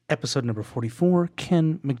Episode number 44,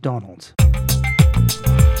 Ken McDonald. All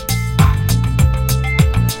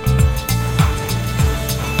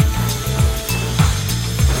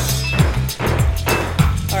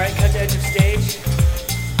right, cut to edge of stage.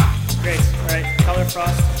 Great. All right, color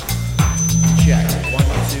frost. Check. 1,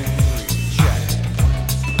 2, 3. Check.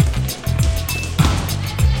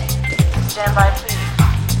 Stand by, please.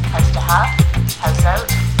 Heads to half, heads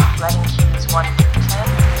out, letting cues 1 through 10,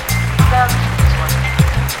 down cues 1 through 10.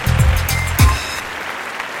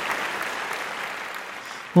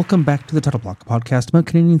 Welcome back to the Title Block, a podcast about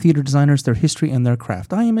Canadian theatre designers, their history, and their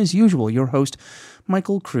craft. I am, as usual, your host,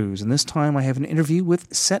 Michael Cruz, and this time I have an interview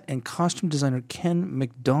with set and costume designer Ken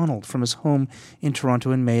McDonald from his home in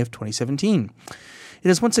Toronto in May of 2017. It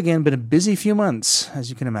has once again been a busy few months, as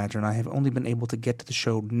you can imagine. I have only been able to get to the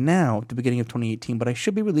show now at the beginning of 2018, but I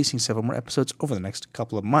should be releasing several more episodes over the next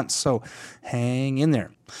couple of months, so hang in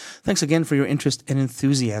there. Thanks again for your interest and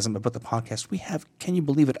enthusiasm about the podcast. We have, can you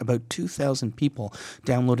believe it, about 2,000 people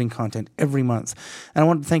downloading content every month. And I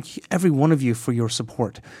want to thank every one of you for your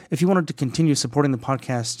support. If you wanted to continue supporting the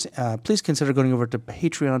podcast, please consider going over to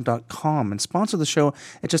patreon.com and sponsor the show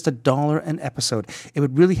at just $1 an episode. It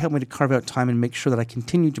would really help me to carve out time and make sure that I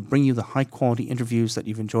continue to bring you the high-quality interviews that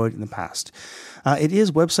you've enjoyed in the past. It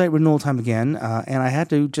is website renewal time again, and I had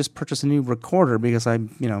to just purchase a new recorder because I,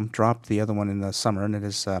 dropped the other one in the summer, and it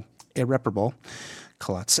is irreparable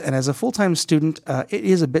klutz. And as a full-time student, it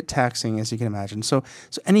is a bit taxing, as you can imagine. So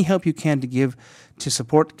any help you can to give to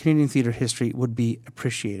support Canadian theatre history would be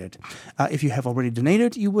appreciated. If you have already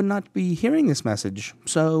donated, you would not be hearing this message.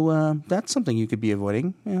 So that's something you could be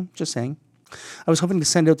avoiding. Just saying. I was hoping to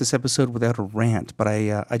send out this episode without a rant, but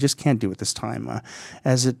I just can't do it this time.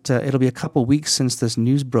 As it'll be a couple weeks since this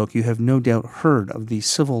news broke, you have no doubt heard of the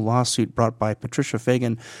civil lawsuit brought by Patricia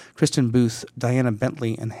Fagan, Kristen Booth, Diana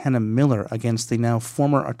Bentley, and Hannah Miller against the now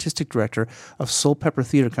former artistic director of Soul Pepper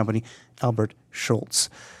Theatre Company, Albert Schultz.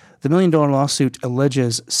 The $1 million lawsuit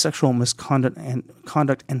alleges sexual misconduct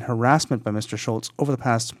and harassment by Mr. Schultz over the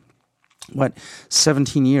past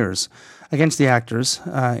 17 years against the actors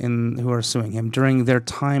who are suing him during their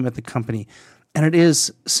time at the company. And it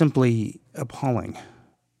is simply appalling.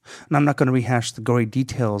 And I'm not going to rehash the gory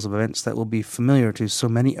details of events that will be familiar to so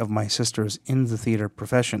many of my sisters in the theater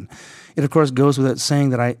profession. It, of course, goes without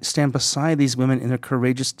saying that I stand beside these women in their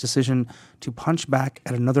courageous decision to punch back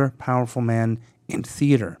at another powerful man in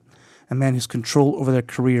theater, a man whose control over their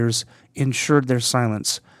careers ensured their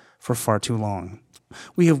silence for far too long.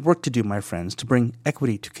 We have work to do, my friends, to bring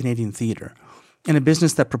equity to Canadian theatre. In a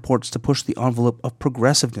business that purports to push the envelope of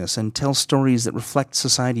progressiveness and tell stories that reflect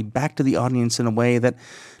society back to the audience in a way that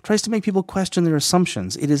tries to make people question their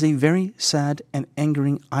assumptions, it is a very sad and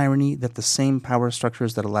angering irony that the same power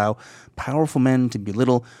structures that allow powerful men to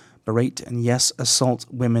belittle, berate, and yes, assault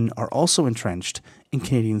women are also entrenched in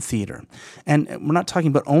Canadian theatre. And we're not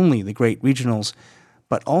talking about only the great regionals,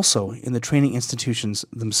 but also in the training institutions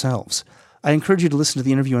themselves. I encourage you to listen to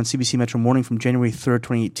the interview on CBC Metro Morning from January 3rd,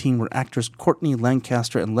 2018, where actors Courtney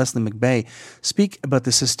Lancaster and Leslie McBay speak about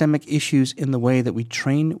the systemic issues in the way that we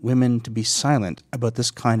train women to be silent about this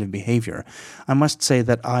kind of behavior. I must say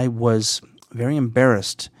that I was very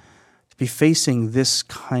embarrassed to be facing this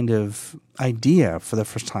kind of idea for the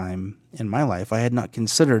first time in my life. I had not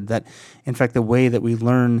considered that, in fact, the way that we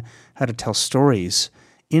learn how to tell stories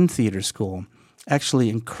in theater school actually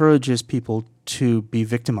encourages people to be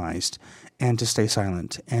victimized and to stay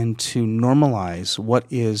silent, and to normalize what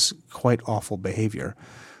is quite awful behavior.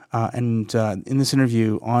 In this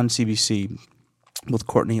interview on CBC with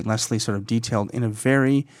Courtney and Leslie sort of detailed in a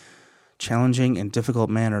very challenging and difficult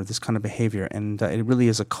manner this kind of behavior, and it really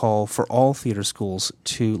is a call for all theater schools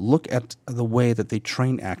to look at the way that they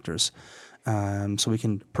train actors so we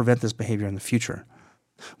can prevent this behavior in the future.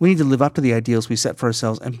 We need to live up to the ideals we set for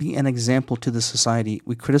ourselves and be an example to the society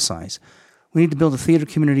we criticize. We need to build a theater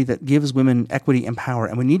community that gives women equity and power,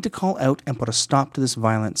 and we need to call out and put a stop to this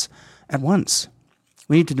violence at once.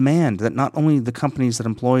 We need to demand that not only the companies that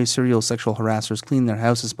employ serial sexual harassers clean their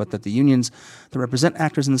houses, but that the unions that represent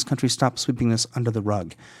actors in this country stop sweeping this under the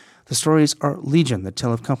rug. The stories are legion that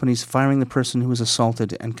tell of companies firing the person who was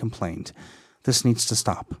assaulted and complained. This needs to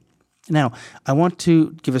stop. Now, I want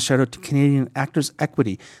to give a shout-out to Canadian Actors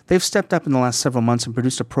Equity. They've stepped up in the last several months and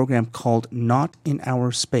produced a program called Not in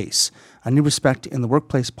Our Space, a new respect in the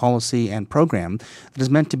workplace policy and program that is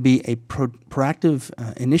meant to be a proactive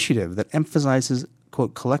initiative that emphasizes,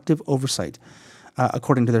 quote, collective oversight,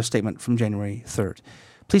 according to their statement from January 3rd.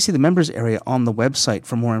 Please see the members area on the website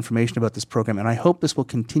for more information about this program, and I hope this will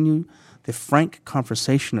continue the frank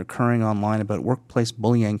conversation occurring online about workplace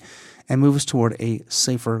bullying and move us toward a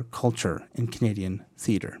safer culture in Canadian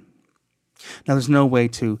theatre. Now, there's no way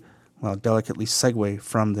to, delicately segue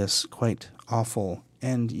from this quite awful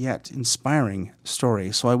and yet inspiring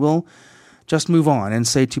story, so I will just move on and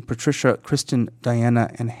say to Patricia, Kristen, Diana,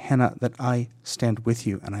 and Hannah that I stand with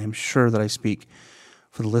you, and I am sure that I speak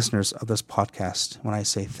for the listeners of this podcast when I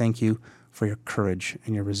say thank you for your courage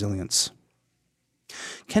and your resilience.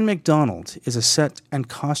 Ken McDonald is a set and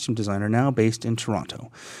costume designer now based in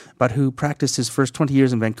Toronto, but who practiced his first 20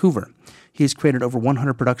 years in Vancouver. He has created over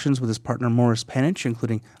 100 productions with his partner Maurice Penich,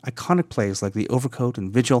 including iconic plays like The Overcoat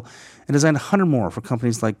and Vigil, and designed 100 more for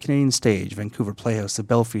companies like Canadian Stage, Vancouver Playhouse, the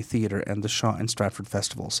Belfry Theatre, and the Shaw and Stratford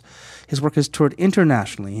Festivals. His work has toured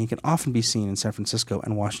internationally, and he can often be seen in San Francisco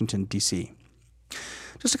and Washington, D.C.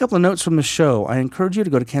 Just a couple of notes from the show. I encourage you to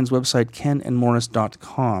go to Ken's website,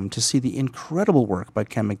 kenandmorris.com, to see the incredible work by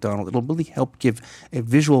Ken McDonald. It'll really help give a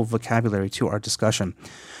visual vocabulary to our discussion.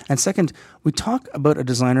 And second, we talk about a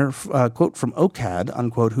designer, quote, from OCAD,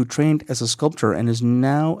 unquote, who trained as a sculptor and is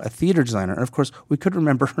now a theater designer. And of course, we could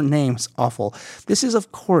remember her name. It's awful. This is,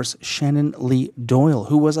 of course, Shannon Lee Doyle,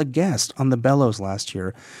 who was a guest on The Bellows last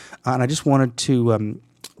year. And I just wanted to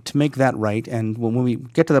make that right, and when we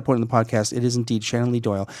get to that point in the podcast, it is indeed Shannon Lee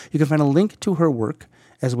Doyle. You can find a link to her work,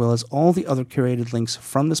 as well as all the other curated links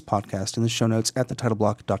from this podcast in the show notes at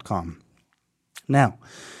thetitleBlock.com. Now,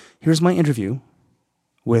 here's my interview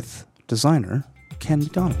with designer Ken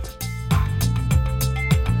McDonald.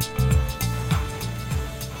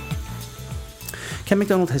 Ken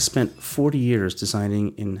McDonald has spent 40 years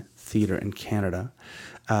designing in theatre in Canada,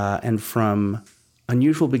 and from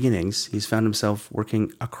unusual beginnings, he's found himself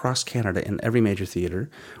working across Canada in every major theatre,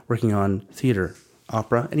 working on theatre,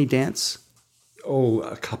 opera, any dance? Oh,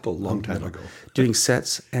 a couple, long time ago. Doing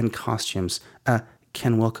sets and costumes.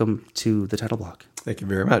 Ken, welcome to the Title Block. Thank you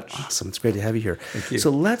very much. Awesome. It's great to have you here. Thank you.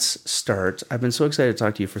 So let's start. I've been so excited to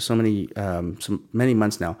talk to you for so many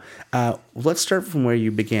months now. Let's start from where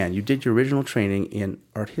you began. You did your original training in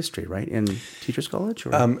art history, right? In Teachers College?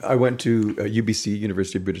 Or? I went to UBC,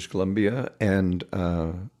 University of British Columbia, and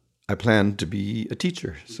I planned to be a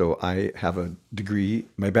teacher. So I have a degree,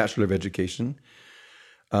 my Bachelor of Education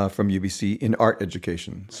from UBC in art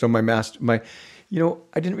education. So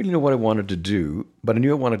I didn't really know what I wanted to do, but I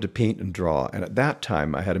knew I wanted to paint and draw. And at that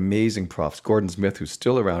time, I had amazing profs. Gordon Smith, who's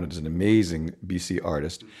still around, is an amazing BC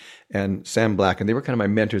artist, and Sam Black. And they were kind of my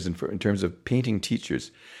mentors in terms of painting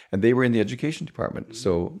teachers. And they were in the education department.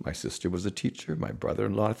 So my sister was a teacher, my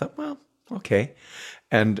brother-in-law. I thought, well, okay.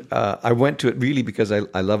 And I went to it really because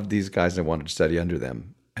I loved these guys and I wanted to study under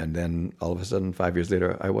them. And then all of a sudden, 5 years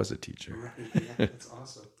later, I was a teacher. Right, yeah, that's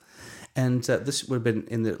awesome. And this would have been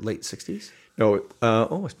in the late 60s? No,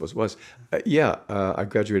 I suppose it was. I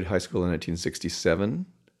graduated high school in 1967.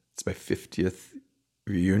 It's my 50th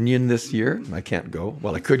reunion this year. I can't go.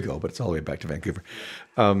 Well, I could go, but it's all the way back to Vancouver.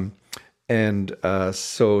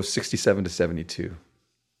 So 67 to 72.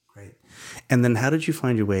 Great. And then how did you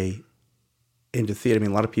find your way into theater? I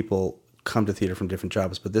mean, a lot of people come to theater from different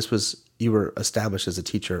jobs, but you were established as a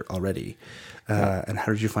teacher already. And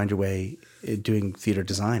how did you find your way doing theater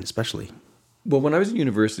design, especially? Well, when I was in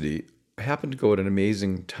university, I happened to go at an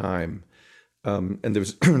amazing time. And there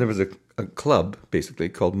was a club, basically,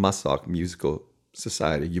 called MUSOC Musical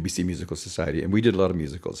Society, UBC Musical Society, and we did a lot of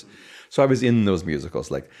musicals. So I was in those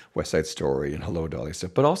musicals, like West Side Story and Hello, Dolly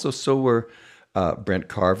stuff. But also so were Brent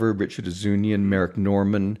Carver, Richard Azunian, Merrick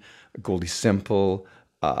Norman, Goldie Semple,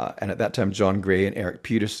 and at that time, John Gray and Eric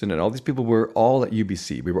Peterson, and all these people were all at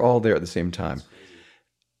UBC. We were all there at the same time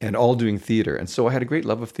and all doing theater. And so I had a great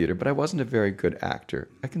love of theater, but I wasn't a very good actor.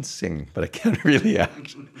 I can sing, but I can't really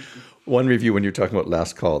act. One review when you're talking about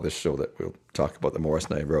Last Call, this show that we'll talk about that Morris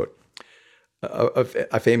and I wrote,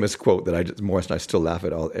 a famous quote that Morris and I still laugh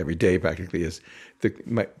at every day practically is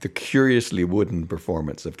the curiously wooden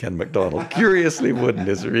performance of Ken McDonald. Curiously wooden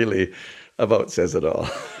is really about says it all.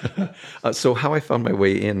 So how I found my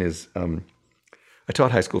way in is I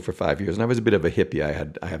taught high school for 5 years, and I was a bit of a hippie.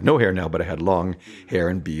 I have no hair now, but I had long hair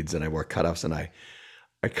and beads, and I wore cutoffs, and I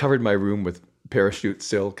covered my room with parachute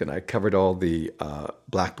silk, and I covered all the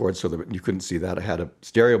blackboards so that you couldn't see that. I had a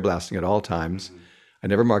stereo blasting at all times. I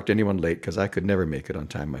never marked anyone late because I could never make it on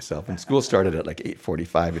time myself. And school started at like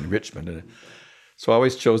 8:45 in Richmond. And so I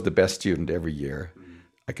always chose the best student every year.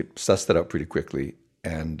 I could suss that out pretty quickly.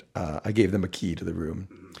 And I gave them a key to the room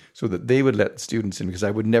so that they would let students in because I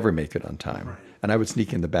would never make it on time. And I would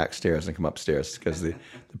sneak in the back stairs and come upstairs because the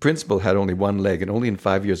principal had only one leg and only in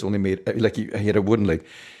 5 years only made, like he had a wooden leg.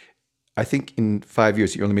 I think in 5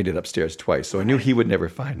 years, he only made it upstairs twice. So I knew he would never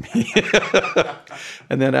find me.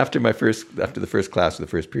 And then after the first class or the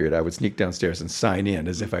first period, I would sneak downstairs and sign in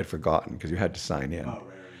as if I'd forgotten, because you had to sign in. Oh,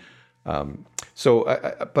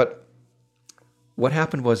 right. But what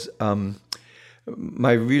happened was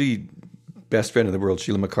my really best friend in the world,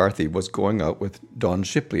 Sheila McCarthy, was going out with Don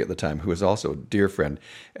Shipley at the time, who was also a dear friend.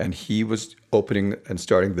 And he was opening and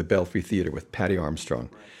starting the Belfry Theatre with Patty Armstrong.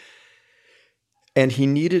 Right. And he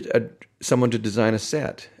needed someone to design a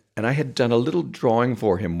set. And I had done a little drawing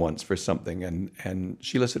for him once for something. And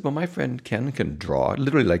Sheila said, well, my friend Ken can draw.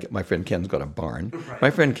 Literally, like, my friend Ken's got a barn. Right.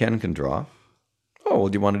 My friend Ken can draw. Oh, well,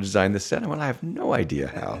 do you want to design this set? I went, I have no idea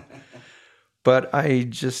how. But I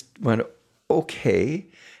just went, okay.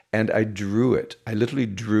 And I drew it. I literally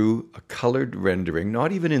drew a colored rendering,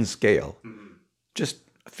 not even in scale, just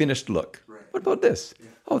a finished look. Right. What about this? Yeah.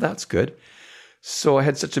 Oh, that's good. So I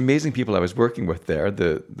had such amazing people I was working with there,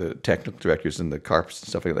 the technical directors and the carpets and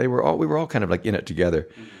stuff like that. We were all kind of like in it together.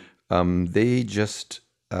 Mm-hmm. They just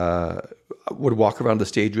would walk around the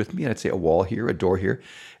stage with me, and I'd say a wall here, a door here.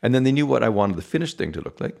 And then they knew what I wanted the finished thing to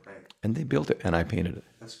look like. Right. And they built it, and I painted it.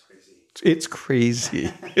 That's crazy. It's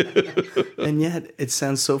crazy. And yet it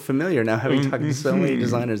sounds so familiar now, having talked to so many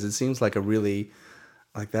designers. It seems like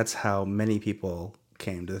that's how many people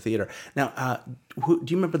came to the theater. Now, do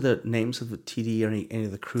you remember the names of the TD or any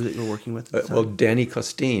of the crew that you were working with? Well, Danny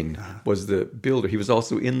Costain was the builder. He was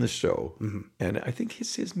also in the show. Mm-hmm. And I think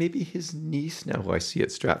maybe his niece now, who I see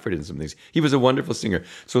at Stratford in some things. He was a wonderful singer.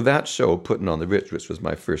 So that show, Putting on the Ritz, which was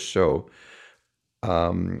my first show,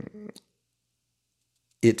 the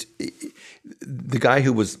guy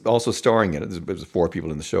who was also starring in it, there was 4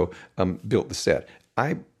 people in the show, built the set.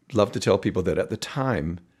 I love to tell people that at the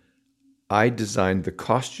time, I designed the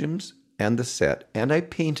costumes and the set, and I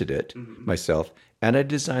painted it myself, and I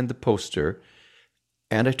designed the poster,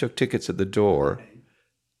 and I took tickets at the door,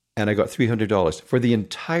 and I got $300 for the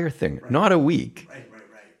entire thing, not a week. Right.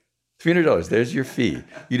 $300, there's your fee.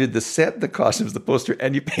 You did the set, the costumes, the poster,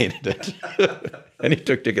 and you painted it. And you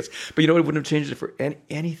took tickets. But you know what? I wouldn't have changed it for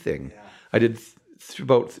anything. Yeah. I did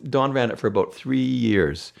Don ran it for about 3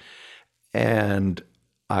 years. And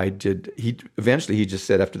eventually he just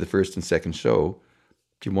said after the first and second show,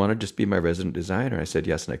 do you want to just be my resident designer? I said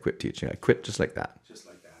yes, and I quit teaching. I quit just like that.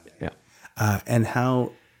 Yeah. And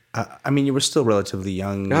how, you were still relatively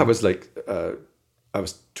young. I was like, I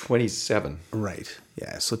was 27. Right.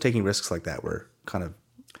 Yeah. So taking risks like that were kind of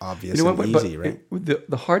obvious and easy, right?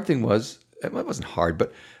 The hard thing was, it wasn't hard,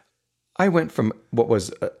 but I went from what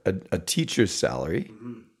was a teacher's salary,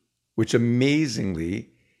 which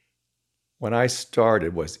amazingly, when I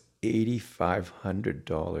started, was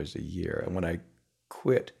 $8,500 a year. And when I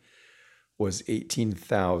quit, was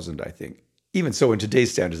 $18,000, I think. Even so, in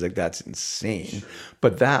today's standards, like, that's insane. Sure.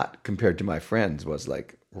 But that, compared to my friends, was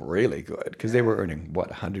like really good, because they were earning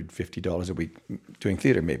 $150 a week doing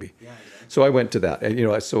theater, maybe. Yeah, exactly. So I went to that, and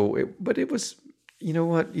but it was, you know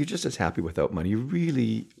what? You're just as happy without money. You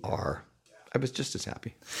really are. I was just as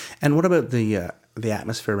happy. And what about the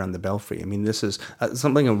atmosphere around the Belfry? I mean, this is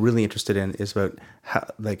something I'm really interested in, is about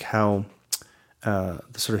how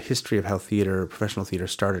the sort of history of how professional theater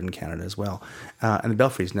started in Canada as well. And the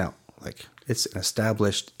Belfry is now, it's an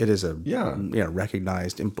established, it is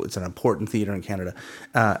recognized, it's an important theater in Canada.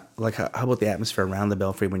 How about the atmosphere around the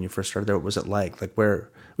Belfry when you first started there? What was it like? Where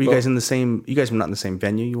were you guys in the same? You guys were not in the same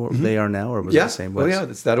venue they are now, or was it the same? Well, yeah,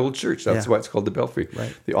 it's that old church. That's why it's called the Belfry.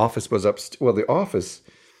 Right. The office was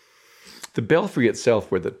the Belfry itself,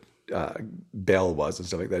 where the bell was and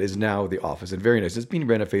stuff like that, is now the office, and very nice. It's been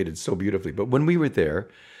renovated so beautifully. But when we were there,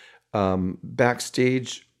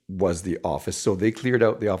 backstage was the office. So they cleared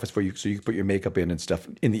out the office for you, so you could put your makeup in and stuff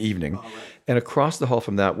in the evening. Oh, right. And across the hall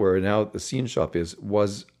from that, where now the scene shop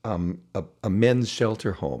was a men's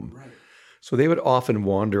shelter home. Right. So they would often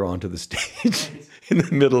wander onto the stage in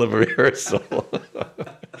the middle of a rehearsal.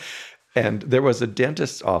 And there was a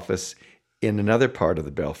dentist's office in another part of the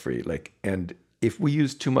Belfry. And if we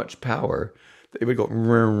used too much power, it would go,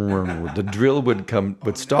 the drill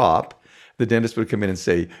would stop. The dentist would come in and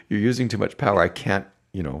say, "You're using too much power. I can't,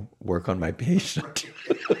 work on my patient."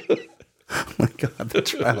 Oh my God, the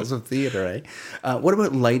trials of theater, eh? What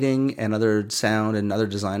about lighting and other sound and other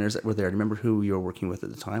designers that were there? Do you remember who you were working with at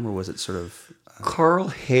the time, or was it sort of... Carl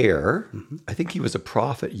Hare, I think he was a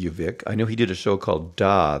prof at UVic. I know he did a show called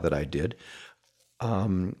Da that I did.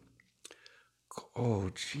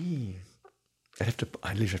 I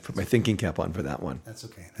literally have to put my thinking cap on for that one. That's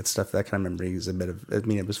okay. That stuff, that kind of memory is a bit of, I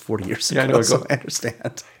mean, it was 40 years ago, Yeah, I know. so I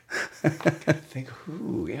understand. Think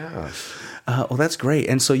who? Yeah. Well, that's great.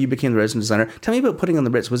 And so you became the resident designer. Tell me about Putting on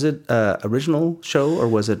the Ritz. Was it original show, or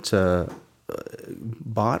was it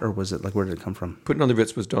bought, or was it, like, where did it come from? Putting on the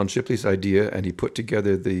Ritz was Don Shipley's idea, and he put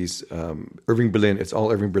together these Irving Berlin. It's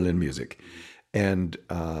all Irving Berlin music, and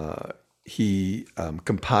he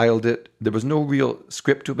compiled it. There was no real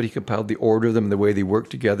script to it, but he compiled the order of them, and the way they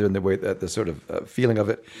worked together, and the way that the sort of feeling of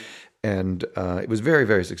it. And it was very,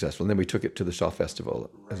 very successful. And then we took it to the Shaw Festival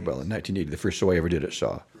as well in 1980, the first show I ever did at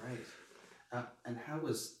Shaw. Right. And how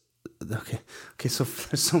was... Okay. So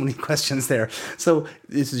there's so many questions there. So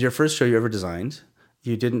this is your first show you ever designed.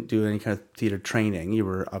 You didn't do any kind of theater training. You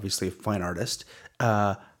were obviously a fine artist.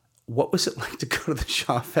 What was it like to go to the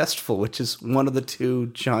Shaw Festival, which is one of the two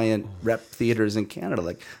giant rep theaters in Canada?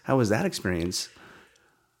 Like, how was that experience?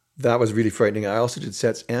 That was really frightening. I also did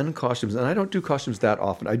sets and costumes, and I don't do costumes that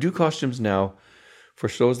often. I do costumes now for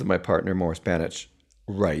shows that my partner, Morris Banich,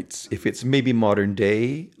 writes. If it's maybe modern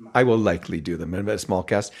day, I will likely do them in a small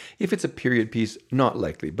cast. If it's a period piece, not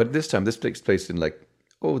likely. But this time, this takes place in the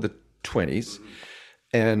 20s.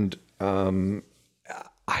 And I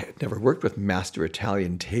had never worked with master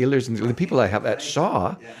Italian tailors and the people I have at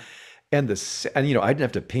Shaw. And I didn't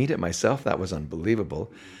have to paint it myself. That was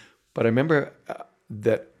unbelievable. But I remember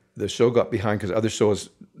that the show got behind because other shows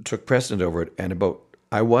took precedent over it. And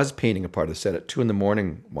I was painting a part of the set at 2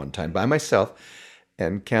 a.m. one time by myself.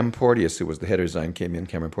 And Cam Porteous, who was the head of design, came in,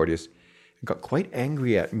 Cameron Porteous, and got quite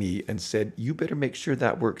angry at me and said, "You better make sure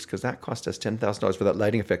that works, because that cost us $10,000 for that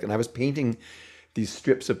lighting effect." And I was painting these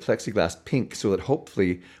strips of plexiglass pink so that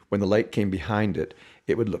hopefully when the light came behind it,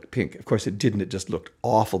 it would look pink. Of course, it didn't. It just looked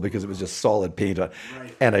awful because it was just solid paint on.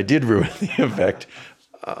 Right. And I did ruin the effect.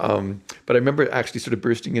 But I remember actually sort of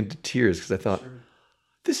bursting into tears because I thought,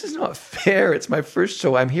 this is not fair. It's my first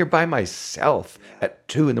show. I'm here by myself at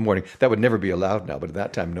 2 a.m. That would never be allowed now, but at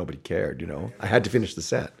that time, nobody cared, I had to finish the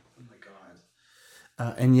set. Oh, my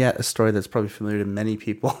God. And yet a story that's probably familiar to many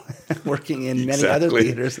people working in many other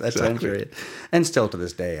theaters at that time period. And still to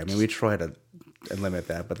this day. I mean, we try to limit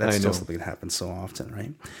that, but that's still something that happens so often,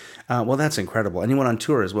 right? Well, that's incredible. And you went on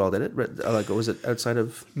tour as well, did it? Was it outside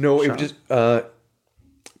of No, Shaw? it was just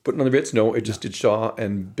Putting on the Ritz. No, it just did Shaw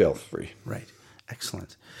and Belfry. Right.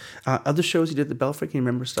 Excellent. Other shows you did at the Belfry, can you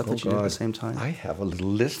remember stuff that you did at the same time? I have a little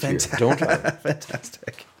list here, don't I?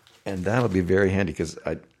 Fantastic. And that'll be very handy because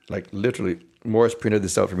literally, Morris printed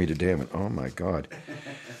this out for me today. I went, oh my God.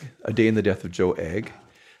 A Day in the Death of Joe Egg.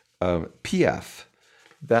 Piaf.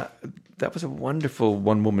 That was a wonderful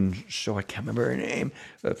one-woman show. I can't remember her name.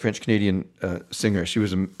 A French-Canadian singer. She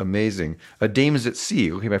was amazing. Dames at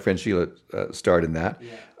Sea. Okay, my friend Sheila starred in that.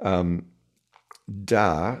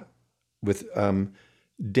 Yeah. With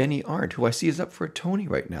Denny Arndt, who I see is up for a Tony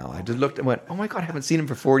right now. I just looked and went, oh my God, I haven't seen him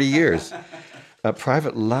for 40 years.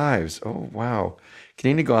 Private Lives. Oh, wow.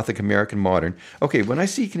 Canadian Gothic, American Modern. Okay, when I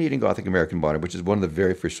see Canadian Gothic, American Modern, which is one of the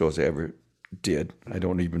very first shows I ever did, I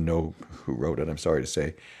don't even know who wrote it, I'm sorry to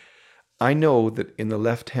say. I know that in the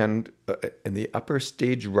left hand, in the upper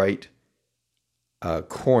stage right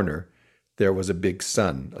corner, there was a big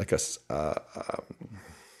sun, like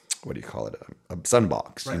what do you call it? A sun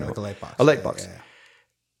box, right, like a light box. A light box. Yeah.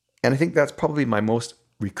 And I think that's probably my most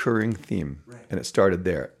recurring theme. Right. And it started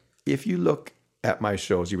there. If you look at my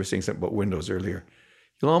shows, you were saying something about windows earlier,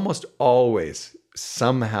 you'll almost always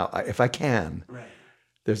somehow, if I can,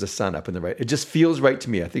 there's a sun up in the right. It just feels right to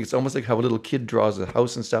me. I think it's almost like how a little kid draws a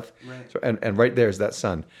house and stuff. Right. So, and right there is that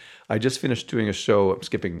sun. I just finished doing a show, I'm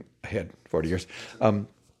skipping ahead 40 years,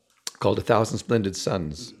 called 1,000 Splendid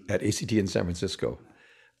Suns at ACT in San Francisco.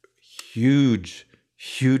 Huge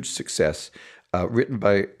success, written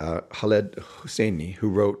by Khaled Hosseini, who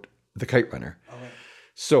wrote The Kite Runner. Oh, right.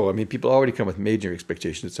 So, I mean, people already come with major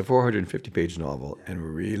expectations. It's a 450-page novel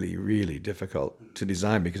and really, really difficult to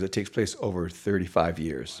design because it takes place over 35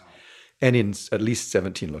 years and in at least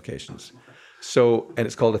 17 locations. So, and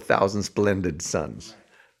it's called 1,000 Splendid Suns.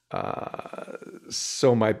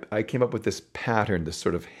 So I came up with this pattern, this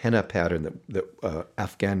sort of henna pattern that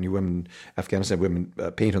Afghanistan women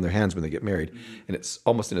paint on their hands when they get married, and it's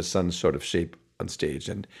almost in a sun sort of shape on stage,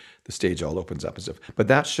 and the stage all opens up and stuff. But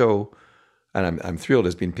that show, and I'm thrilled,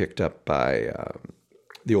 has been picked up by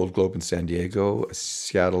the Old Globe in San Diego, a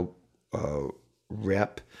Seattle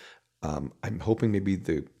rep. I'm hoping maybe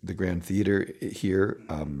the Grand Theater here,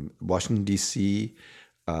 Washington D.C.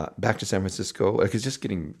 Back to San Francisco. Like, it's just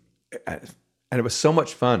getting, and it was so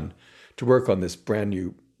much fun to work on this brand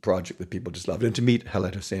new project that people just loved, and to meet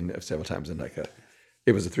Khaled Hossein several times, and it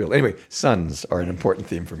it was a thrill. Anyway, suns are an important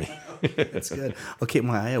theme for me. That's good. I'll keep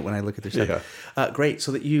my eye out when I look at their stuff. Yeah. Great.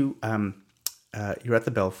 So that you're at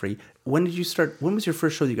the Belfry. When did you start? When was your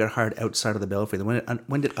first show that you got hired outside of the Belfry?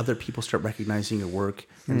 When did other people start recognizing your work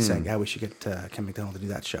and saying, "Yeah, we should get Ken McDonald to do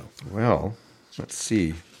that show"? Well, let's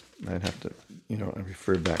see. I'd have to, I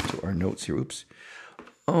refer back to our notes here. Oops.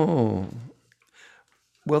 Oh,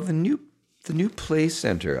 well, the new Play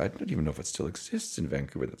Center. I don't even know if it still exists in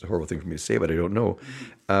Vancouver. That's a horrible thing for me to say, but I don't know.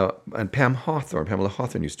 And Pamela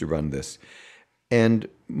Hawthorne used to run this. And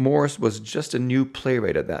Morris was just a new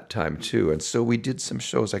playwright at that time, too. And so we did some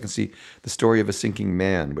shows. I can see The Story of a Sinking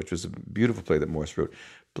Man, which was a beautiful play that Morris wrote.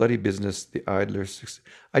 Bloody Business, The Idlers.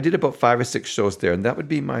 I did about 5 or 6 shows there, and that would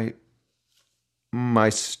be my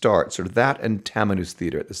start, sort of that and Tamanous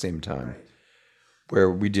Theatre at the same time,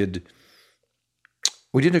 where we did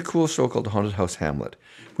a cool show called Haunted House Hamlet,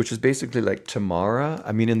 which is basically like Tamara.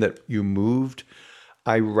 I mean, in that you moved.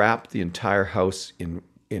 I wrapped the entire house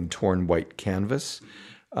in torn white canvas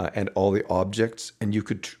and all the objects, and you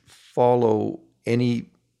could follow any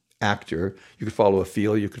actor. You could follow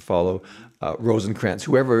Ophelia, you could follow Rosencrantz,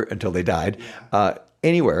 whoever, until they died,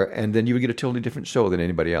 anywhere, and then you would get a totally different show than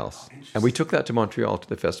anybody else. And we took that to Montreal to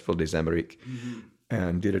the Festival des Amériques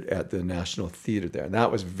and did it at the National Theatre there. And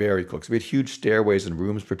that was very cool, because we had huge stairways and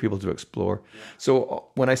rooms for people to explore. So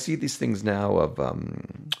when I see these things now of,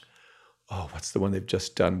 what's the one they've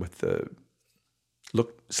just done with the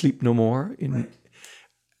Sleep No More?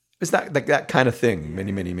 It's that kind of thing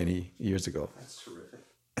many, many, many years ago. That's terrific.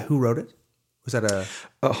 Who wrote it? Was that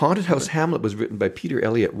a Haunted House Hamlet was written by Peter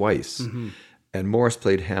Elliott Weiss, and Morris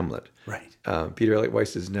played Hamlet. Right. Peter Elliott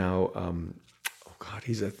Weiss is now,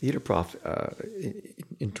 he's a theater prof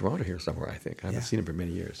in Toronto here somewhere, I think. I haven't seen him for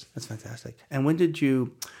many years. That's fantastic. And when did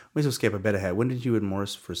you, let's skip a bit ahead. When did you and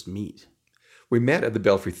Morris first meet? We met at the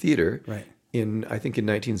Belfry Theatre right. in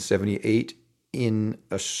 1978 in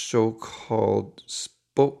a show called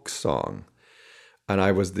Spoke Song. And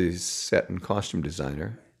I was the set and costume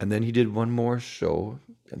designer. And then he did one more show.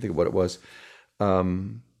 I can't think of what it was.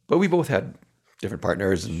 But we both had different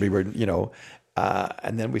partners, and we were,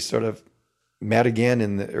 and then we sort of met again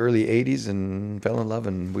in the early 80s and fell in love,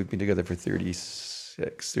 and we've been together for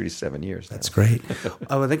 37 years now. That's great.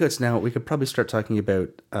 I think it's now, we could probably start talking about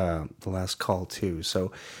The Last Call too.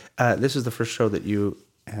 So this is the first show that you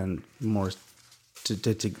and Morris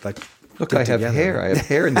did like... Look, I have together. hair. I have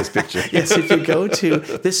hair in this picture. Yes, if you go to,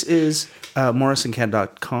 this is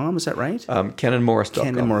morrisandken.com, is that right? KenandMorris.com. Ken and Morris,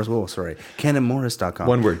 KenandMorris.com.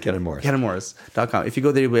 One word, Ken and Morris. KenandMorris.com. If you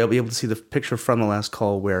go there, you'll be able to see the picture from The Last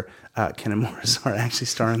Call where Ken and Morris are actually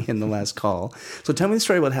starring in The Last Call. So tell me the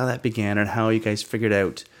story about how that began and how you guys figured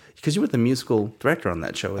out, because you were the musical director on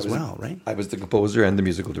that show as well, right? I was the composer and the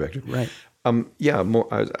musical director. Right. I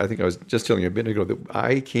think I was just telling you a bit ago that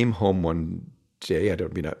I came home one day, I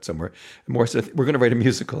don't mean out somewhere, and Morris said, we're going to write a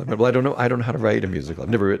musical. I went, well, I don't know how to write a musical. I've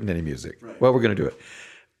never written any music. Right. Well, we're going to do it.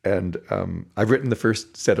 And I've written the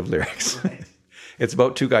first set of lyrics. Right. It's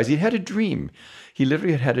about two guys. He'd had a dream. He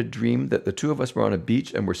literally had a dream that the two of us were on a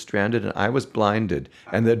beach and were stranded, and I was blinded,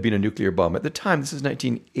 and there'd been a nuclear bomb. At the time, this is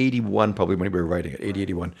 1981 probably when we were writing it,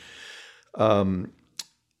 81.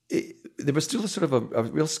 There was still a sort of a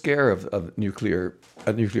real scare of a nuclear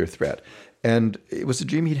threat. And it was a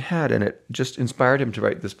dream he'd had, and it just inspired him to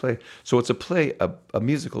write this play. So it's a play, a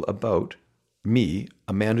musical about me,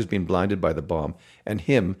 a man who's been blinded by the bomb, and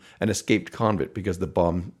him, an escaped convict because the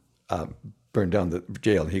bomb burned down the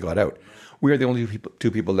jail and he got out. We are the only two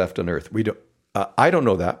people left on Earth. I don't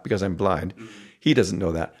know that because I'm blind. He doesn't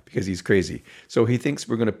know that because he's crazy. So he thinks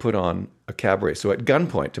we're going to put on a cabaret. So at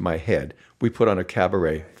gunpoint to my head, we put on a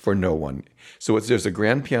cabaret for no one. So there's a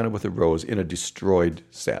grand piano with a rose in a destroyed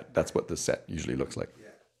set. That's what the set usually looks like.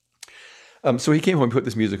 So he came home and put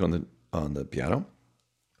this music on the piano.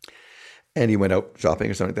 And he went out shopping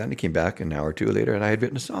or something like that. And he came back an hour or two later, and I had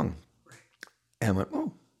written a song. And I went,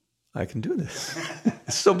 oh, I can do this.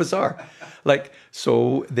 It's so bizarre.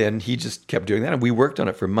 So then he just kept doing that. And we worked on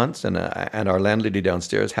it for months. And our landlady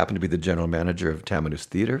downstairs happened to be the general manager of Tamanous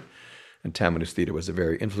Theatre. And Tamanous Theatre was a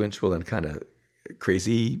very influential and kind of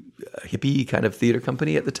crazy, hippie kind of theatre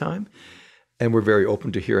company at the time. And we're very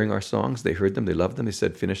open to hearing our songs. They heard them. They loved them. They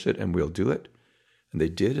said, finish it and we'll do it. And they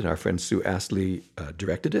did. And our friend Sue Astley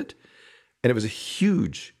directed it. And it was a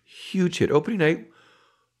huge, huge hit. Opening night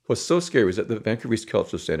was so scary. It was at the Vancouver East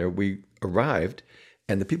Cultural Centre. We arrived,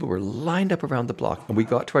 and the people were lined up around the block. And we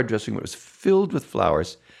got to our dressing room. It was filled with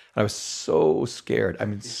flowers. And I was so scared. I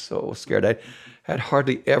mean, so scared. I had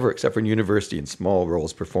hardly ever, except for in university, in small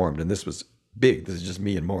roles, performed. And this was big. This is just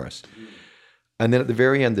me and Morris. And then at the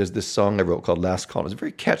very end, there's this song I wrote called Last Call. It's a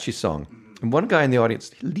very catchy song. And one guy in the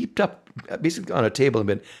audience leaped up basically on a table and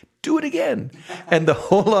went, "Do it again." And the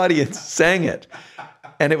whole audience sang it.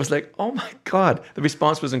 And it was like, oh my God. The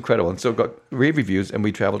response was incredible. And so it got rave reviews, and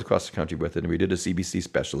we traveled across the country with it, and we did a CBC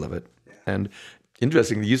special of it. And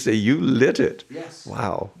interestingly, you say you lit it. Yes.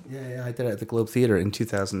 Wow. Yeah, I did it at the Globe Theatre in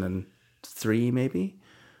 2003, maybe,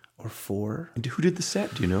 or 4. And who did the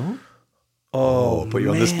set? Do you know? Oh, put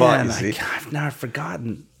you on the spot, you see. I've now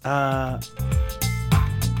forgotten. The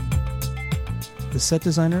set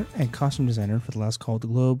designer and costume designer for The Last Call at the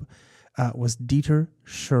Globe was Dieter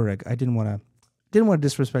Schurig. I didn't want to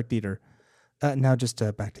disrespect Dieter. Now just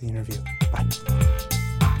back to the interview. Bye.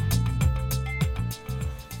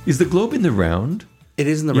 Is the Globe in the round? It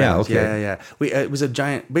is in the Yeah, rounds. okay. Yeah. It was a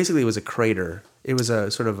giant. Basically, it was a crater. It was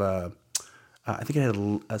a sort of a. I think it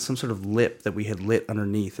had some sort of lip that we had lit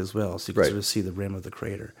underneath as well, so you could Right. sort of see the rim of the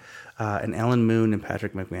crater. And Alan Moon and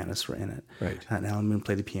Patrick McManus were in it. Right. And Alan Moon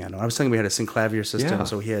played the piano. I was thinking we had a synclavier system, Yeah.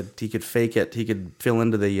 so he could fake it. He could fill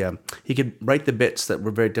into the. He could write the bits that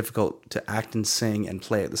were very difficult to act and sing and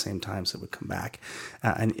play at the same time, so it would come back.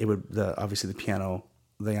 And it would obviously the piano.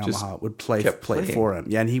 The Yamaha would play kept playing. for him.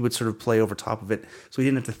 Yeah, and he would sort of play over top of it. So he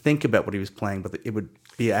didn't have to think about what he was playing, but it would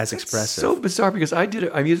be as expressive. So bizarre, because I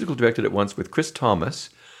musical directed it once with Chris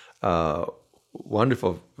Thomas,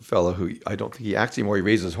 wonderful fellow who I don't think he acts anymore. He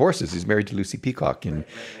raises horses. He's married to Lucy Peacock in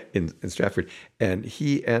Stratford. And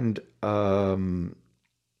he and, I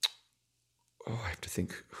have to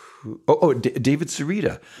think who, David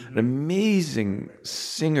Sarita, an amazing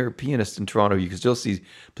singer, pianist in Toronto. You can still see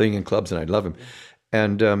playing in clubs, and I love him.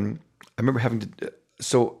 And I remember having to,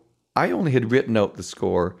 so I only had written out the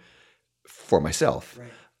score for myself. Right.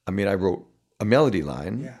 I mean, I wrote a melody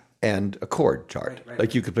line and a chord chart.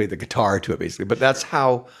 Like you could play the guitar to it basically. But that's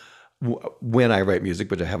how, when I write music,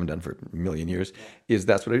 which I haven't done for a million years, is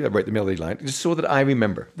that's what I do. I write the melody line just so that I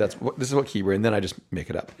remember. This is what key we're in, then I just make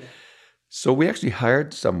it up. Yeah. So we actually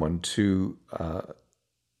hired someone to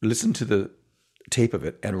listen to the tape of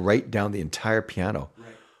it and write down the entire piano. Right.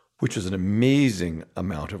 Which was an amazing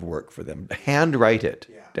amount of work for them. Handwrite it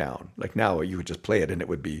down. Like now you would just play it and it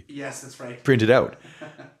would be printed out.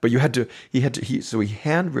 But so he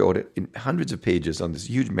hand wrote it in hundreds of pages on this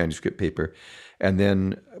huge manuscript paper, and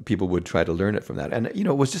then people would try to learn it from that. And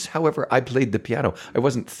it was just however I played the piano. I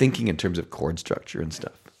wasn't thinking in terms of chord structure and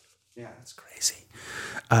stuff. Yeah, that's crazy.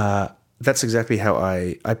 That's exactly how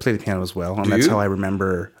I play the piano as well. And Do that's you? how I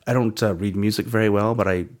remember. I don't read music very well, but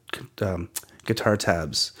I guitar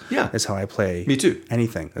tabs is how I play. Me too.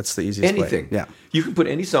 Anything. That's the easiest Anything. way. Yeah. You can put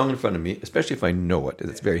any song in front of me, especially if I know it.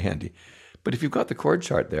 It's very handy. But if you've got the chord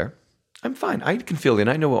chart there, I'm fine. I can fill in.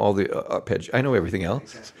 I know all the arpeggio. I know everything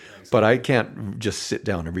else. Exactly. But I can't just sit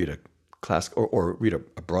down and read a classic or read a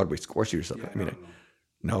Broadway score sheet or something.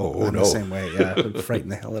 I'm the same way. Yeah, it would frighten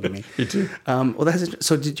the hell out of me. Me too.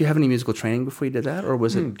 So did you have any musical training before you did that, or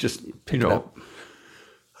was it just pick it up?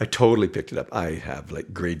 I totally picked it up. I have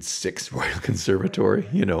like grade 6 Royal Conservatory,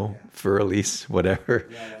 for Elise, whatever.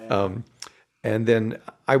 And then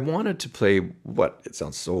I wanted to play what it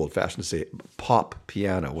sounds so old fashioned to say, pop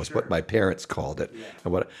piano was what my parents called it. Yeah.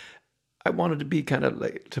 And what I wanted to be kind of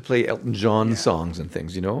like to play Elton John songs and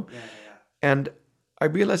things, And I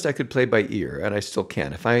realized I could play by ear, and I still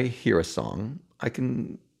can. If I hear a song, I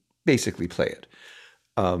can basically play it.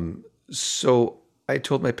 So I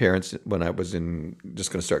told my parents when I was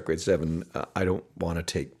just going to start grade 7, I don't want to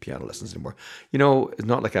take piano lessons anymore. It's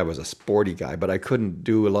not like I was a sporty guy, but I couldn't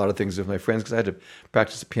do a lot of things with my friends because I had to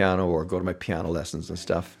practice the piano or go to my piano lessons and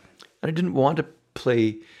stuff. And I didn't want to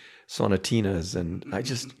play sonatinas, and I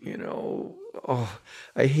just,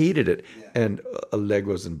 I hated it. Yeah. And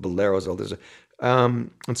allegros and boleros, all this.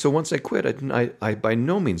 And so once I quit, I by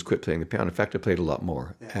no means quit playing the piano. In fact, I played a lot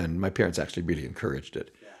more. Yeah. And my parents actually really encouraged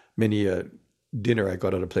it. Yeah. Many dinner I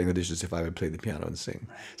got out of playing the dishes if I would play the piano and sing.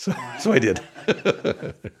 Right. So I did.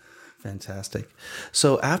 Fantastic.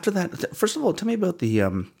 So after that, first of all, tell me about the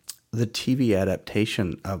TV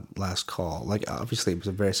adaptation of Last Call. Like, obviously, it was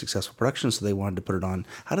a very successful production, so they wanted to put it on.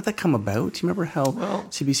 How did that come about? Do you remember how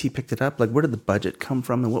CBC picked it up? Like, where did the budget come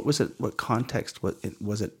from, and what was it? What context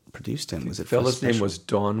was it produced in? Was it the fellow's name was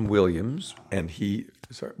Don Williams, and he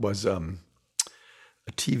was a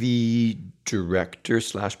TV director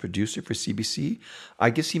 / producer for CBC. I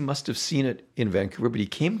guess he must have seen it in Vancouver, but he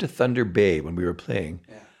came to Thunder Bay when we were playing.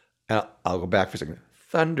 Yeah. I'll go back for a second.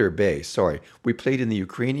 Thunder Bay, sorry. We played in the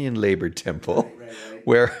Ukrainian Labor Temple,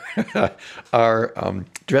 where our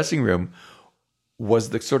dressing room was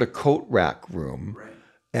the sort of coat rack room. Right.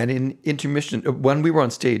 And in intermission, when we were on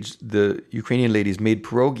stage, the Ukrainian ladies made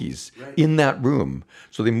pierogies in that room.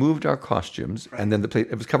 So they moved our costumes, and then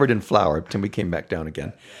it was covered in flour until we came back down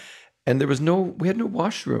again. and we had no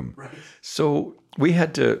washroom. Right. So we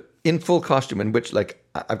had to, in full costume, in which like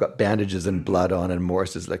I've got bandages and blood on, and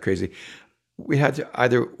Morris is like crazy. We had to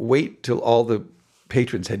either wait till all the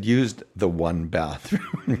patrons had used the one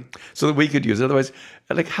bathroom so that we could use it. Otherwise,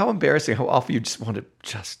 like, how embarrassing, how awful, you just want to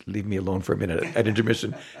just leave me alone for a minute at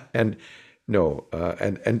intermission. And no,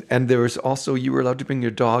 and there was also, you were allowed to bring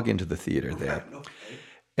your dog into the theater there.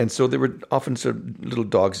 And so there were often sort of little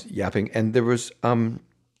dogs yapping, and there was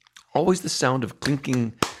always the sound of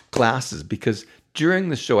clinking glasses, because during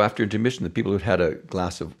the show, after intermission, the people who'd had a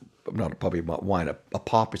glass of, not probably wine, a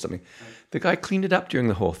pop or something, the guy cleaned it up during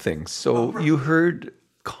the whole thing. So you heard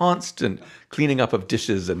constant cleaning up of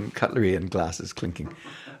dishes and cutlery and glasses clinking.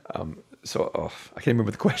 I can't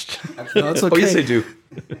remember the question. No, it's okay. Oh, yes, I do.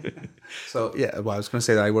 So, yeah, well, I was going to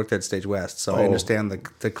say that I worked at Stage West, so I understand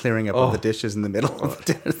the clearing up of the dishes in the middle of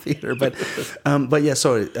the theater. But yeah,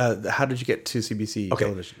 sorry, how did you get to CBC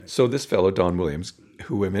television? So this fellow, Don Williams,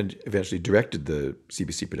 who eventually directed the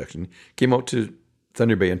CBC production, came out to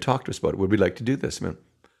Thunder Bay and talked to us about it. Would we like to do this? I went,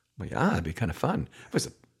 well, yeah, it'd be kind of fun. It was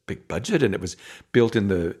a big budget, and it was built in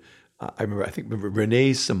the... I remember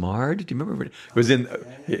Rene Simard. Do you remember? It was in.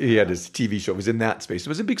 He had his TV show. It was in that space. It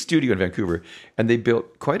was a big studio in Vancouver, and they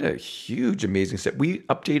built quite a huge, amazing set. We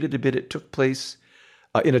updated a bit. It took place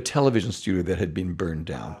in a television studio that had been burned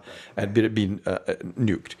down, and had been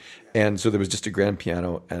nuked, and so there was just a grand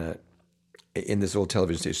piano in this old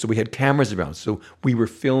television station. So we had cameras around. So we were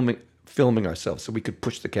filming ourselves, so we could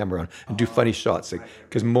push the camera around and do funny shots.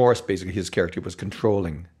 Because Morris, basically, his character was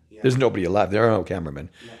controlling. There's nobody alive. There are no cameramen.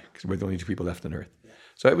 We're the only two people left on Earth.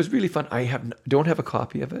 So it was really fun. I don't have a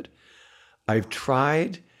copy of it. I've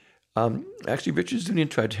tried. Actually, Richard Zunian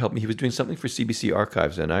tried to help me. He was doing something for CBC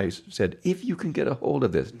Archives, and I said, if you can get a hold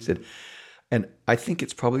of this. He said, and I think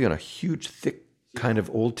it's probably on a huge, thick kind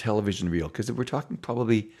of old television reel, because we're talking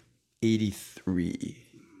probably 83,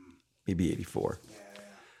 maybe 84.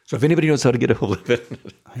 So if anybody knows how to get a hold of it.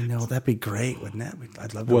 I know, that'd be great, wouldn't it?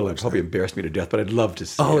 I'd love to Well, it'd probably embarrass me to death, but I'd love to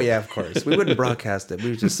see it. Oh, yeah, of course. We wouldn't broadcast it. We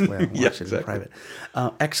would just watch it in private.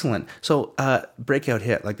 Excellent. So breakout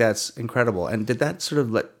hit, like that's incredible. And did that sort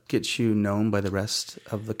of get you known by the rest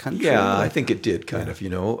of the country? Yeah, I think it did kind of,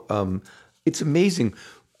 It's amazing.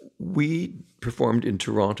 We performed in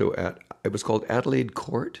Toronto it was called Adelaide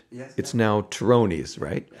Court. Yes, it's now Tyroni's,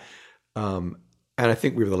 right? And I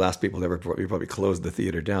think we were the last people ever. We probably closed the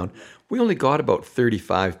theater down. We only got about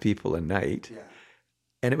 35 people a night,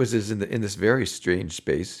 and it was in this very strange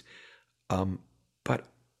space. But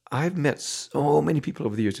I've met so many people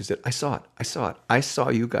over the years who said, "I saw it. I saw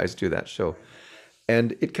you guys do that show,"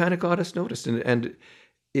 and it kind of got us noticed, and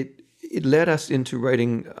it led us into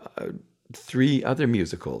writing 3 other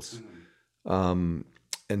musicals, and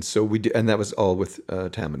so we did, and that was all with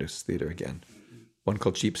Tamanous Theatre again. One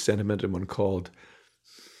called Cheap Sentiment, and one called,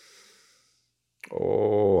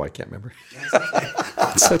 I can't remember.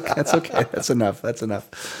 That's okay. That's enough.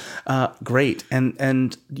 Great.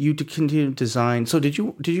 And you continue to design. So did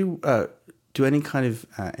you do any kind of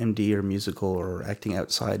MD or musical or acting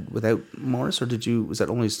outside without Morris, or was that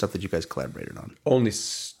only stuff that you guys collaborated on? Only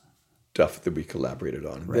stuff that we collaborated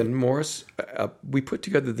on. Right. Then Morris, we put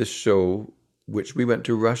together this show which we went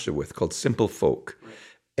to Russia with, called Simple Folk,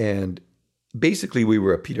 and basically, we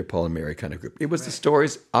were a Peter, Paul, and Mary kind of group. It was the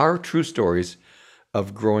stories, our true stories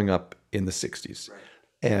of growing up in the 60s. Right.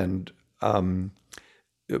 And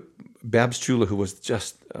Babs Chula, who was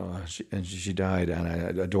just, she died, and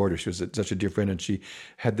I adored her. She was such a dear friend, and she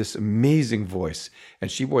had this amazing voice.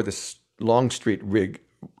 And she wore this long, straight rig,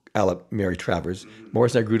 a la Mary Travers. Mm-hmm.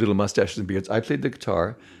 Morris and I grew little mustaches and beards. I played the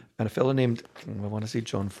guitar, and a fellow named, I want to say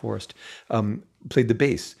John Forrest, played the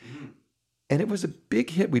bass. Mm-hmm. And it was a big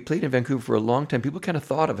hit. We played in Vancouver for a long time. People kind of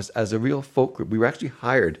thought of us as a real folk group. We were actually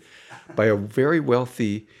hired by a very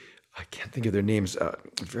wealthy, I can't think of their names,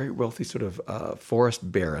 very wealthy sort of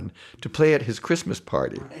forest baron to play at his Christmas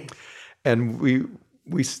party. Right. And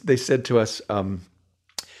they said to us,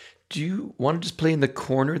 do you want to just play in the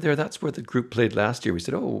corner there? That's where the group played last year. We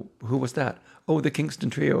said, oh, who was that? Oh, the Kingston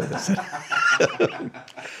Trio.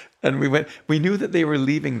 And we went. We knew that they were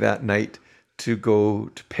leaving that night to go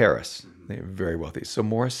to Paris. They were very wealthy. So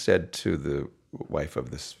Morris said to the wife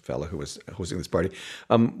of this fellow who was hosting this party,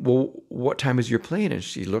 well, what time is your plane? And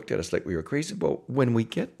she looked at us like we were crazy. Well, when we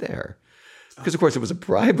get there. Because, of course, it was a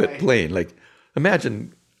private plane. Like,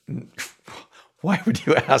 imagine, why would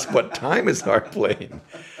you ask what time is our plane?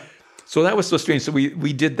 So that was so strange. So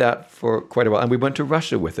we did that for quite a while. And we went to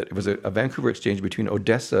Russia with it. It was a Vancouver exchange between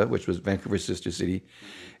Odessa, which was Vancouver's sister city,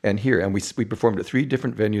 and here. And we performed at 3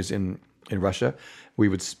 different venues in Russia. We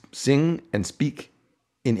would sing and speak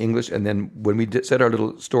in English, and then when we said our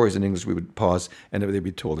little stories in English, we would pause, and they'd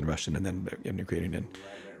be told in Russian, and then integrating in.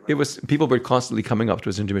 It was, people were constantly coming up to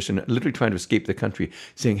us in intermission, literally trying to escape the country,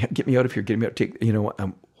 saying, "Get me out of here! Get me out!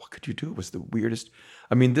 What could you do?" It was the weirdest.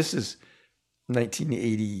 I mean, this is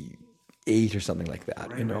 1988 or something like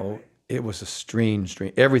that. It was a strange.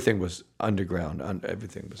 Everything was underground.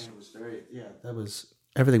 Everything was. It was very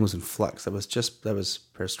everything was in flux. That was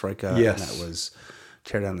perestroika. Yes. And that was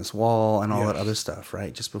tear down this wall and all that other stuff,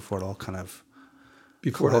 right? Just before it all kind of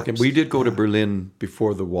Before it all came. We did go to Berlin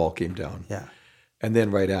before the wall came down. Yeah. And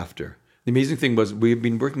then right after. The amazing thing was we've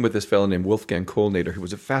been working with this fellow named Wolfgang Kohlnader, who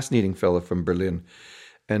was a fascinating fellow from Berlin.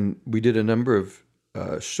 And we did a number of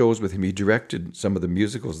shows with him. He directed some of the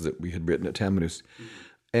musicals that we had written at Tammanus.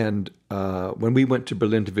 And when we went to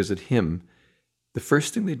Berlin to visit him, the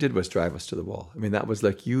first thing they did was drive us to the wall. I mean, that was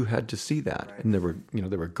like, you had to see that. Right. And there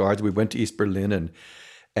were guards. We went to East Berlin,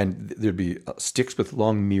 and there'd be sticks with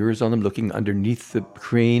long mirrors on them looking underneath the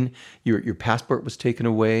crane. Your passport was taken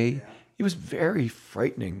away. Yeah. It was very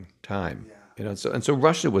frightening time. Yeah. So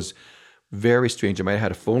Russia was very strange. I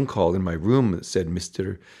had a phone call in my room that said,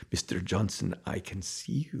 Mr. Johnson, I can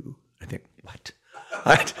see you. I think, what?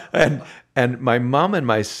 and my mom and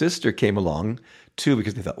my sister came along too,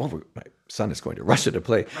 because they thought, my son is going to Russia to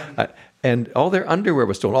play. And all their underwear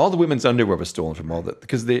was stolen. All the women's underwear was stolen from all that,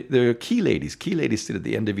 because they're key ladies. Key ladies sit at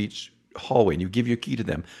the end of each hallway, and you give your key to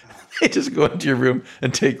them. They just go into your room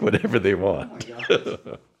and take whatever they want.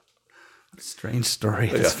 Strange story.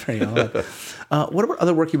 It's very odd. What about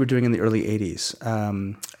other work you were doing in the early 80s?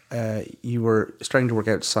 You were starting to work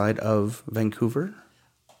outside of Vancouver?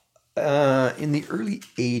 In the early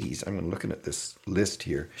 80s, I'm looking at this list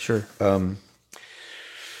here. Sure.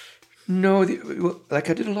 No, I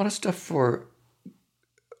did a lot of stuff for,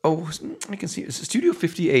 I can see, it's Studio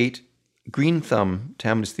 58, Green Thumb,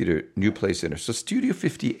 Tammanus Theatre, New Play Center. So Studio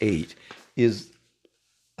 58 is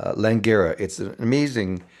Langara. It's an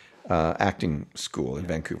amazing acting school in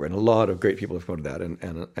Vancouver, and a lot of great people have come to that.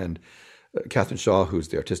 And Catherine Shaw, who's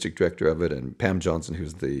the artistic director of it, and Pam Johnson,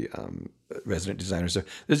 who's the resident designer. So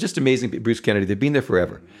there's just amazing. Bruce Kennedy, they've been there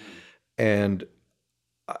forever. And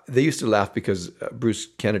they used to laugh because Bruce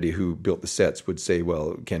Kennedy, who built the sets, would say,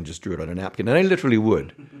 well, Ken just drew it on a napkin. And I literally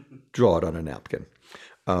would draw it on a napkin.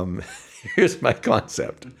 Here's my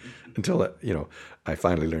concept, until I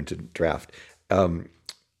finally learned to draft.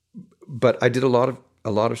 But I did a lot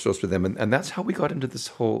of shows for them, and that's how we got into this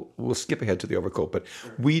whole. We'll skip ahead to the Overcoat, but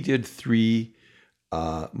we did 3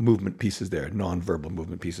 movement pieces there, non-verbal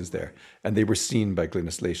movement pieces there, and they were seen by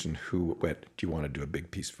Glynis Lation, who went, "Do you want to do a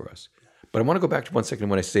big piece for us?" But I want to go back to 1 second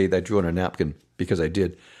when I say that I drew on a napkin, because I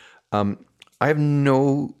did. I have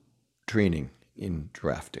no training in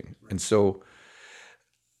drafting, and so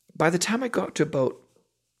by the time I got to about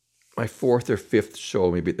my 4th or 5th show,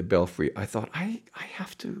 maybe at the Belfry, I thought I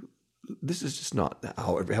have to. This is just not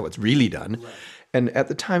how it's really done. Right. And at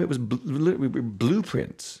the time, it was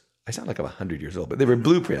blueprints. I sound like I'm 100 years old, but they were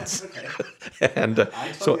blueprints. And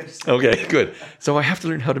okay, good. So I have to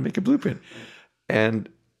learn how to make a blueprint. And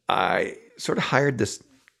I sort of hired this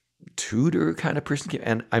tutor kind of person.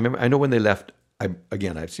 And I know when they left, I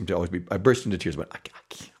seem to always I burst into tears, but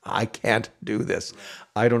I can't do this.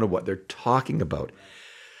 I don't know what they're talking about.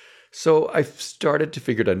 So I started to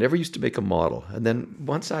figure it out. I never used to make a model. And then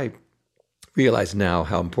once I realize now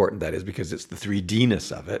how important that is, because it's the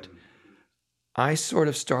 3D-ness of it, I sort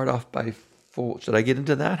of start off by should I get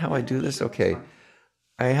into that, how I do this? Okay.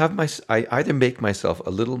 I either make myself a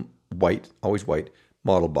little always white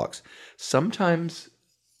model box, sometimes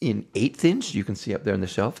in 1/8 inch, you can see up there on the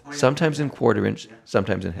shelf, sometimes in 1/4 inch,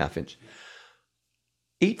 sometimes in 1/2 inch.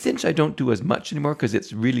 1/8 inch I don't do as much anymore, because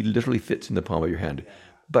it's really literally fits in the palm of your hand,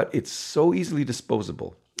 but it's so easily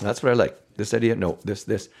disposable. That's what I like. This idea, no,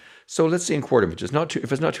 this. So let's say in 1/4 inch.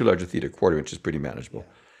 If it's not too large a theater, 1/4 inch is pretty manageable.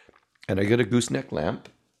 And I get a gooseneck lamp,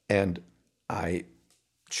 and I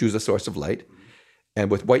choose a source of light. And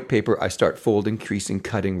with white paper, I start folding, creasing,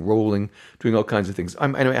 cutting, rolling, doing all kinds of things. I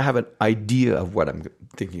have an idea of what I'm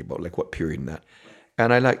thinking about, like what period and that.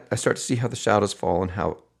 And I start to see how the shadows fall and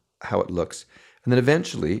how it looks. And then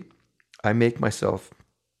eventually, I make myself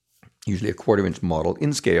usually a 1/4 inch model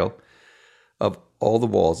in scale of all the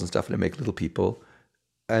walls and stuff, and I make little people.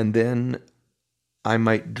 And then I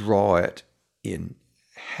might draw it in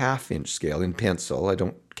 1/2 inch scale in pencil. I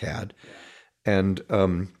don't CAD. And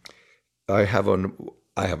I have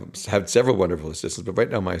had several wonderful assistants, but right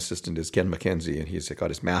now my assistant is Ken McKenzie, and he's got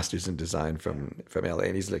his master's in design from LA,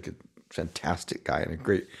 and he's like a fantastic guy and a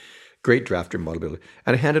great drafter and model builder.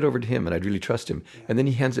 And I hand it over to him, and I really trust him. And then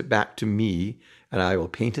he hands it back to me, and I will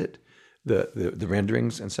paint it, the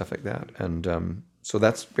renderings and stuff like that. And So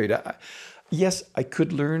that's great. Yes, I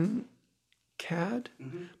could learn CAD,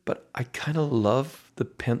 but I kind of love the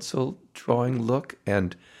pencil drawing look,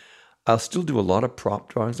 and I'll still do a lot of prop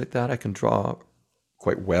drawings like that. I can draw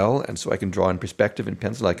quite well, and so I can draw in perspective in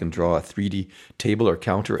pencil. I can draw a 3D table or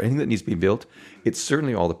counter, anything that needs to be built. It's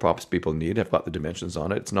certainly all the props people need. I've got the dimensions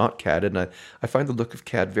on it. It's not CAD, and I find the look of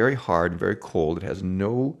CAD very hard and very cold. It has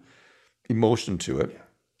no emotion to it.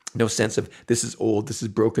 No sense of this is old, this is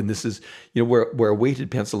broken, this is, where a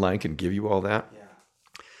weighted pencil line can give you all that.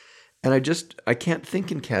 And I can't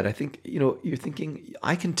think in CAD. I think, you're thinking,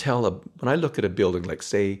 I can tell when I look at a building, like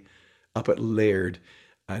say up at Laird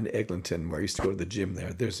in Eglinton, where I used to go to the gym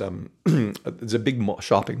there, there's a big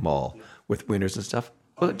shopping mall with Winners and stuff.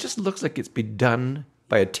 Well, it just looks like it's been done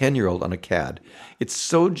by a 10-year-old on a CAD. It's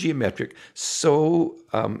so geometric, so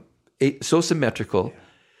symmetrical,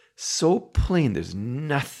 so plain. There's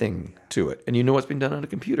nothing to it. And it's been done on a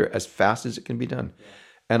computer as fast as it can be done.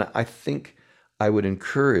 And I think I would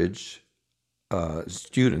encourage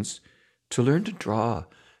students to learn to draw,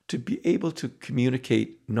 to be able to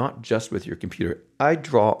communicate not just with your computer. I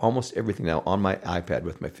draw almost everything now on my iPad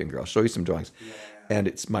with my finger. I'll show you some drawings. And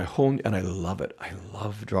it's my whole, and I love it. I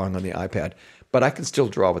love drawing on the iPad. But I can still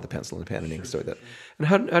draw with a pencil and a pen and ink, so that. And I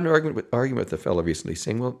had an argument with a fellow recently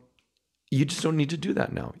saying, well, you just don't need to do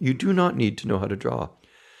that now. You do not need to know how to draw.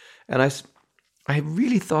 And I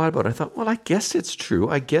really thought about it. I thought, well, I guess it's true.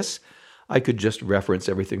 I guess I could just reference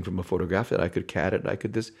everything from a photograph, that I could CAD it, I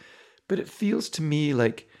could this. But it feels to me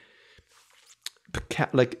like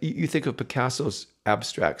you think of Picasso's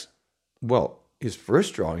abstracts. Well, his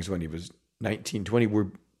first drawings when he was 19, 20 were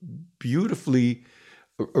beautifully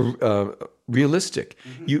realistic.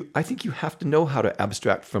 I think you have to know how to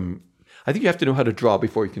abstract from. I think you have to know how to draw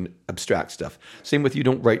before you can abstract stuff. Same with, you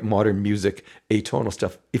don't write modern music, atonal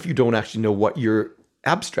stuff, if you don't actually know what you're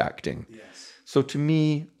abstracting. Yes. So to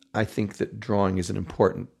me, I think that drawing is an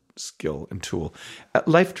important skill and tool.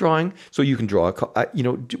 Life drawing, so you can draw,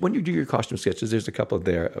 when you do your costume sketches, there's a couple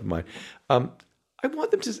there of mine. I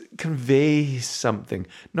want them to convey something,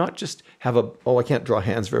 not just have I can't draw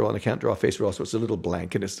hands very well and I can't draw a face very well, so it's a little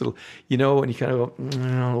blank and it's a little, and you kind of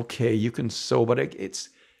go, okay, you can sew, but it's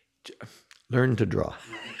learn to draw.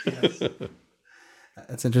 Yes.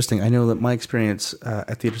 That's interesting. I know that my experience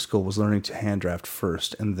at theater school was learning to hand draft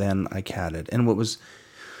first, and then I CAD'ed. And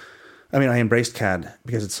I embraced CAD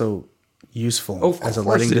because it's so useful as a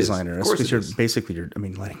lighting designer. Because lighting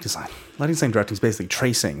design directing is basically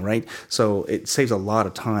tracing, right? So it saves a lot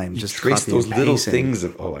of time. You just trace those little things. I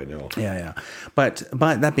know. Yeah. But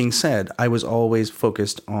that being said, I was always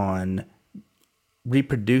focused on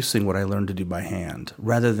reproducing what I learned to do by hand,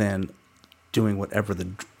 rather than doing whatever the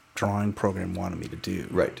drawing program wanted me to do.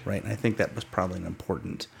 Right. And I think that was probably an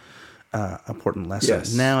important lesson.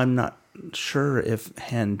 Yes. Now I'm not sure if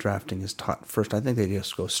hand drafting is taught first. I think they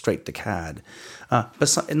just go straight to CAD.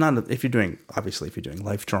 But not if you're doing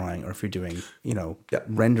life drawing, or if you're doing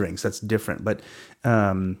renderings, that's different. But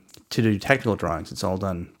to do technical drawings, it's all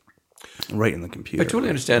done right in the computer. I totally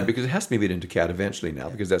understand, because it has to be made into CAD eventually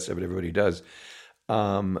now, because that's what everybody does.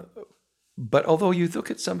 But although you look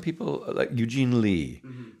at some people like Eugene Lee,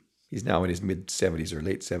 he's now in his mid-70s or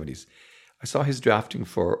late 70s. I saw his drafting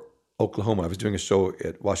for Oklahoma. I was doing a show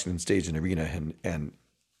at Washington Stage and Arena, and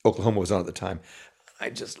Oklahoma was on at the time. I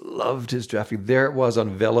just loved his drafting. There it was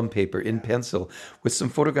on vellum paper in pencil with some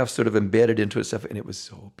photographs sort of embedded into it, stuff, and it was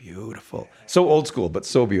so beautiful. So old school, but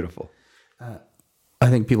so beautiful. I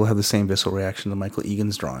think people have the same visceral reaction to Michael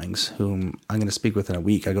Egan's drawings, whom I'm going to speak with in a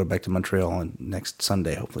week. I go back to Montreal on next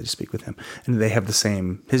Sunday, hopefully, to speak with him. And they have the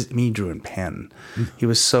same. He drew in pen. He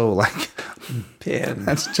was so like pen.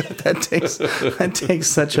 That takes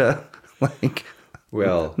such a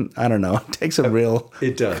Well, I don't know. It takes a real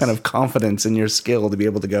kind of confidence in your skill to be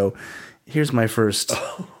able to go, here's my first.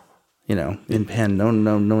 In pen.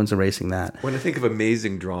 No one's erasing that. When I think of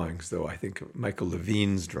amazing drawings, though, I think of Michael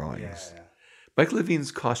Levine's drawings. Yeah. Michael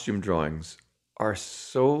Levine's costume drawings are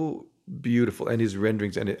so beautiful, and his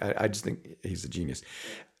renderings, and I just think he's a genius.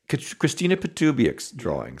 Christina Patubiak's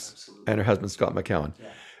drawings and her husband Scott McCowan. Yeah.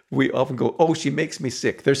 We often go, oh, she makes me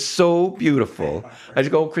sick. They're so beautiful. I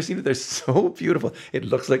just go, oh, Christina, they're so beautiful. It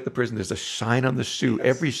looks like the person. There's a shine on the shoe,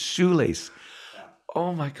 every shoelace. Yeah.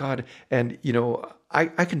 Oh my God. And, I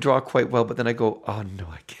can draw quite well, but then I go, oh no,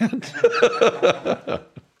 I can't.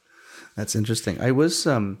 That's interesting. I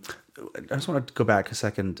just want to go back a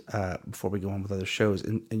second before we go on with other shows.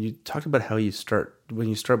 And you talked about how when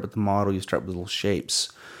you start with the model, you start with little shapes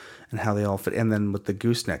and how they all fit. And then with the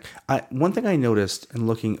gooseneck. One thing I noticed in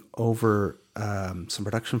looking over some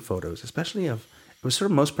production photos, especially it was sort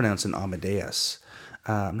of most pronounced in Amadeus.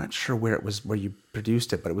 I'm not sure where you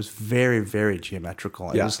produced it, but it was very, very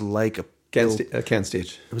geometrical. It Yeah. was like Can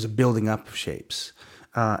stage. it was a building up of shapes.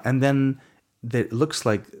 And then it looks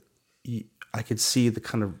like I could see the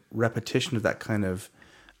kind of repetition of that kind of,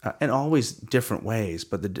 and always different ways,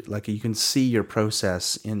 but like you can see your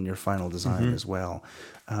process in your final design as well,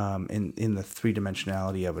 in the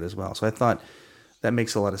three-dimensionality of it as well. So I thought that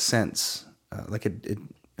makes a lot of sense.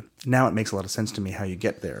 Now it makes a lot of sense to me how you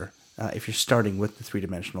get there. If you're starting with the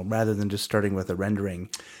three-dimensional rather than just starting with a rendering.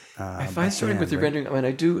 I find starting with the rendering. I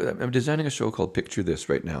mean, I'm designing a show called Picture This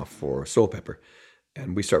right now for Soul Pepper,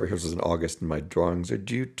 and we start rehearsals in August, and my drawings are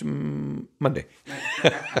due to Monday.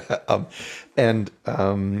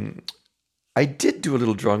 I did do a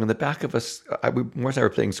little drawing on the back of Morris and I were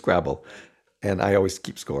playing Scrabble, and I always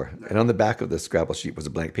keep score. And on the back of the Scrabble sheet was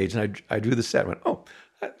a blank page, and I drew the set and went, oh,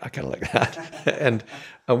 I kind of like that. And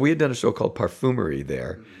we had done a show called Parfumery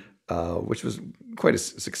there, which was quite a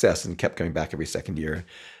success and kept coming back every second year.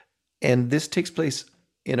 And this takes place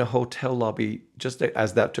in a hotel lobby, just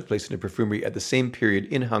as that took place in a perfumery at the same period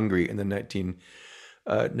in Hungary in the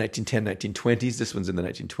 1910, 1920s. This one's in the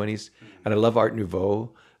 1920s. And I love Art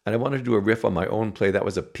Nouveau. And I wanted to do a riff on my own play. That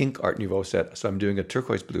was a pink Art Nouveau set. So I'm doing a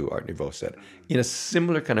turquoise blue Art Nouveau set in a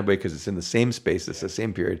similar kind of way because it's in the same space, it's the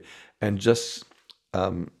same period, and just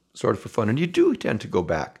sort of for fun. And you do tend to go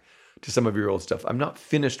back to some of your old stuff. I'm not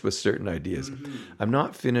finished with certain ideas. I'm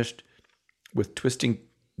not finished with twisting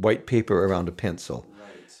white paper around a pencil.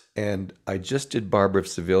 And I just did Barbara of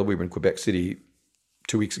Seville. We were in Quebec City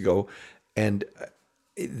 2 weeks ago. And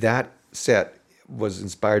that set was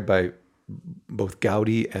inspired by both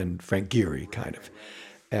Gaudi and Frank Gehry, kind of.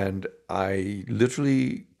 And I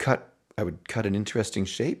literally I would cut an interesting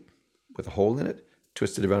shape with a hole in it,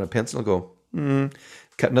 twist it around a pencil and go,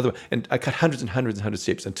 cut another one. And I cut hundreds and hundreds and hundreds of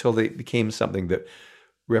shapes until they became something that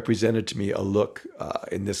represented to me a look,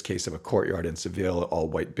 in this case, of a courtyard in Seville, all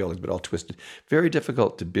white buildings, but all twisted. Very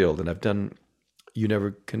difficult to build. And I've done You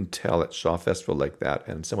Never Can Tell at Shaw Festival like that,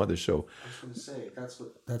 and some other show. I was going to say,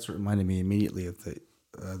 that's what reminded me immediately of the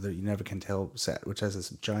You Never Can Tell set, which has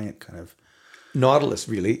this giant kind of Nautilus,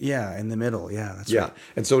 really. Yeah, in the middle. Yeah, that's right.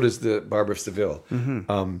 And so does the Barbara of Seville.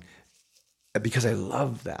 Because I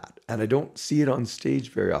love that. And I don't see it on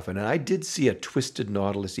stage very often. And I did see a twisted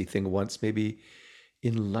Nautilus-y thing once, maybe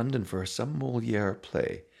in London for some Molière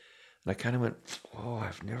play. And I kind of went, oh,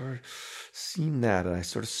 I've never seen that. And I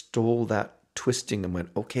sort of stole that twisting and went,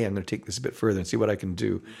 okay, I'm going to take this a bit further and see what I can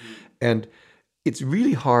do. And it's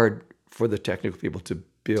really hard for the technical people to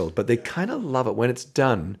build, but they kind of love it. When it's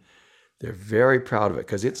done, they're very proud of it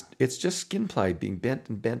because it's just skin ply being bent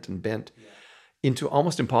and bent and bent into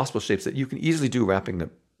almost impossible shapes that you can easily do wrapping the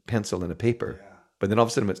pencil in a paper. But then all of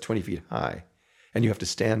a sudden it's 20 feet high and you have to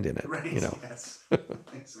stand in it. Right, you know. yes.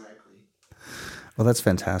 Exactly. Well, that's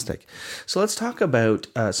fantastic. So let's talk about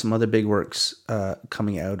some other big works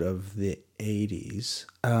coming out of the 80s.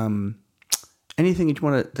 Anything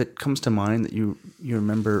that comes to mind that you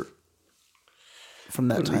remember from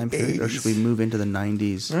that time period, or should we move into the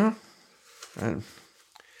 90s? No,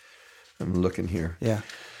 I'm looking here. Yeah.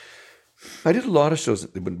 I did a lot of shows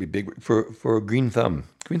that wouldn't be big for Green Thumb.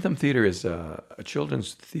 Green Thumb Theater is a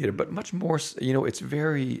children's theater, but much more. It's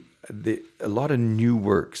a lot of new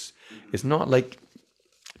works. It's not like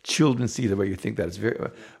children's theater where you think that. It's very.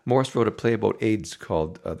 Morris wrote a play about AIDS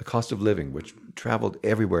called "The Cost of Living," which traveled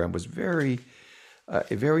everywhere and was very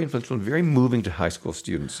influential and very moving to high school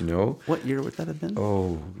students. What year would that have been?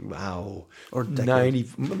 Oh wow! Or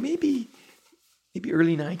decade? 90, maybe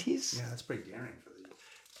early 90s. Yeah, that's pretty daring for the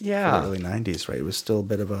Yeah, early 90s, right? It was still a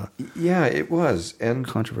bit of a it was, and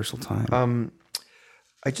controversial time.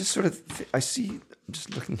 I just sort of I see. I'm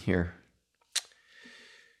just looking here.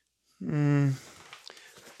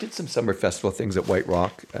 Did some summer festival things at White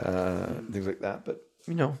Rock, things like that, but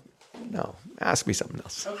no. Ask me something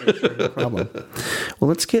else. Okay, sure, no problem. Well,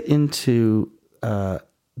 let's get into the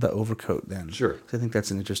Overcoat then. Sure. 'Cause I think that's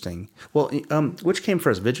an interesting. Well, which came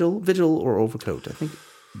first, Vigil or Overcoat? I think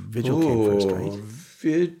Vigil came first, right?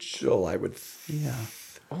 Vigil, I would. Yeah.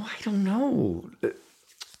 Oh, I don't know.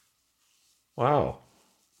 Wow.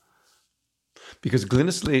 Because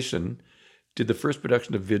Glynis Lation did the first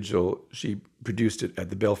production of Vigil. She produced it at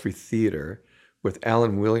the Belfry Theatre with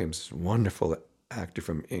Alan Williams, wonderful actor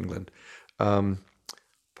from England.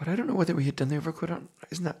 But I don't know whether we had done the Overcoat.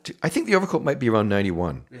 Isn't that I think the Overcoat might be around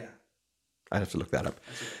 91. Yeah. I'd have to look that up.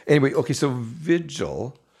 Anyway, okay, so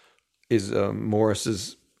Vigil is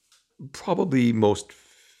Morris's probably most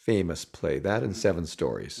famous play, that and Seven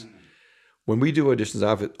Stories. When we do auditions,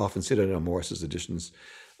 I often sit in on Morris's auditions.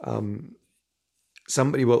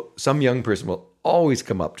 some young person will always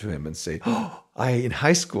come up to him and say, "Oh, in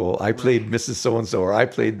high school I played Mrs. So and So, or I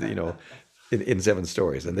played in 7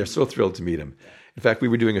 Stories," and they're so thrilled to meet him. In fact, we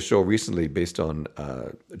were doing a show recently based on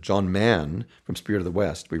John Mann from Spirit of the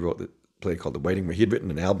West. We wrote the play called The Waiting Room. He had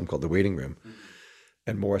written an album called The Waiting Room,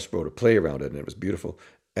 and Morris wrote a play around it, and it was beautiful.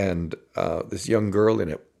 And this young girl in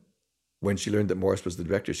it, when she learned that Morris was the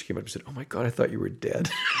director, she came up and said, "Oh my God, I thought you were dead."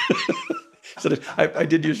 So I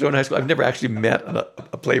did your show in high school. I've never actually met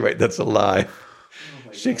a playwright that's alive.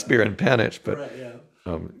 Shakespeare and Panitch, but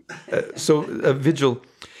Vigil.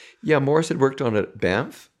 Yeah, Morris had worked on it at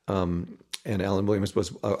Banff, and Alan Williams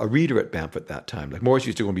was a reader at Banff at that time. Like Morris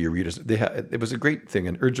used to go and be a reader. It was a great thing,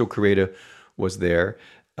 and Urjo Correda was there,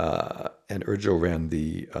 and Urjo ran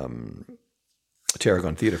the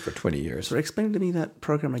Tarragon Theatre for 20 years. So explain to me that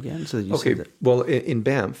program again. So that you Okay, see that. well, in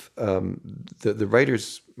Banff, the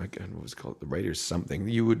writers, what was it called? The writers something.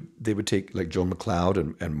 They would take like Joan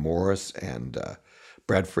McLeod and Morris and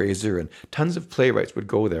Brad Fraser, and tons of playwrights would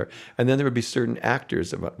go there. And then there would be certain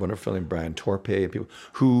actors, one of film, Brian Torpey, and people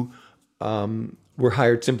who were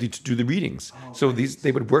hired simply to do the readings. So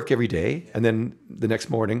they would work every day, and then the next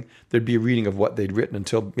morning there'd be a reading of what they'd written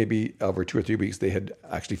until maybe over 2 or 3 weeks they had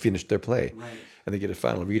actually finished their play. Right. And they get a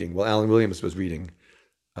final reading. Well, Alan Williams was reading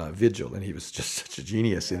Vigil, and he was just such a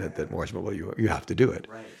genius in it that Morris said, "Well, you have to do it."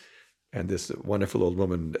 Right. And this wonderful old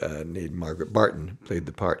woman named Margaret Barton played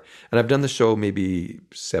the part. And I've done the show maybe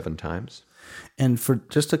 7 times. And for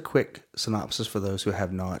just a quick synopsis for those who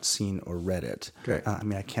have not seen or read it. Okay. I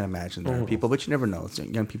mean, I can't imagine there are people, but you never know.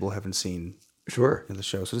 Young people haven't seen the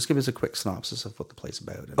show. So just give us a quick synopsis of what the play's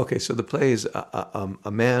about. Okay, so the play is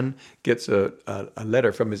a man gets a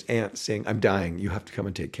letter from his aunt saying, "I'm dying, you have to come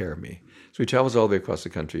and take care of me." So he travels all the way across the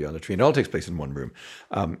country on a train. It all takes place in one room.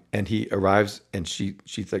 And he arrives, and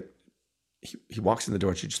she's like, he walks in the door,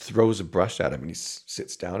 and she just throws a brush at him, and he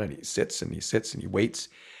sits down, and he sits, and he sits, and he waits.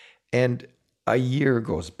 And a year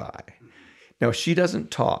goes by. Now, she doesn't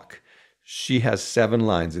talk. She has 7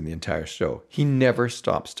 lines in the entire show. He never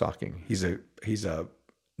stops talking. He's a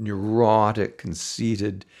neurotic,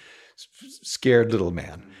 conceited, scared little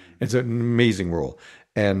man. It's an amazing role.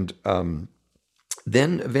 And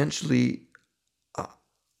then eventually,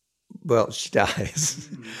 she dies.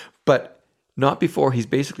 But not before he's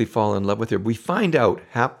basically fallen in love with her. We find out,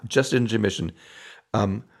 just in intermission,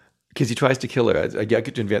 because he tries to kill her. I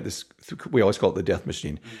get to invent this. We always call it the death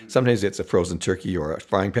machine. Sometimes it's a frozen turkey or a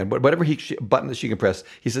frying pan, but whatever button that she can press,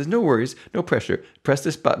 he says, "No worries, no pressure. Press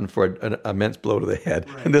this button for an immense blow to the head,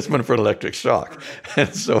 and this one for an electric shock." Right.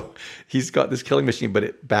 And so he's got this killing machine, but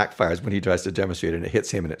it backfires when he tries to demonstrate it, and it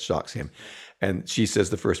hits him and it shocks him. And she says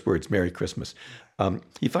the first words, "Merry Christmas."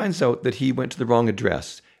 He finds out that he went to the wrong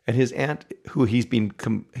address, and his aunt, who he's been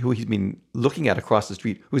looking at across the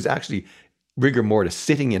street, who's actually rigor mortis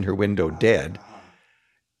sitting in her window dead,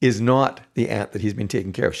 is not the aunt that he's been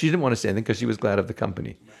taking care of. She didn't want to say anything because she was glad of the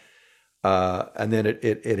company. And then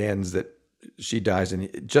it ends that she dies, and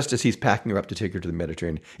just as he's packing her up to take her to the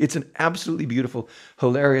Mediterranean. It's an absolutely beautiful,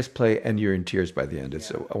 hilarious play, and you're in tears by the end. It's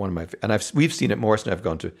one of my, and we've seen it. Morris and I've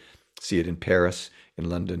gone to see it in Paris, in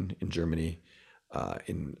London, in Germany,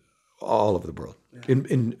 in all over the world,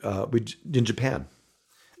 in Japan.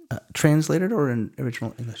 Translated or in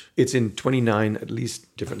original English? It's in 29 at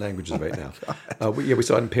least different languages right now. We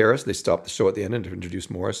saw it in Paris. They stopped the show at the end and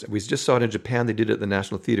introduced Morris. We just saw it in Japan. They did it at the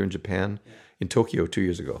National Theatre in Japan, in Tokyo 2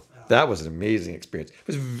 years ago. That was an amazing experience. It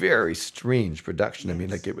was a very strange production. I mean,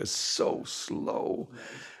 like, it was so slow.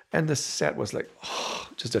 And the set was like,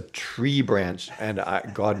 just a tree branch and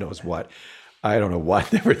God knows what. I don't know what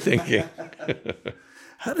they were thinking.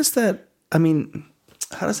 How does that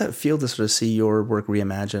feel to sort of see your work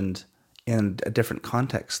reimagined in a different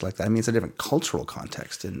context like that? I mean, it's a different cultural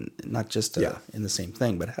context, and not just in the same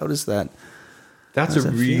thing. But how does that? That's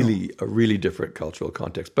a really different cultural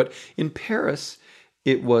context. But in Paris,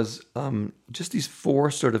 it was just these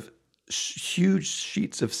 4 sort of huge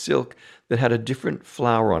sheets of silk that had a different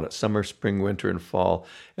flower on it: summer, spring, winter, and fall,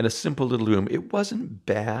 and a simple little room. It wasn't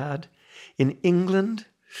bad. In England,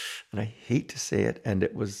 and I hate to say it, and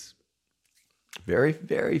it was very,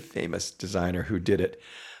 very famous designer who did it.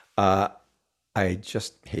 I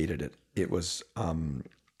just hated it. It was an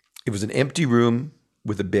empty room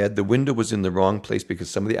with a bed. The window was in the wrong place because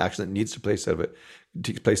some of the action that needs to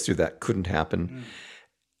take place through that couldn't happen.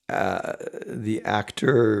 The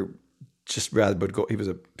actor just rather would go. He was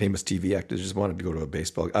a famous TV actor. Just wanted to go to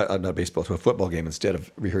to a football game instead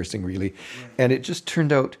of rehearsing really, and it just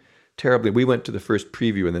turned out terribly. We went to the first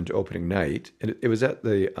preview and then to opening night, and it was at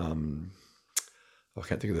the. I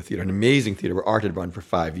can't think of the theater, an amazing theater where Art had run for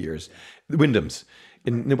 5 years, the Wyndham's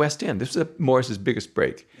in the West End. This was Morris's biggest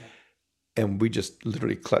break. And we just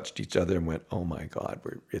literally clutched each other and went, oh my God,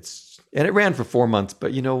 and it ran for 4 months,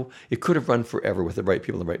 but it could have run forever with the right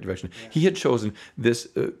people in the right direction. Yeah. He had chosen this,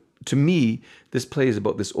 to me, this play is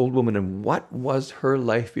about this old woman and what was her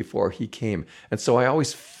life before he came. And so I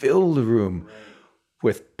always fill the room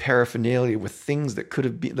with paraphernalia, with things that could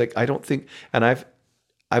have been, like, I don't think, and I've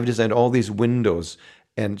designed all these windows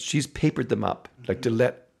and she's papered them up, like to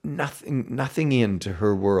let nothing into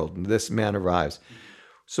her world. And this man arrives.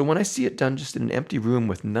 So when I see it done just in an empty room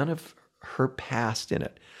with none of her past in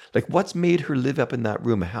it, like what's made her live up in that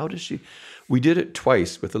room? How does she? We did it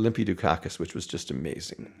twice with Olympia Dukakis, which was just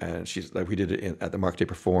amazing. And she's like, we did it at the Mark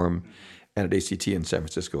Taper Forum and at ACT in San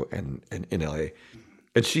Francisco and in LA.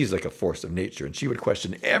 And she's like a force of nature, and she would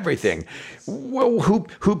question everything. Well,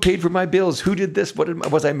 who paid for my bills? Who did this?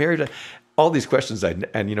 Was I married? All these questions.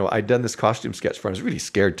 I'd done this costume sketch for her. I was really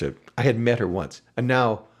scared to. I had met her once, and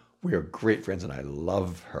now we are great friends, and I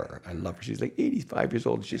love her. She's like 85 years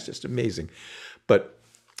old, and she's just amazing. But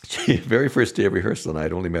very first day of rehearsal, and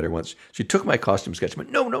I'd only met her once, she took my costume sketch and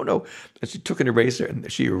went, no. And she took an eraser,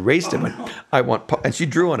 and she erased it. And she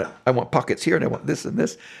drew on it. I want pockets here, and I want this and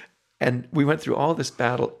this. And we went through all this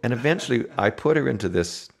battle, and eventually I put her into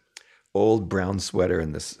this old brown sweater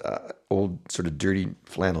and this old sort of dirty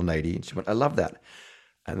flannel nightie, and she went, I love that.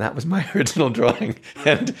 And that was my original drawing.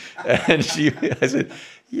 And I said,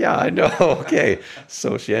 yeah, I know. Okay.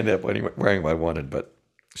 So she ended up wearing what I wanted, but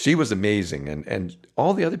she was amazing. And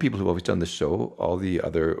all the other people who've always done the show,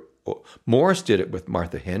 Morris did it with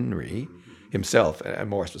Martha Henry himself. And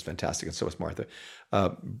Morris was fantastic. And so was Martha.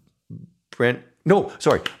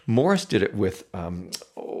 Morris did it with, my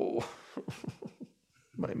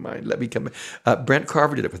mind, let me come. Brent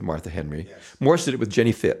Carver did it with Martha Henry. Yes. Morris did it with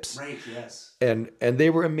Jenny Phipps. Right, yes. And they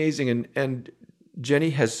were amazing. And Jenny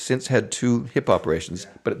has since had 2 hip operations,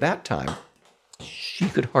 but at that time, she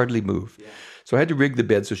could hardly move. Yeah. So I had to rig the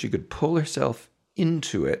bed so she could pull herself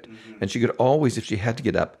into it, and she could always, if she had to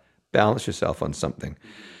get up, balance herself on something.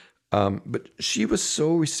 But she was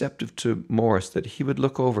so receptive to Morris that he would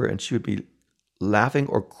look over and she would be laughing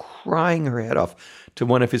or crying her head off to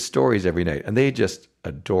one of his stories every night. And they just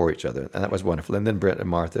adore each other. And that was wonderful. And then Brent and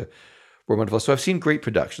Martha were wonderful. So I've seen great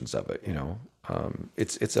productions of it,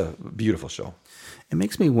 It's a beautiful show. It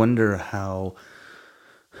makes me wonder how,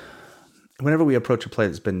 whenever we approach a play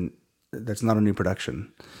that's not a new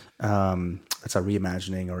production, that's a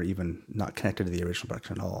reimagining or even not connected to the original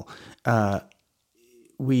production at all,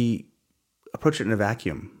 we approach it in a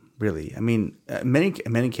vacuum. Really, I mean, in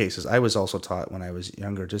many cases, I was also taught when I was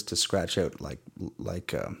younger just to scratch out all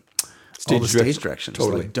the stage directions.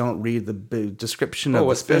 Totally. Like, don't read the big description of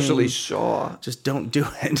the especially thing. Shaw. Just don't do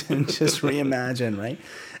it and just reimagine, right?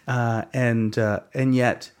 And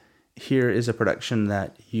yet, here is a production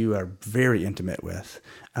that you are very intimate with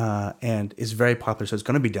and is very popular, so it's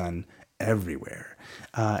going to be done everywhere.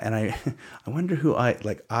 And I wonder who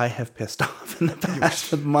I have pissed off in the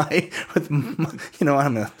past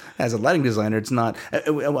as a lighting designer. It's not.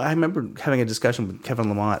 I remember having a discussion with Kevin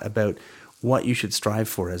Lamont about what you should strive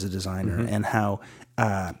for as a designer, and how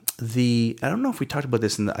I don't know if we talked about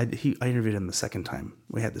this I interviewed him the second time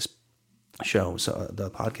we had this show, so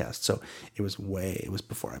the podcast. So it was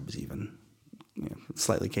before I was even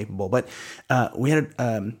slightly capable. But we had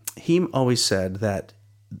he always said that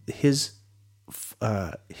his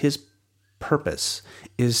purpose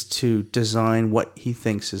is to design what he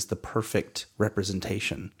thinks is the perfect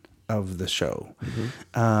representation of the show.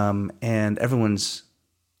 And everyone's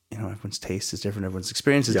taste is different. Everyone's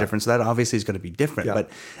experience is different. So that obviously is going to be different, but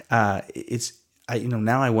now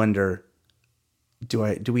I wonder,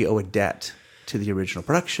 do we owe a debt to the original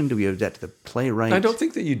production? Do we owe a debt to the playwright? I don't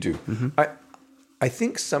think that you do. I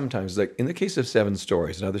think sometimes, like in the case of 7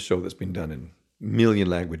 Stories, another show that's been done in million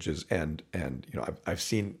languages, and I've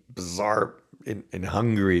seen bizarre in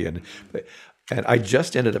Hungary, and I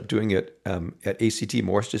just ended up doing it at ACT.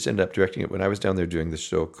 Morris just ended up directing it when I was down there doing this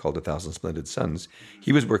show called 1,000 Splendid Suns.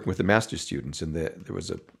 He was working with the master students, and there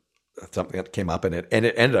was something that came up in it, and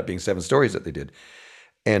it ended up being 7 Stories that they did,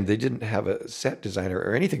 and they didn't have a set designer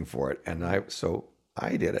or anything for it, and so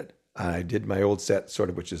I did it. I did my old set, sort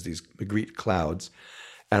of, which is these Magritte clouds.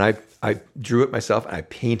 And I drew it myself, and I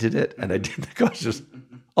painted it, and I did the costumes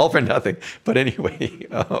all for nothing. But anyway,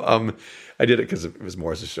 I did it because it was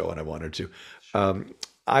Morris's show, and I wanted to.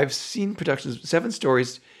 I've seen productions. 7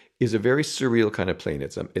 Stories is a very surreal kind of play.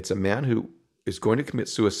 It's a man who is going to commit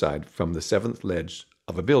suicide from the 7th ledge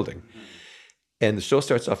of a building. And the show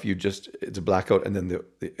starts off, it's a blackout, and then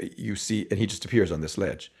you see, and he just appears on this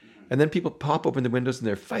ledge. And then people pop open the windows and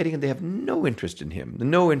they're fighting and they have no interest in him,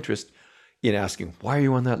 no interest in asking, why are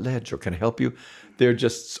you on that ledge or can I help you? They're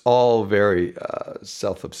just all very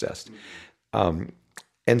self-obsessed.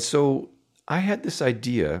 And so I had this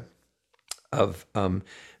idea of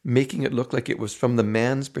making it look like it was from the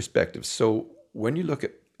man's perspective. So when you look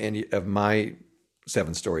at any of my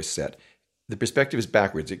 7-story set, the perspective is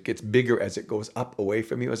backwards. It gets bigger as it goes up away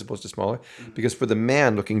from you as opposed to smaller. Because for the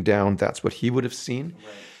man looking down, that's what he would have seen.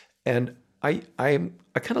 Right. And I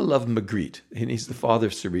kind of love Magritte. And he's the father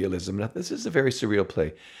of surrealism. Now, this is a very surreal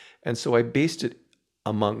play. And so I based it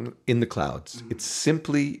in the clouds. It's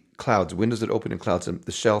simply clouds, windows that open in clouds, and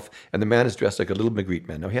the shelf, and the man is dressed like a little Magritte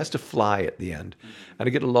man. Now, he has to fly at the end. And I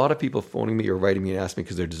get a lot of people phoning me or writing me and asking me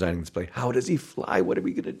because they're designing this play, how does he fly? What are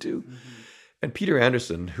we going to do? And Peter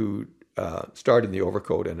Anderson, who starred in The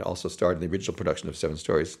Overcoat and also starred in the original production of 7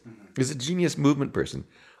 Stories, is a genius movement person.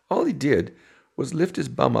 All he did was lift his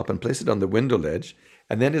bum up and place it on the window ledge,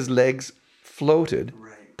 and then his legs floated,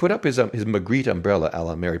 put up his Magritte umbrella a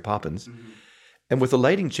la Mary Poppins, and with the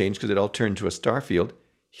lighting change, because it all turned to a star field,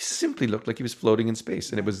 he simply looked like he was floating in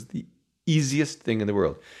space, and it was the easiest thing in the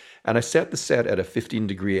world. And I set the set at a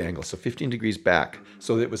 15-degree angle, so 15 degrees back,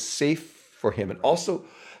 so that it was safe for him, and also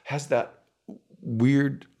has that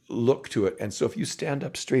weird look to it. And so if you stand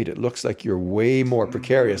up straight, it looks like you're way more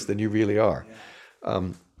precarious than you really are.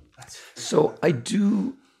 So I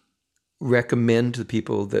do recommend to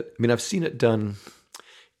people that, I mean, I've seen it done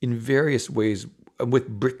in various ways with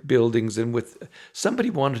brick buildings and with,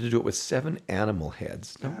 somebody wanted to do it with 7 animal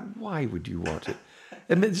heads. Now, why would you want it?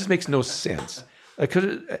 And it just makes no sense.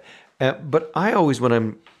 But I always, when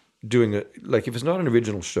I'm doing it, like if it's not an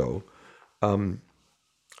original show,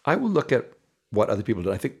 I will look at what other people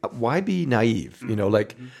do. I think, why be naive? You know,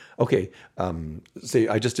 like, okay, say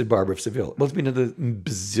I just did Barbara of Seville. Well, it's been a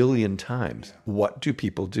bazillion times. What do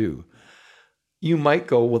people do? You might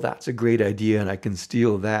go, well, that's a great idea and I can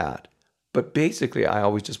steal that. But basically, I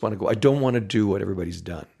always just want to go, I don't want to do what everybody's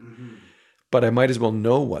done. But I might as well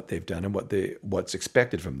know what they've done and what's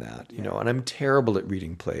expected from that, you know. And I'm terrible at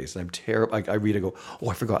reading plays. And I'm terrible. I read and go, oh,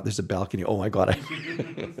 I forgot there's a balcony. Oh my God,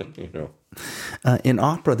 you know. In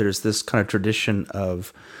opera, there's this kind of tradition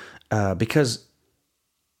of because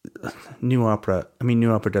new opera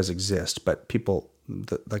does exist, but people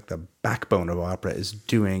like the backbone of opera is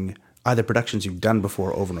doing either productions you've done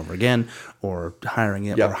before over and over again, or hiring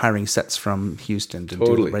it, or hiring sets from Houston to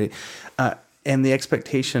do it, right? And the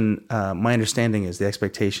expectation, my understanding is the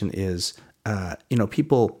expectation is,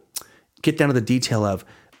 people get down to the detail of,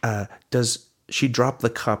 does she drop the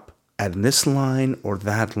cup at this line or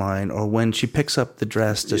that line, or when she picks up the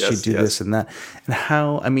dress, does she do this and that? And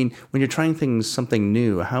how, I mean, when you're trying something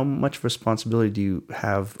new, how much responsibility do you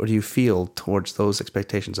have or do you feel towards those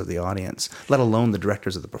expectations of the audience, let alone the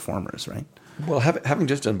directors of the performers, right? Well, having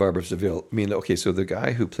just done Barbara of Seville, I mean, okay, so the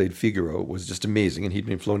guy who played Figaro was just amazing, and he'd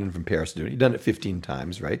been flown in from Paris to do it. He'd done it 15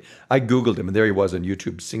 times, right? I Googled him, and there he was on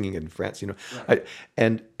YouTube singing in France, you know. Right.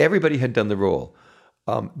 And everybody had done the role.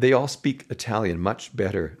 They all speak Italian much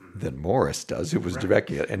better than Morris does, who was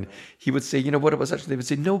directing it. And he would say, you know what it was actually? They would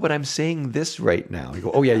say, no, but I'm saying this right now. You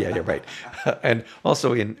go, oh, yeah, right. And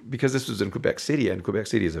also, because this was in Quebec City, and Quebec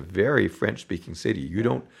City is a very French-speaking city, you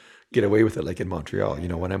don't get away with it like in Montreal. You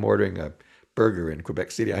know, when I'm ordering a burger in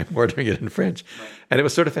Quebec City, I'm ordering it in French. And it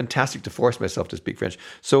was sort of fantastic to force myself to speak French.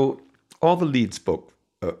 So all the leads spoke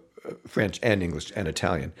French and English and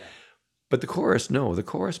Italian. But the chorus, no. The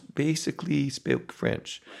chorus basically spoke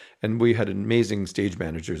French. And we had amazing stage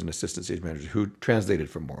managers and assistant stage managers who translated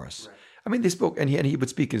for Morris. Right. I mean, they spoke, and he would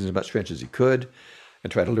speak as much French as he could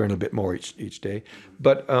and try to learn a bit more each day.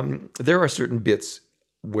 But there are certain bits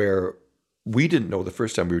where we didn't know the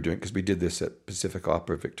first time we were doing it, because we did this at Pacific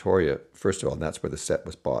Opera Victoria, first of all, and that's where the set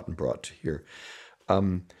was bought and brought to here.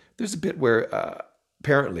 There's a bit where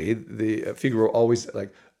apparently the Figaro always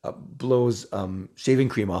blows shaving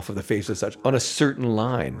cream off of the face as such on a certain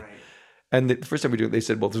line. Right. And the first time we do it, they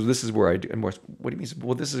said, well, this is where I do. And Morris, what do you mean? Said,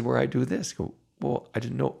 well, this is where I do this. I go, well, I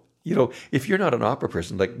didn't know. You know, if you're not an opera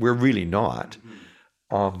person, like we're really not,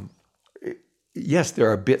 yes, there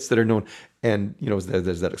are bits that are known. And, you know,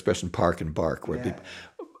 there's that expression, park and bark, where people,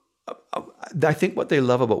 I think what they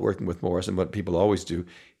love about working with Morris, and what people always do,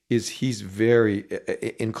 is he's very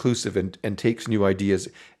inclusive and takes new ideas,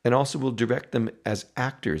 and also will direct them as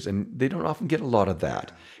actors. And they don't often get a lot of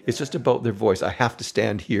that. It's just about their voice. I have to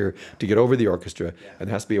stand here to get over the orchestra, and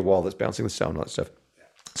there has to be a wall that's bouncing the sound and all that stuff.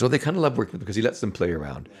 So they kind of love working with him because he lets them play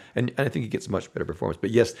around. And I think he gets a much better performance. But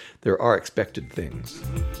yes, there are expected things.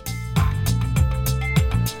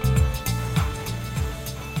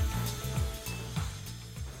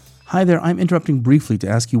 Hi there, I'm interrupting briefly to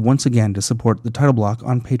ask you once again to support the Title Block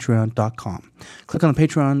on patreon.com. Click on the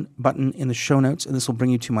Patreon button in the show notes, and this will bring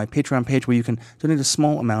you to my Patreon page where you can donate a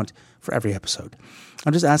small amount for every episode.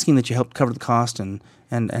 I'm just asking that you help cover the cost and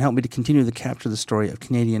help me to continue to capture the story of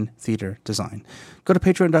Canadian theatre design. Go to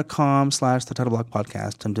patreon.com/the Title Block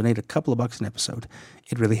Podcast and donate a couple of bucks an episode.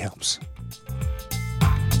 It really helps.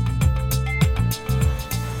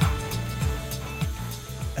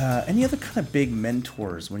 Any other kind of big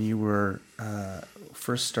mentors when you were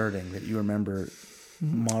first starting that you remember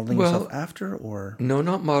modeling yourself after, or? No,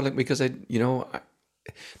 not modeling, because the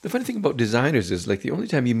funny thing about designers is, like, the only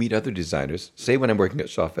time you meet other designers, say when I'm working at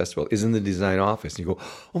Shaw Festival, is in the design office. And you go,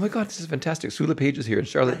 oh my God, this is fantastic. Sula Page is here, and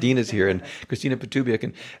Charlotte Dean is here, and Christina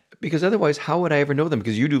Patubiak. Because otherwise, how would I ever know them?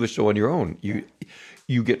 Because you do the show on your own. You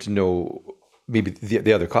get to know maybe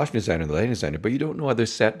the other costume designer and the lighting designer, but you don't know other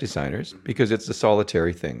set designers, because it's a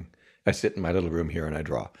solitary thing. I sit in my little room here and I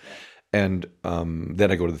draw. And then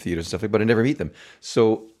I go to the theater and stuff, but I never meet them.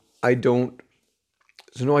 So I don't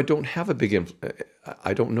have a big influence.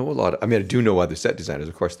 I don't know a lot. I do know other set designers,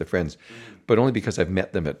 of course, they're friends, but only because I've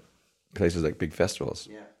met them at places like big festivals.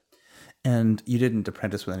 Yeah. And you didn't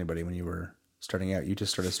apprentice with anybody when you were starting out. You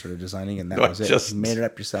just started designing, and that was it. You made it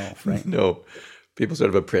up yourself, right? No. People sort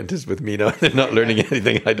of apprentice with me now. They're not learning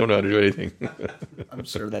anything. I don't know how to do anything. I'm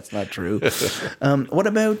sure that's not true. What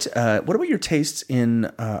about your tastes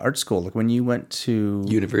in art school? Like when you went to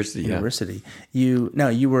university,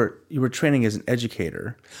 you were training as an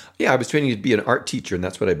educator. Yeah, I was training to be an art teacher, and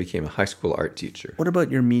that's what I became, a high school art teacher. What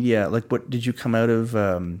about your media? Like, what did you come out of?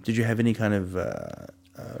 Did you have any kind of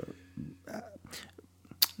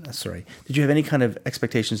Did you have any kind of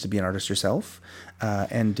expectations to be an artist yourself?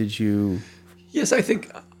 And did you? Yes, I think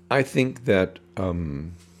that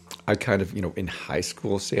I kind of, in high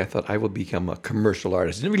school, I thought I will become a commercial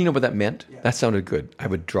artist. I didn't really know what that meant. Yeah. That sounded good. I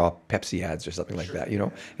would draw Pepsi ads or something like that,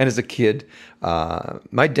 And as a kid,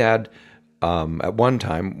 my dad at one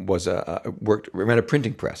time ran a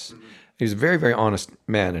printing press. Mm-hmm. He was a very, very honest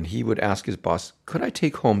man, and he would ask his boss, could I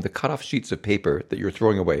take home the cut-off sheets of paper that you're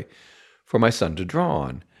throwing away for my son to draw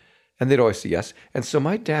on? And they'd always say yes. And so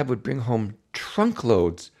my dad would bring home trunk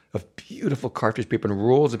loads of beautiful cartridge paper and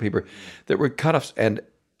rolls of paper that were cut-offs, and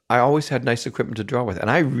I always had nice equipment to draw with.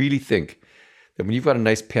 And I really think that when you've got a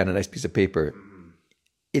nice pen, a nice piece of paper,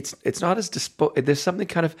 it's not as there's something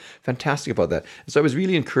kind of fantastic about that. And so I was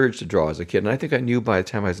really encouraged to draw as a kid, and I think I knew by the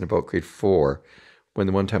time I was in about grade 4, when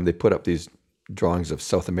the one time they put up these drawings of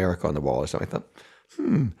South America on the wall or something, I thought,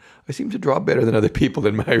 I seem to draw better than other people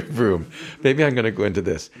in my room. Maybe I'm going to go into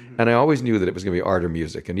this. And I always knew that it was going to be art or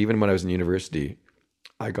music. And even when I was in university,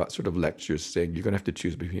 I got sort of lectures saying, you're going to have to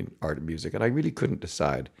choose between art and music. And I really couldn't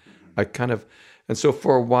decide. And so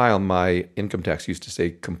for a while, my income tax used to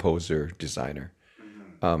say composer, designer.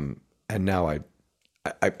 And now I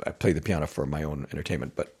play the piano for my own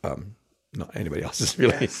entertainment, but not anybody else's,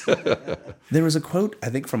 really. There was a quote, I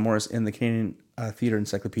think, from Morris in the Canadian Theatre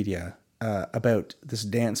Encyclopedia about this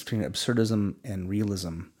dance between absurdism and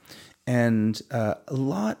realism. And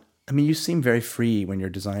you seem very free when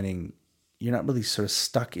you're designing. You're not really sort of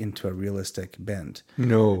stuck into a realistic bent.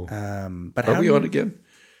 No. But are we on again?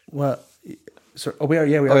 Well, we are.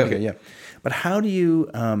 Yeah, we are. Okay. Yeah. But how do you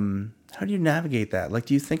navigate that? Like,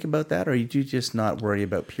 do you think about that, or do you just not worry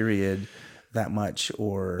about period that much?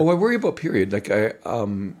 Or I worry about period. Like I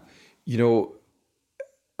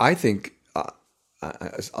think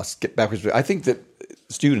I'll skip backwards. I think that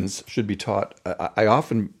students should be taught. I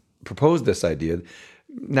often propose this idea.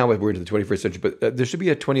 Now we're into the 21st century, but there should be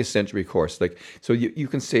a 20th century course. Like, so you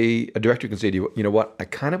can say, a director can say to you, you know what, I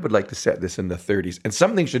kind of would like to set this in the 30s, and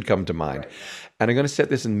something should come to mind. Right. And I'm going to set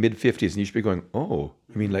this in mid 50s, and you should be going, oh,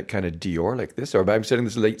 you mean like kind of Dior like this? Or I'm setting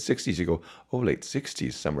this in late 60s. You go, oh, late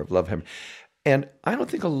 60s, Summer of Love Hymn. And I don't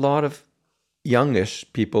think a lot of youngish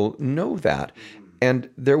people know that. And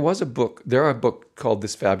there are a book called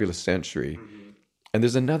This Fabulous Century. And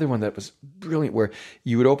there's another one that was brilliant where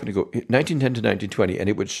you would open and go 1910 to 1920, and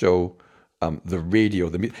it would show the radio,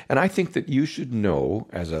 and I think that you should know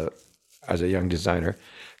as a young designer,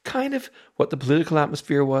 kind of what the political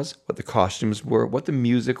atmosphere was, what the costumes were, what the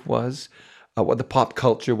music was, what the pop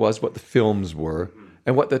culture was, what the films were,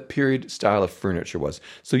 and what the period style of furniture was.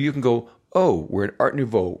 So you can go, oh, we're in Art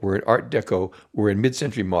Nouveau, we're in Art Deco, we're in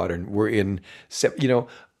mid-century modern, we're in, so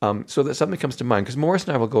that something comes to mind. Because Morris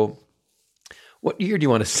and I will go, what year do you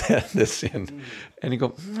want to set this in? And you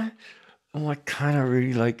go, I kind of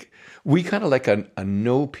really like, we kind of like a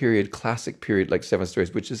no period, classic period like Seven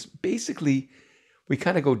Stories, which is basically, we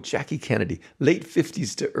kind of go Jackie Kennedy, late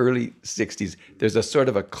 50s to early 60s. There's a sort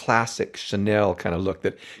of a classic Chanel kind of look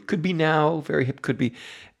that could be now, very hip, could be.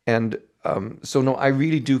 And so no, I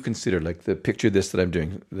really do consider like the picture this that I'm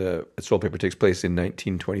doing. The Soul Paper takes place in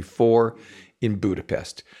 1924 in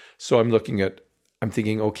Budapest. So I'm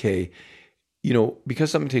thinking, okay, you know,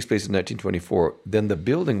 because something takes place in 1924, then the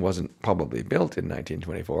building wasn't probably built in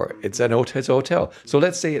 1924. It's a hotel. So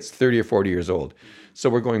let's say it's 30 or 40 years old. So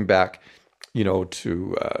we're going back, you know,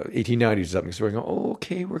 to 1890s or something. So we're going, oh,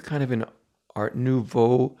 okay, we're kind of in Art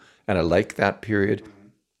Nouveau, and I like that period.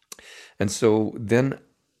 And so then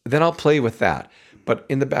I'll play with that. But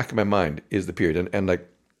in the back of my mind is the period. And like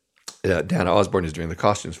Dana Osborne is doing the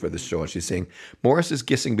costumes for this show, and she's saying, Morris is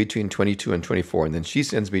guessing between 22 and 24. And then she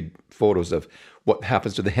sends me photos of what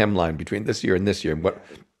happens to the hemline between this year and this year.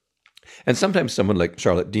 And sometimes someone like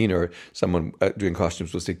Charlotte Dean or someone doing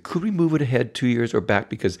costumes will say, could we move it ahead 2 years or back?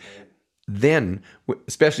 Because then,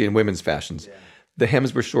 especially in women's fashions, the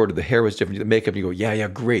hems were shorter, the hair was different, the makeup, you go, yeah,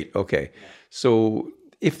 great, okay. So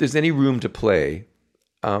if there's any room to play,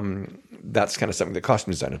 that's kind of something that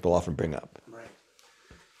costume designers will often bring up. Right.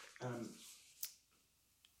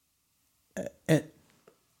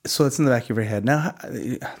 So it's in the back of your head. Now,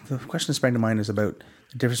 the question that sprang to mind is about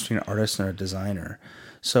the difference between an artist and a designer.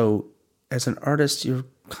 So as an artist, you're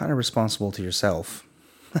kind of responsible to yourself,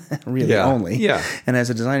 really, only. Yeah. And as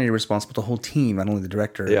a designer, you're responsible to the whole team, not only the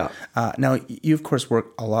director. Yeah. Now, you, of course, work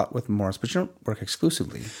a lot with Morris, but you don't work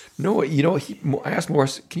exclusively. No, you know, I asked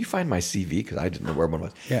Morris, can you find my CV? Because I didn't know where one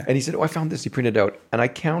was. Yeah. And he said, I found this. He printed it out. And I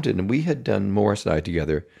counted, and we had done, Morris and I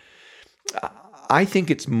together, I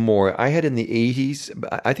think it's more, I had in the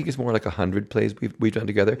 80s, I think it's more like 100 plays we've done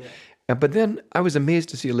together. Yeah. But then I was amazed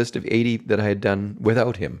to see a list of 80 that I had done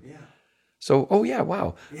without him. Yeah. So,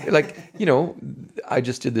 wow. Yeah. Like, you know, I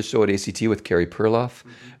just did the show at ACT with Carrie Perloff,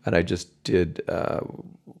 and I just did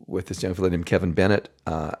with this young fellow named Kevin Bennett,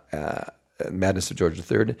 Madness of George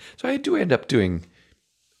III. So I do end up doing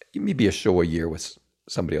maybe a show a year with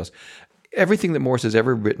somebody else. Everything that Morris has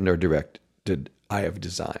ever written or directed, I have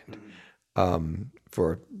designed.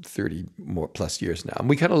 For 30 more plus years now. And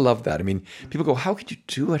we kind of love that. I mean, people go, how could you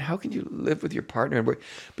do it? How can you live with your partner? But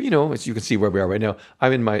you know, as you can see where we are right now,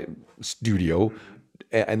 I'm in my studio,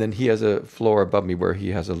 and then he has a floor above me where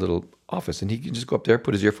he has a little office, and he can just go up there,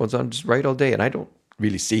 put his earphones on, just write all day. And I don't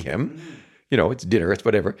really see him. You know, it's dinner, it's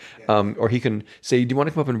whatever. Or he can say, do you want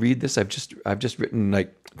to come up and read this? I've just written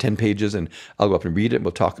like 10 pages, and I'll go up and read it, and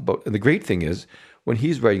we'll talk about it. And the great thing is, when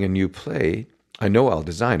he's writing a new play, I know I'll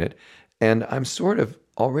design it. And I'm sort of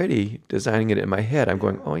already designing it in my head. I'm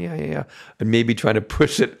going, oh, yeah. And maybe trying to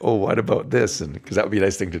push it, what about this? And because that would be a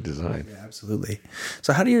nice thing to design. Yeah, absolutely.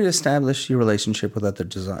 So how do you establish your relationship with other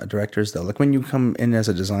directors, though? Like when you come in as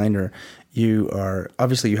a designer, you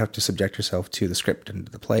have to subject yourself to the script and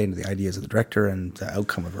the play and the ideas of the director and the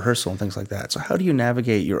outcome of rehearsal and things like that. So how do you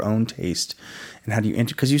navigate your own taste? And how do you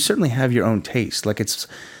because you certainly have your own taste. Like it's...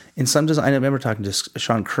 In some design, I remember talking to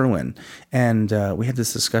Sean Kerwin, and we had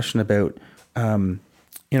this discussion about, can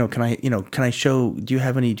I show? Do you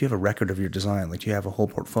have a record of your design? Like, do you have a whole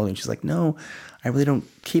portfolio? And she's like, no, I really don't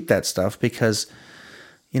keep that stuff because,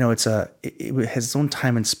 you know, it has its own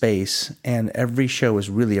time and space, and every show is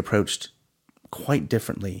really approached quite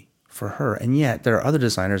differently for her. And yet, there are other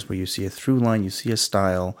designers where you see a through line, you see a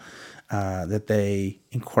style that they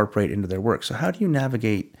incorporate into their work. So, how do you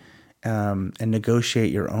navigate? And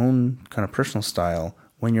negotiate your own kind of personal style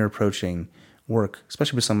when you're approaching work,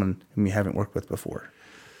 especially with someone whom you haven't worked with before?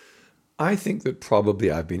 I think that probably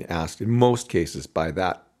I've been asked in most cases by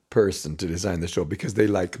that person to design the show because they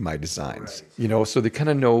like my designs, you know, so they kind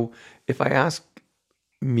of know if they ask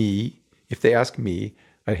me,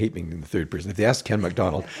 I hate being in the third person. If they ask Ken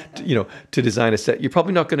McDonald, to design a set, you're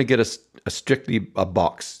probably not going to get a strictly a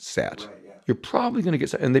box set. Right, yeah. You're probably going to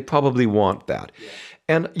get, and they probably want that. Yeah.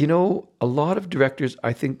 And, you know, a lot of directors,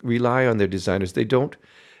 I think, rely on their designers. They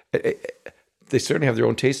certainly have their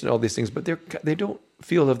own taste and all these things, but they don't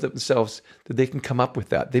feel of themselves that they can come up with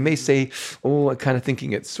that. They may say, I'm kind of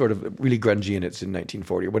thinking it's sort of really grungy and it's in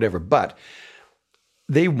 1940 or whatever, but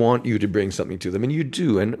they want you to bring something to them, and you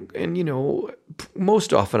do. And you know,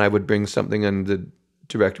 most often I would bring something and the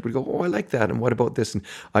director would go, I like that, and what about this? And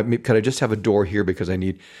can I just have a door here because I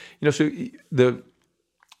need, so the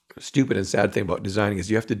stupid and sad thing about designing is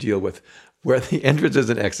you have to deal with where the entrances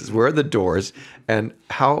and exits, where are the doors, and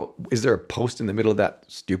how is there a post in the middle of that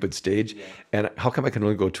stupid stage? Yeah. And how come I can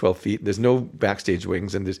only go 12 feet? There's no backstage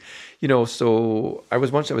wings, and there's, so I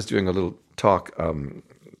was doing a little talk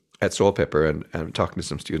at Soul Pepper and talking to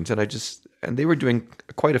some students, and they were doing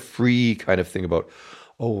quite a free kind of thing about,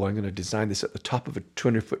 I'm going to design this at the top of a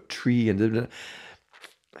 200-foot tree, and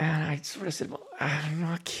I sort of said, well,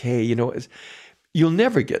 okay, you'll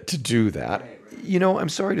never get to do that. Right. I'm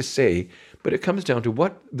sorry to say, But it comes down to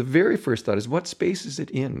what the very first thought is: what space is it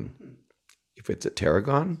in? If it's a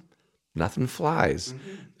tarragon, nothing flies.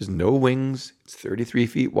 There's no wings. It's 33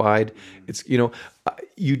 feet wide. It's,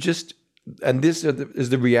 you just, and this is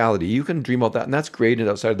the reality. You can dream about that, and that's great and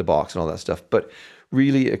outside of the box and all that stuff. But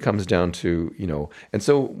really, it comes down to, and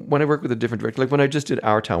so when I work with a different director, like when I just did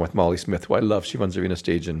Our Town with Molly Smith, who I love, she runs Arena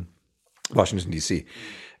Stage in Washington, D.C.,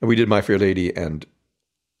 and we did My Fair Lady and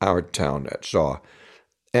Our Town at Shaw.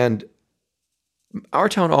 And Our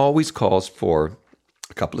Town always calls for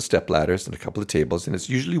a couple of step ladders and a couple of tables, and it's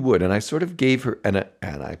usually wood. And I sort of gave her, and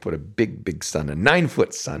I put a big sun, a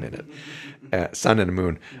 9-foot sun in it, sun and a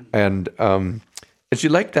moon. And she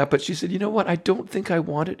liked that, but she said, you know what? I don't think I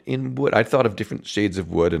want it in wood. I thought of different shades of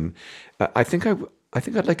wood, and I think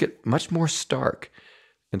I'd like it much more stark.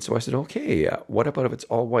 And so I said, okay, what about if it's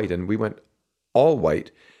all white? And we went all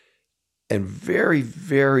white, and very,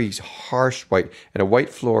 very harsh white, and a white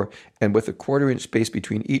floor, and with a 1/4-inch space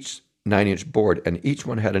between each 9-inch board, and each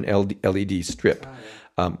one had an LED strip,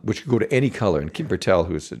 which could go to any color. And Kim Bertel,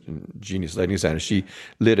 who's a genius lighting designer, she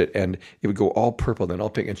lit it, and it would go all purple, then all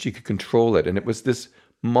pink, and she could control it. And it was this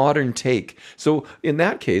modern take. So in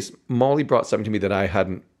that case, Molly brought something to me that I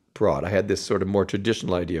hadn't brought. I had this sort of more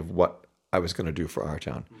traditional idea of what I was going to do for Our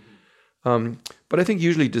Town. But I think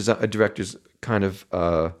usually directors kind of,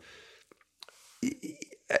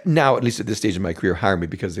 now, at least at this stage in my career, hire me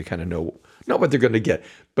because they kind of know not what they're going to get,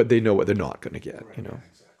 but they know what they're not going to get, Exactly.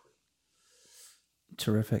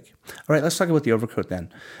 Terrific. All right, let's talk about The Overcoat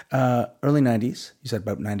then. Early 90s, you said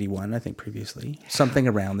about 91, I think previously. Something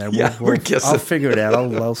around there. We're guessing. I'll figure it out.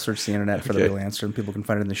 I'll search the internet for the real answer, and people can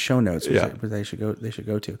find it in the show notes, which they should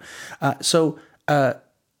go to. So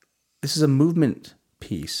this is a movement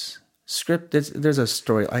piece. Script, there's a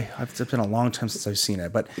story. It's been a long time since I've seen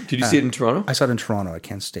it. But did you see it in Toronto? I saw it in Toronto at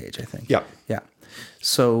Kent Stage, I think. Yeah.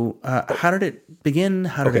 So how did it begin?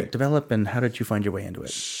 How did it develop? And how did you find your way into it?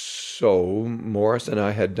 So Morris and I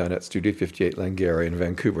had done at Studio 58 Langara in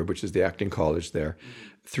Vancouver, which is the acting college there,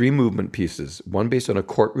 3 movement pieces, one based on a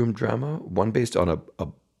courtroom drama, one based on a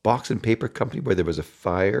box and paper company where there was a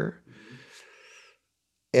fire,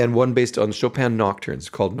 and one based on Chopin Nocturnes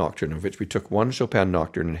called Nocturne, of which we took one Chopin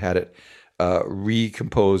Nocturne and had it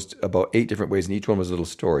recomposed about 8 different ways, and each one was a little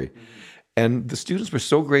story. And the students were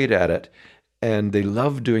so great at it, and they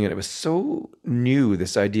loved doing it. It was so new,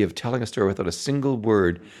 this idea of telling a story without a single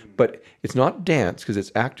word. But it's not dance, because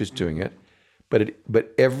it's actors doing it.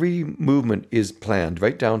 But every movement is planned,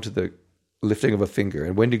 right down to the lifting of a finger.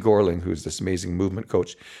 And Wendy Gorling, who's this amazing movement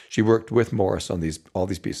coach, she worked with Morris on all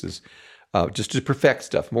these pieces, just to perfect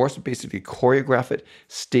stuff. Morris would basically choreograph it,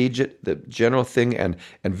 stage it, the general thing, and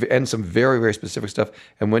some very, very specific stuff.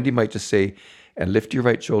 And Wendy might just say, and lift your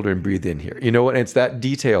right shoulder and breathe in here. And it's that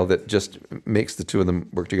detail that just makes the two of them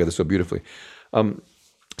work together so beautifully.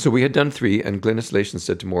 So we had done 3, and Glynis Lation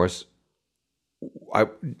said to Morris, I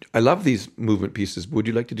love these movement pieces. Would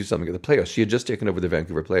you like to do something at the Playhouse? She had just taken over the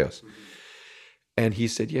Vancouver Playhouse. And he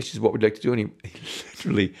said, yes. She said, what would you like to do? And he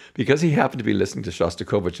literally, because he happened to be listening to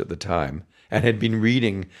Shostakovich at the time and had been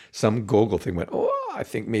reading some Gogol thing, went, I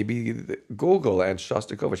think maybe Gogol and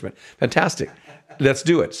Shostakovich. Went, fantastic. Let's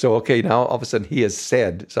do it. So, okay, now all of a sudden he has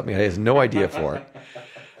said something I has no idea for.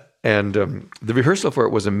 And the rehearsal for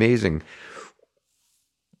it was amazing.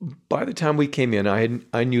 By the time we came in,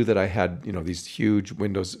 I knew that I had, these huge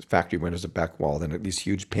windows, factory windows at back wall, and these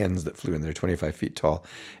huge pens that flew in there, 25 feet tall,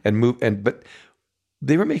 but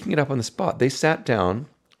they were making it up on the spot. They sat down,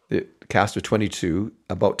 the cast of 22,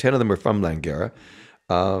 about 10 of them were from Langara,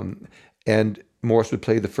 and Morris would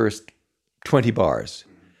play the first 20 bars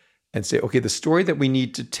and say, okay, the story that we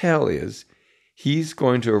need to tell is he's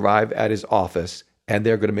going to arrive at his office and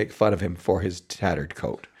they're going to make fun of him for his tattered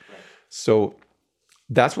coat. So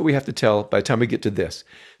that's what we have to tell by the time we get to this.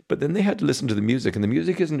 But then they had to listen to the music, and the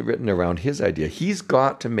music isn't written around his idea. He's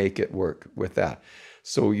got to make it work with that.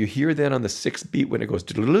 So you hear then on the 6th beat when it goes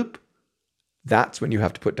doodle-loop, that's when you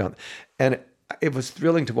have to put down. And it was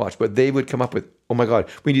thrilling to watch, but they would come up with, oh my God,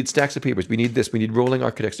 we need stacks of papers, we need this, we need rolling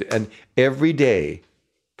architecture. And every day,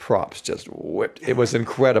 props just whipped. It was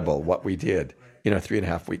incredible what we did in a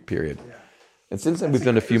 3.5 week period. And since then, we've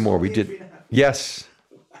done a few more. We did, yes,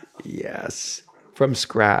 from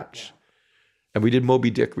scratch. And we did Moby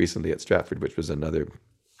Dick recently at Stratford, which was another,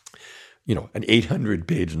 an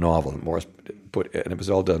 800-page novel that Morris put, and it was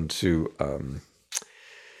all done to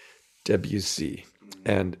Debussy.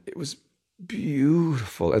 And it was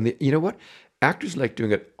beautiful. And you know what? Actors like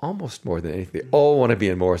doing it almost more than anything. They all want to be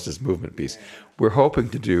in Morris's movement piece. We're hoping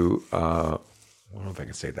to do I don't know if I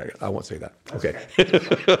can say that. I won't say that. Okay.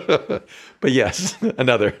 But yes,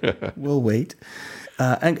 another. We'll wait.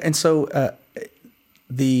 And so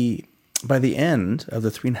by the end of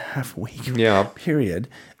the 3.5 week period,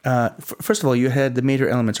 first of all, you had the major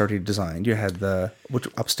elements already designed. You had the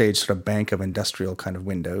upstage sort of bank of industrial kind of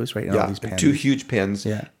windows, right? And all these pens. 2 huge pens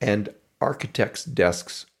Yeah. and architects'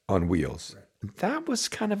 desks on wheels. Right. That was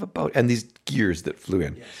kind of about, and these gears that flew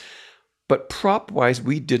in. Yes. But prop-wise,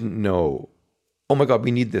 we didn't know, oh my God,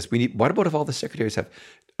 we need this. What about if all the secretaries have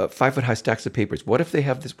 5-foot-high stacks of papers? What if they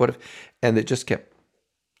have this? And it just kept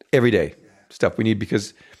everyday stuff we need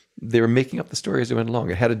because they were making up the story as they went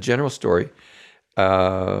along. It had a general story.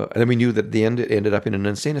 And then we knew that at the end it ended up in an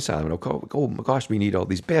insane asylum. And oh my gosh, we need all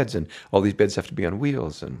these beds, and all these beds have to be on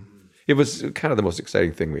wheels. And it was kind of the most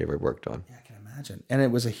exciting thing we ever worked on. Yeah, I can imagine. And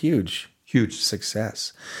it was a huge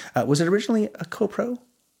success. Was it originally a co-pro?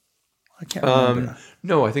 I can't remember.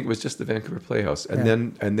 No, I think it was just the Vancouver Playhouse. And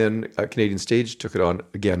then Canadian Stage took it on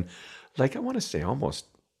again, like I want to say almost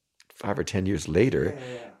 5 or 10 years later.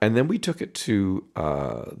 Yeah. And then we took it to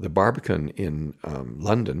the Barbican in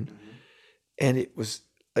London. Mm-hmm. And it was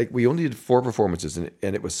like we only did 4 performances and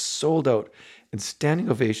it was sold out and standing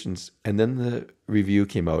ovations. And then the review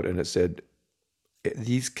came out and it said,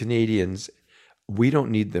 these Canadians, we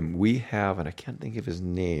don't need them. We have, and I can't think of his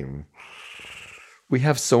name, we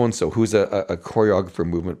have so-and-so who's a choreographer,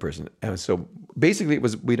 movement person. And so basically it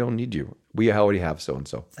was, we don't need you. We already have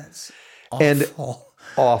so-and-so. That's awful.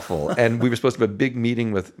 Awful. And we were supposed to have a big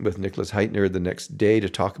meeting with Nicholas Heitner the next day to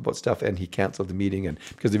talk about stuff. And he canceled the meeting and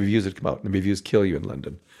because the reviews had come out and the reviews kill you in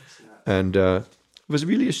London. And it was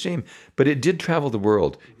really a shame. But it did travel the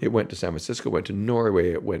world. It went to San Francisco, went to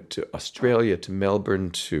Norway, it went to Australia, to Melbourne,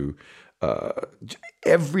 to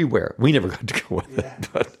everywhere. We never got to go with it,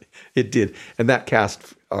 but it did. And that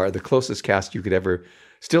cast are the closest cast you could ever,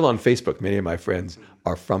 still on Facebook, many of my friends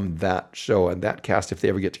are from that show. And that cast, if they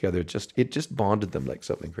ever get together, it just bonded them like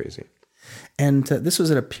something crazy. And this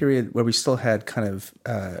was at a period where we still had kind of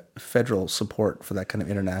federal support for that kind of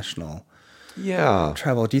international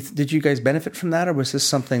travel. Did you guys benefit from that? Or was this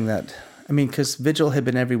something that, I mean, because Vigil had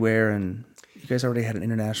been everywhere and you guys already had an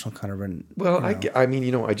international kind of run. Well, I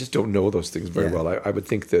mean, I just don't know those things very well. I would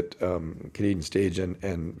think that Canadian Stage and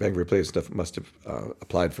Vancouver Play stuff must have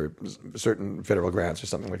applied for certain federal grants or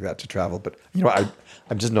something like that to travel. But,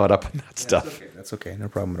 I'm just not up on that stuff. That's okay. No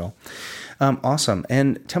problem at all. Awesome.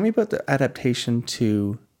 And tell me about the adaptation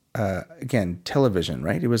to, again, television,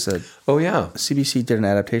 right? It was CBC did an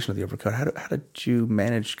adaptation of The Overcoat. How did you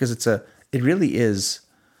manage? Because it really is,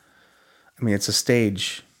 I mean, it's a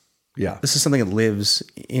stage. Yeah. This is something that lives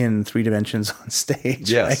in 3 dimensions on stage.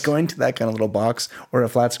 Yes. Right? Going to that kind of little box or a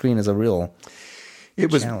flat screen is a real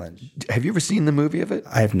challenge. Have you ever seen the movie of it?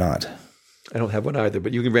 I have not. I don't have one either,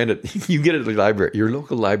 but you can rent it. You can get it at the library. Your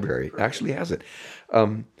local library actually has it.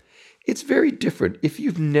 It's very different. If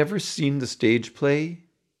you've never seen the stage play,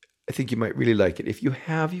 I think you might really like it. If you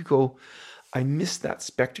have, you go, I miss that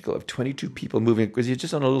spectacle of 22 people moving because you're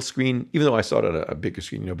just on a little screen, even though I saw it on a bigger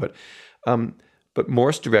screen, But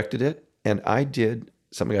Morris directed it, and I did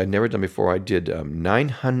something I'd never done before. I did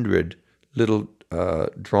 900 little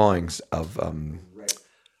drawings of,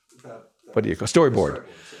 what do you call storyboard.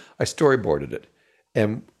 I storyboarded it.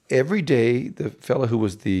 And every day, the fellow who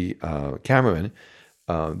was the cameraman,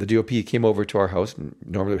 the DOP, came over to our house, and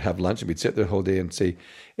normally we'd have lunch, and we'd sit there the whole day and say,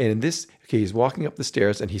 and in this, he's walking up the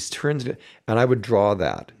stairs, and he turns it, and I would draw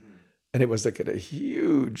that. And it was like a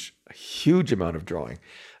huge amount of drawing.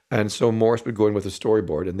 And so Morris would go in with a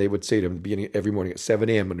storyboard, and they would say to him at the beginning every morning at 7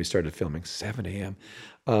 a.m. when we started filming, 7 a.m.,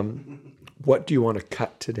 what do you want to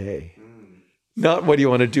cut today? Not what do you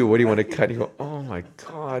want to do, what do you want to cut? And you go, oh my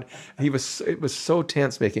God. It was so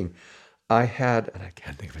tense making. I had, and I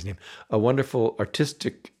can't think of his name, a wonderful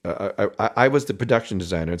artistic, I was the production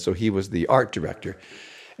designer, and so he was the art director.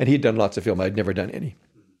 And he'd done lots of film. I'd never done any.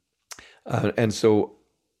 And so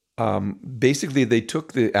basically, they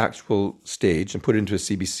took the actual stage and put it into a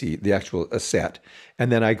CBC, the actual set,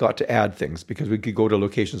 and then I got to add things because we could go to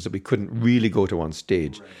locations that we couldn't really go to on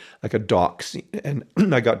stage, like a dock scene, and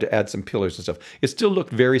I got to add some pillars and stuff. It still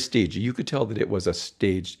looked very stagey. You could tell that it was a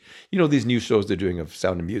staged, these new shows they're doing of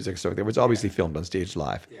Sound and Music, so it was obviously filmed on stage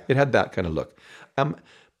live. Yeah. It had that kind of look.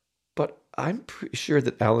 But I'm pretty sure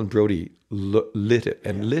that Alan Brody lit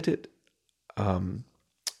it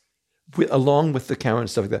along with the camera and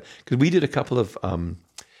stuff like that, because we did a couple of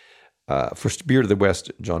for Spirit of the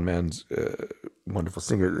West, John Mann's wonderful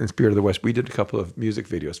singer in Spirit of the West, we did a couple of music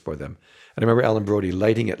videos for them, and I remember Alan Brody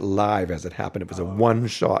lighting it live as it happened. It was a one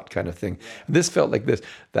shot kind of thing. And this felt like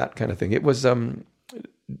that kind of thing. It was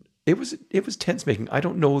tense making. I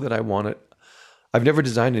don't know that I want it. I've never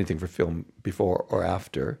designed anything for film before or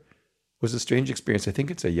after. It was a strange experience. I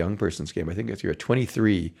think it's a young person's game. I think if you're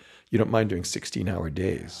 23, you don't mind doing 16-hour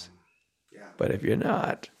days. Yeah. But if you're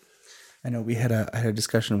not... I know I had a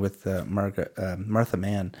discussion with Martha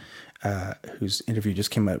Mann, whose interview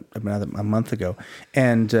just came out a month ago,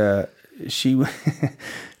 and she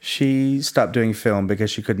she stopped doing film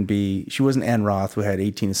because she wasn't Anne Roth, who had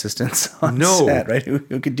 18 assistants on set, right?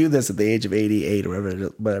 Who could do this at the age of 88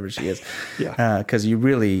 or whatever she is. Yeah. Because you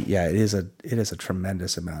really, it is a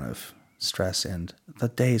tremendous amount of stress, and the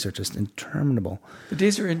days are just interminable. The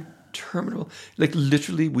days are interminable. Like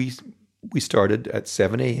literally, we started at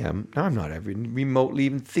 7 a.m. Now I'm not remotely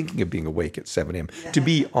even thinking of being awake at 7 a.m. To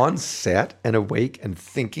be on set and awake and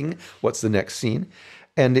thinking what's the next scene.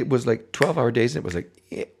 And it was like 12-hour days, and it was like,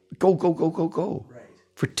 go. Right.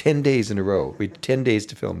 For 10 days in a row. We had 10 days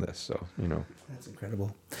to film this, so, That's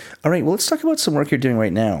incredible. All right, well, let's talk about some work you're doing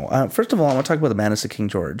right now. First of all, I want to talk about The Madness of King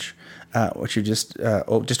George, which you just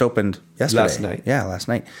opened yesterday. Last night. Yeah, last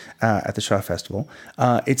night at the Shaw Festival.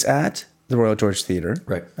 It's at the Royal George Theatre,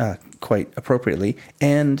 right? Quite appropriately.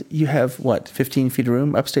 And you have, 15 feet of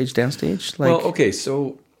room, upstage, downstage? Well, okay,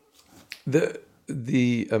 so the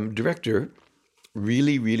director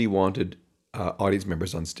really, really wanted audience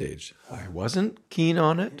members on stage. I wasn't keen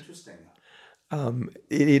on it. Interesting.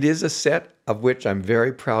 It is a set of which I'm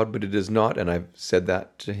very proud, but it is not, and I've said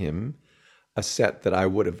that to him, a set that I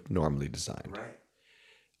would have normally designed. Right.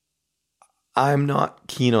 I'm not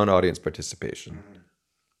keen on audience participation. Mm-hmm.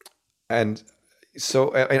 And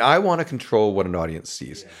so I want to control what an audience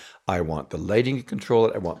sees. Yeah. I want the lighting to control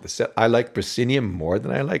it. I want the set. I like proscenium more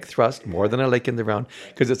than I like thrust, more than I like in the round,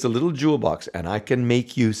 because it's a little jewel box, and I can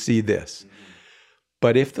make you see this. Mm-hmm.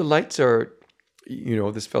 But if the lights are,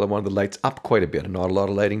 this fellow wanted the lights up quite a bit and not a lot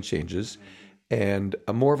of lighting changes, and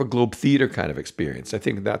a more of a Globe Theatre kind of experience. I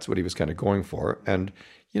think that's what he was kind of going for. And,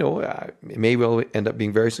 it may well end up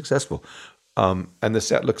being very successful. And the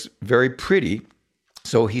set looks very pretty.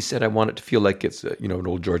 So he said, I want it to feel like it's, an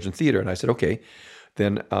old Georgian theater. And I said, okay,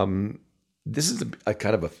 then this is a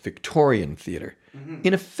kind of a Victorian theater. Mm-hmm.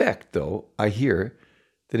 In effect, though, I hear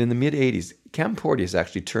that in the mid-'80s, Cam Porteous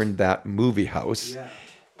actually turned that movie house. Yeah.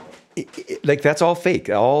 Like, that's all fake,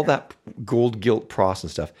 all that gold gilt pros and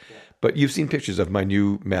stuff. Yeah. But you've seen pictures of my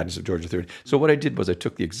new Madness of George III. So what I did was I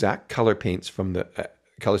took the exact color paints from the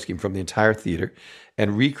color scheme from the entire theater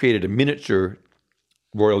and recreated a miniature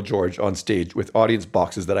Royal George on stage with audience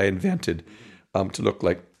boxes that I invented to look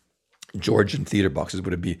like Georgian theater boxes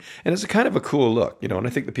would be. And it's a kind of a cool look, and I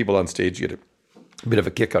think the people on stage get a bit of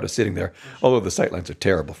a kick out of sitting there, although the sightlines are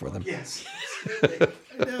terrible for them. Yes. I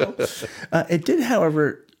know. It did,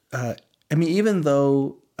 however, even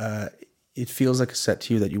though it feels like a set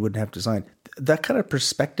to you that you wouldn't have designed, that kind of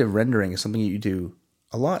perspective rendering is something you do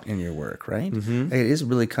a lot in your work, right? Mm-hmm. It is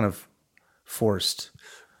really kind of forced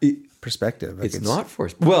perspective. Like it's not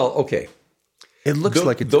forced. Well, okay. It looks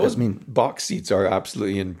like it's... Those box seats are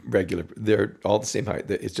absolutely in regular. They're all the same height.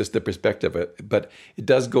 It's just the perspective. But it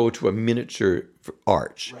does go to a miniature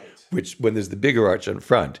arch, right, which when there's the bigger arch in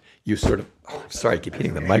front, you sort of... Oh, sorry, I keep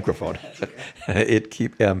hitting the microphone.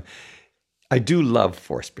 I do love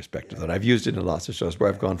forced perspective, and I've used it in lots of shows where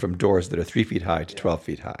I've gone from doors that are 3 feet high to 12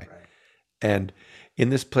 feet high. Right. And in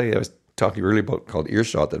this play I was talking earlier about called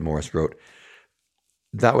Earshot that Morris wrote,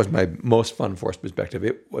 that was my most fun forced perspective.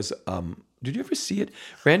 It was... did you ever see it?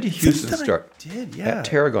 Randy Houston at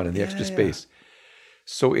Tarragon in the extra space.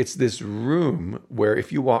 So it's this room where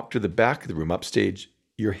if you walk to the back of the room upstage,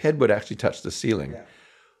 your head would actually touch the ceiling. Yeah.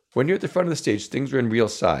 When you're at the front of the stage, things are in real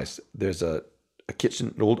size. There's a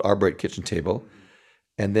kitchen, an old Arborite kitchen table,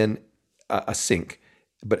 and then a sink.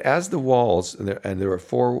 But as the walls, and there were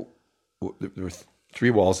 3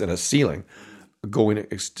 walls and a ceiling, go in a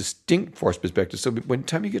distinct forced perspective. So when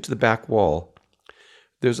time you get to the back wall,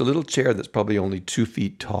 there's a little chair that's probably only 2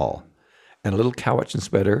 feet tall, and a little Cowichan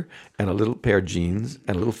sweater, and a little pair of jeans,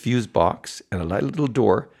 and a little fuse box, and a light little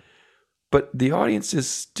door. But the audience is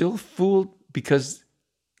still fooled because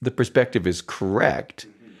the perspective is correct.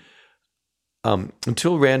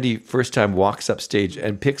 Until Randy first time walks up stage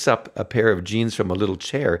and picks up a pair of jeans from a little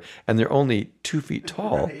chair, and they're only 2 feet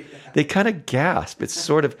tall. Right. They kind of gasp. It's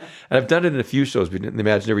sort of, and I've done it in a few shows. In The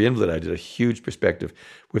Imaginary Invalid, I did a huge perspective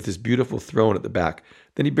with this beautiful throne at the back.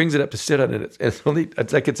 Then he brings it up to sit on it. It's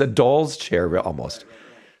like it's a doll's chair almost.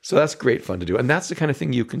 So that's great fun to do. And that's the kind of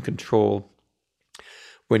thing you can control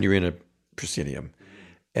when you're in a proscenium.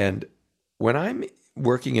 And when I'm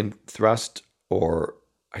working in thrust, or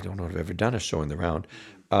I don't know if I've ever done a show in the round,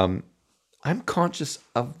 I'm conscious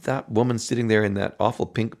of that woman sitting there in that awful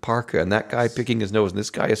pink parka and that guy picking his nose and this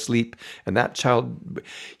guy asleep and that child,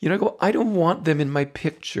 I go, I don't want them in my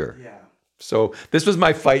picture. Yeah. So this was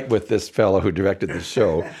my fight with this fellow who directed the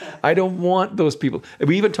show. I don't want those people.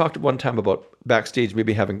 We even talked at one time about backstage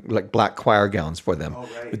maybe having like black choir gowns for them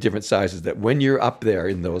with different sizes, that when you're up there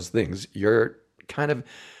in those things, you're kind of,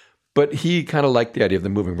 but he kind of liked the idea of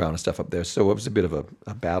them moving around and stuff up there. So it was a bit of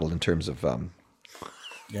a battle in terms of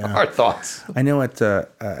our thoughts. I know at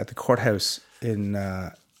the courthouse in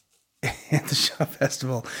at the Shaw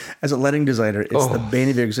Festival, as a lighting designer, it's the bane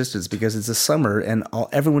of your existence because it's the summer and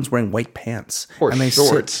everyone's wearing white pants or and they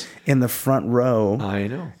shorts sit in the front row. I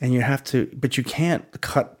know, and you have to, but you can't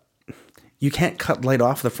cut light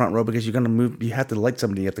off the front row because you're going to move. You have to light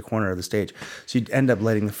somebody at the corner of the stage, so you end up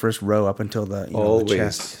lighting the first row up until the the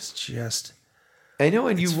chest. It's just, I know,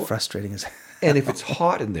 and it's frustrating as. And if it's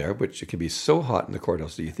hot in there, which it can be so hot in the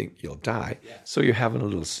courthouse that you think you'll die, so you're having a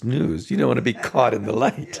little snooze. You don't want to be caught in the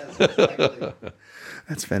light. Yes, exactly.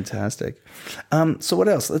 That's fantastic. So what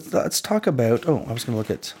else? Let's talk about. Oh, I was going to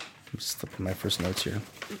look at. I'm just flipping my first notes here.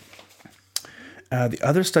 The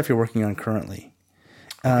other stuff you're working on currently.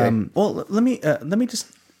 Okay. Well, let me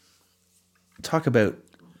just talk about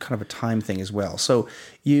kind of a time thing as well. So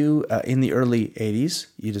you in the early '80s,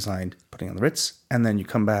 you designed Putting on the Ritz, and then you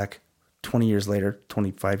come back 20 years later,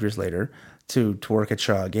 25 years later, to work at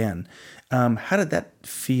Shaw again. How did that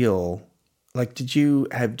feel? Like, do you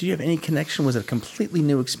have any connection? Was it a completely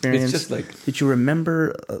new experience? It's just like, did you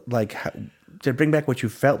remember, did it bring back what you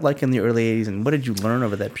felt like in the early 80s, and what did you learn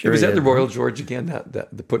over that period? It was at the Royal George again.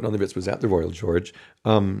 That the Putting on the Ritz was at the Royal George.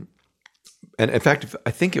 And in fact,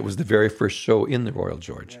 I think it was the very first show in the Royal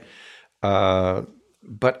George. Right.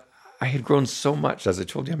 But I had grown so much, as I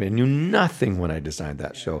told you. I mean, I knew nothing when I designed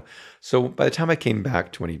that show. So by the time I came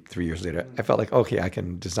back 23 years later, I felt like, okay, I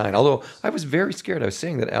can design. Although I was very scared. I was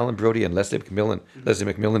saying that Alan Brody and Leslie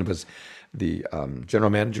McMillan was the general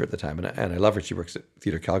manager at the time, and I love her. She works at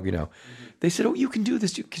Theatre Calgary now. They said, oh, you can do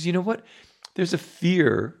this. Because you know what? There's a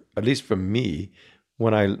fear, at least from me,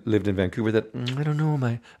 when I lived in Vancouver, that, I don't know,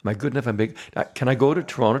 am I good enough? I'm big. Can I go to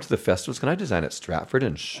Toronto to the festivals? Can I design at Stratford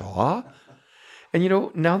and Shaw?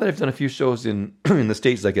 And now that I've done a few shows in the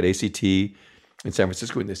States, like at ACT, in San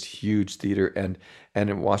Francisco, in this huge theater, and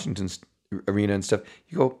in Washington's arena and stuff,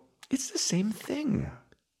 you go, it's the same thing.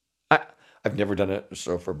 I've never done a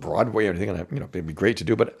show for Broadway or anything, and it'd be great to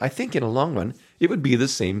do, but I think in the long run, it would be the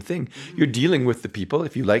same thing. You're dealing with the people.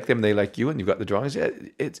 If you like them, they like you, and you've got the drawings.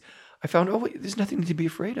 I found, there's nothing to be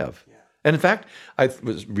afraid of. Yeah. And in fact, I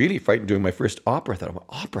was really frightened doing my first opera. I thought,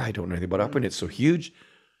 opera, I don't know anything about opera, and it's so huge.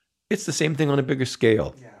 It's the same thing on a bigger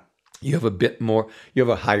scale. Yeah. You have a bit more, you have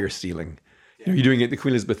a higher ceiling. Yeah. You're doing it at the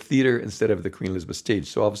Queen Elizabeth Theatre instead of the Queen Elizabeth stage.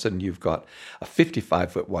 So all of a sudden you've got a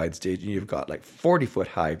 55-foot wide stage and you've got like 40-foot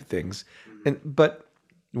high things. But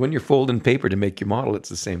when you're folding paper to make your model, it's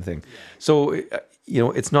the same thing. Yeah. So,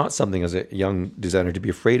 it's not something as a young designer to be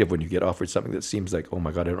afraid of when you get offered something that seems like, oh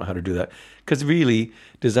my God, I don't know how to do that. Because really,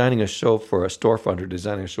 designing a show for a storefront or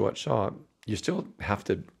designing a show at Shaw, you still have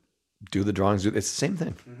to do the drawings. It's the same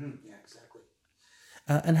thing. Mm-hmm. Yeah, exactly.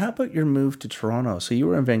 And how about your move to Toronto? So you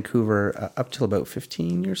were in Vancouver up till about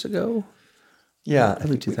 15 years ago? Yeah.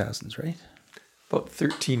 Early 2000s, right? About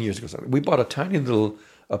 13 years ago. We bought a tiny little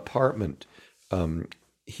apartment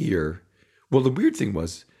here. Well, the weird thing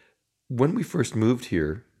was, when we first moved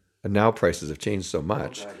here, and now prices have changed so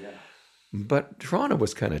much, but Toronto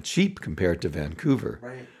was kind of cheap compared to Vancouver.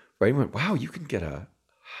 Right? We went, wow, you can get a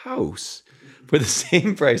house for the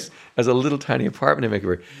same price as a little tiny apartment in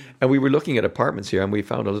Vancouver. And we were looking at apartments here, and we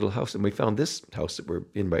found a little house, and we found this house that we're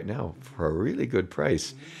in right now for a really good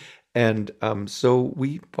price. And so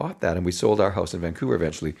we bought that, and we sold our house in Vancouver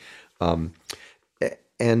eventually.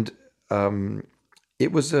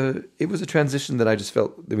 It was a transition that I just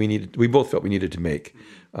felt that we both felt we needed to make.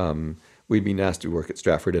 We'd been asked to work at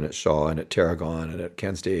Stratford and at Shaw and at Tarragon and at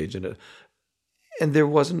Ken Stage, and there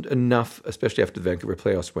wasn't enough, especially after the Vancouver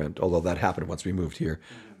playoffs went, although that happened once we moved here,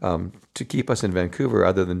 to keep us in Vancouver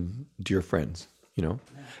other than dear friends,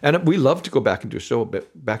 And we love to go back into a show,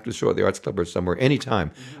 back to the show at the Arts Club or somewhere,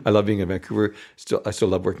 anytime. I love being in Vancouver. I still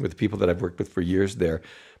love working with the people that I've worked with for years there.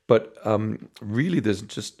 But really, there's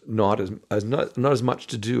just not as much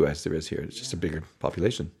to do as there is here. It's just a bigger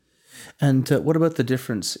population. And what about the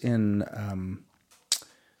difference in,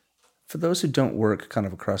 for those who don't work kind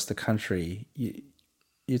of across the country,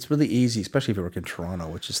 it's really easy, especially if you work in Toronto,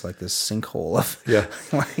 which is like this sinkhole of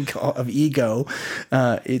of ego.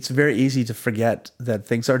 It's very easy to forget that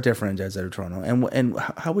things are different as out of Toronto. And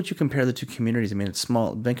how would you compare the two communities? I mean, it's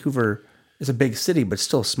small. Vancouver it's a big city, but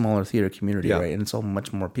still a smaller theater community, Yeah. right? And it's all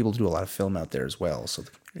much more, people do a lot of film out there as well. So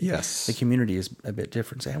Yes. the community is a bit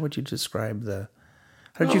different. So how would you describe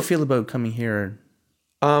how did you feel about coming here?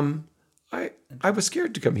 I was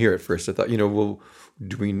scared to come here at first. I thought,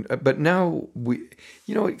 but now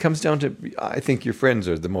it comes down to, I think your friends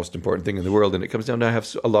are the most important thing in the world. And it comes down to, I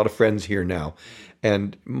have a lot of friends here now.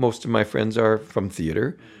 And most of my friends are from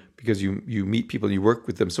theater because you meet people and you work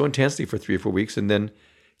with them so intensely for 3 or 4 weeks. And then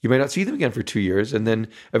you might not see them again for 2 years. And then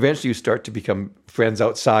eventually you start to become friends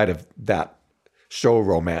outside of that show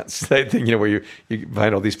romance thing, where you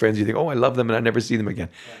find all these friends, you think, oh, I love them, and I never see them again.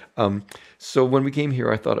 So when we came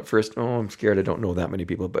here, I thought at first, oh, I'm scared, I don't know that many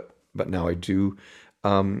people, but now I do.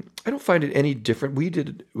 I don't find it any different. We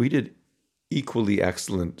did equally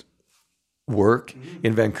excellent work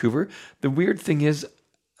in Vancouver. The weird thing is,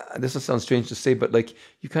 this will sound strange to say, but like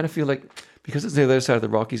you kind of feel like because it's the other side of the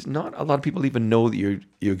Rockies, not a lot of people even know that you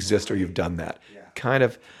exist or you've done that. Kind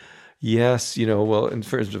of. Yes, well, in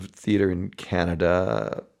terms of theater in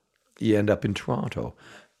Canada, you end up in Toronto.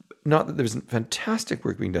 Not that there's fantastic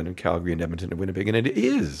work being done in Calgary and Edmonton and Winnipeg, and it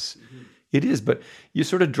is. Mm-hmm. It is, but you're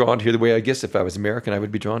sort of drawn here the way I guess if I was American, I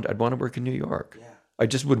would be drawn to, I'd want to work in New York. Yeah. I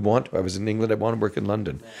just would want to. I was in England, I'd want to work in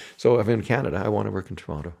London. Yeah. So if I'm in Canada, I want to work in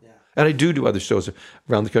Toronto. Yeah. And I do other shows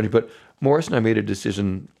around the country, but Morris and I made a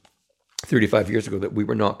decision 35 years ago that we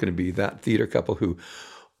were not going to be that theater couple who,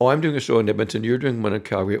 oh, I'm doing a show in Edmonton, you're doing one in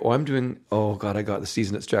Calgary, oh God, I got the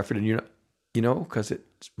season at Stratford, and you're not, because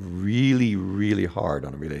it's really, really hard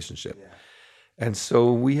on a relationship. Yeah. And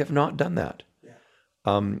so we have not done that.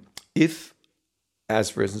 Yeah. If, as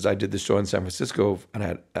for instance, I did the show in San Francisco,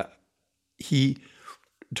 and he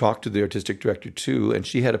talked to the artistic director too, and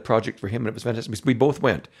she had a project for him, and it was fantastic. We both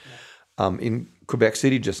went. Yeah. In Quebec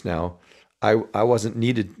City just now, I wasn't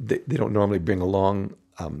needed. They don't normally bring along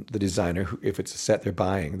the designer, if it's a set they're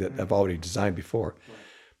buying that I've already designed before. Right.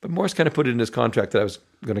 But Morris kind of put it in his contract that I was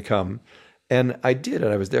going to come. And I did,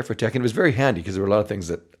 and I was there for tech. And it was very handy because there were a lot of things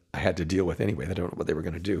that I had to deal with anyway. I don't know what they were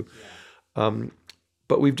going to do. Yeah.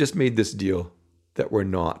 But we've just made this deal that we're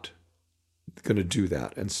not going to do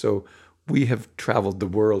that. And so we have traveled the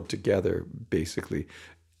world together, basically.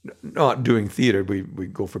 Not doing theater. We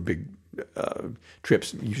go for big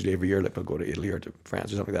trips, usually every year, like we'll go to Italy or to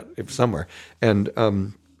France or something like that, somewhere. And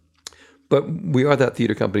but we are that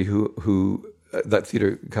theater company who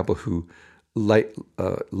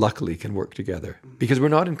luckily can work together because we're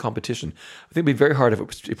not in competition. I think it'd be very hard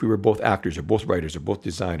if we were both actors or both writers or both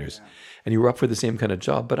designers, and you were up for the same kind of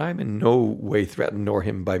job. But I'm in no way threatened, nor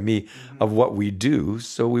him by me, of what we do.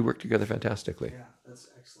 So we work together fantastically. Yeah, that's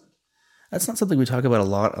excellent. That's not something we talk about a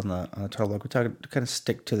lot on the Turtle Block. We kind of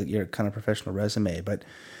stick to your kind of professional resume, but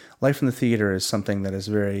life in the theater is something that is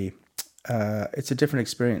very. It's a different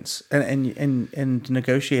experience, and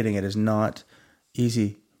negotiating it is not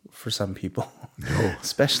easy for some people. No.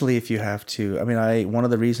 Especially if you have to. I mean, one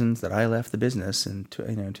of the reasons that I left the business in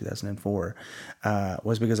 2004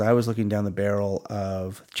 was because I was looking down the barrel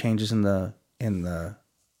of changes in the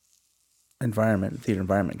environment, theater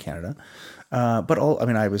environment in Canada. I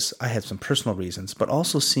had some personal reasons, but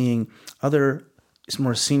also seeing other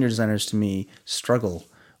more senior designers to me struggle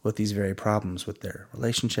with these very problems with their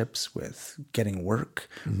relationships, with getting work,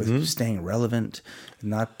 with staying relevant,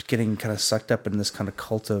 not getting kind of sucked up in this kind of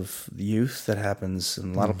cult of youth that happens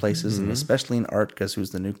in a lot of places, and especially in art, because who's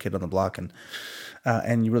the new kid on the block, and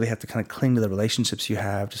you really have to kind of cling to the relationships you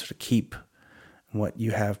have to sort of keep what you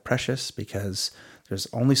have precious, because there's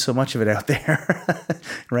only so much of it out there,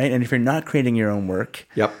 right? And if you're not creating your own work,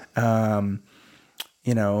 or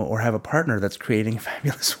have a partner that's creating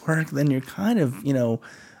fabulous work, then you're kind of,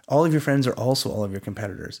 all of your friends are also all of your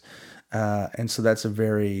competitors. And so that's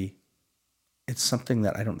it's something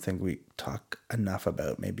that I don't think we talk enough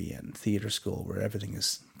about maybe in theater school, where everything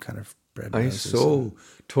is kind of bread and roses. I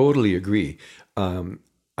totally agree.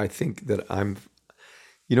 I think that I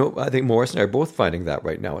think Morris and I are both finding that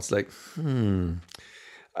right now. It's like, I'm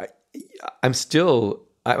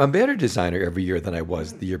a better designer every year than I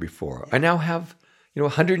was the year before. I now have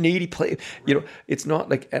 180 play. It's not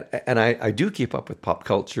like, and I do keep up with pop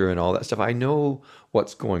culture and all that stuff. I know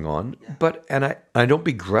what's going on, but I don't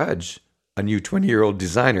begrudge a new 20-year-old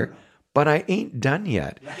designer, but I ain't done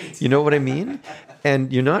yet. Right. You know what I mean?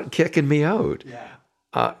 And you're not kicking me out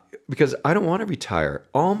because I don't want to retire.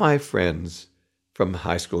 All my friends from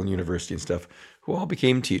high school and university and stuff, who all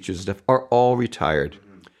became teachers and stuff, are all retired,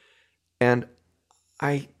 and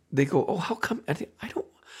they go, oh, how come? I don't,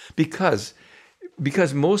 because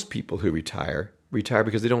most people who retire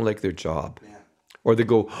because they don't like their job. Yeah. Or they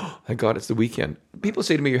go, oh, my God, it's the weekend. People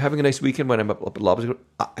say to me, you're having a nice weekend when I'm up at Loblaws.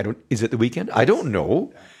 I go, is it the weekend? I don't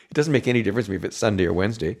know. Yeah. It doesn't make any difference to me if it's Sunday or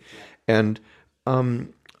Wednesday. And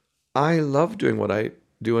I love doing what I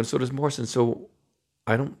do, and so does Morrison. So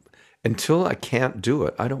I don't, until I can't do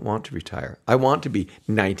it, I don't want to retire. I want to be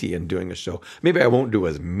 90 and doing a show. Maybe I won't do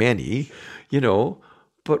as many,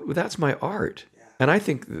 but that's my art. And I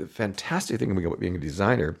think the fantastic thing about being a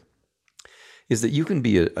designer is that you can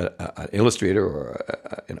be an illustrator or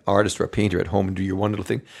an artist or a painter at home and do your one little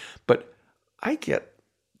thing. But I get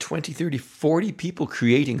 20, 30, 40 people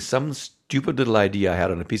creating some stupid little idea I had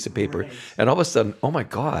on a piece of paper. Right. And all of a sudden, oh my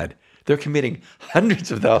God, they're committing hundreds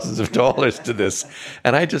of thousands of dollars to this.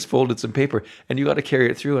 And I just folded some paper, and you got to carry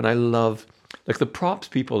it through. And I love, like, the props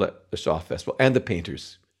people at the Shaw Festival and the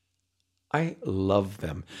painters. I love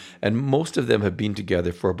them. And most of them have been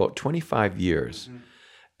together for about 25 years. Mm-hmm.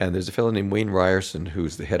 And there's a fellow named Wayne Ryerson,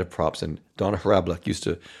 who's the head of props, and Donna Hrablak used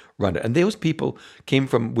to run it. And those people came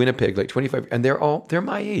from Winnipeg, like 25, and they're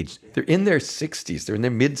my age. They're in their 60s. They're in their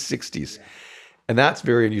mid-60s. And that's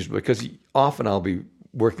very unusual, because often I'll be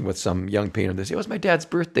working with some young painter, and they say, "Oh, it's my dad's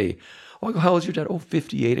birthday." Oh, I go, "How old is your dad?" "Oh,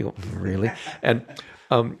 58. I go, "Really?" And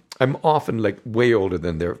I'm often like way older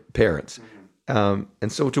than their parents.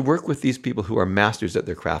 And so to work with these people who are masters at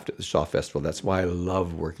their craft at the Shaw Festival, that's why I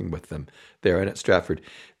love working with them there and at Stratford.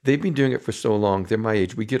 They've been doing it for so long. They're my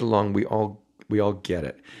age. We get along. We all get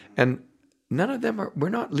it. And none of them we're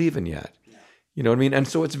not leaving yet. You know what I mean? And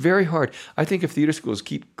so it's very hard. I think if theater schools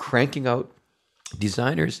keep cranking out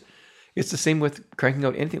designers, it's the same with cranking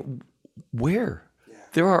out anything. Where? Yeah.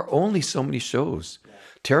 There are only so many shows. Yeah.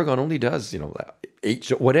 Tarragon only does, 8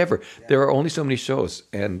 shows, whatever. Yeah. There are only so many shows.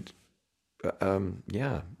 And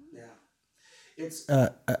yeah. It's I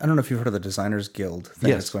don't know if you've heard of the Designers Guild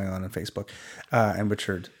thing that's going on Facebook, and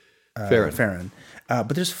Richard Farron. But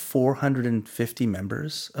there's 450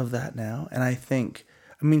 members of that now. And I think,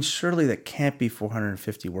 surely that can't be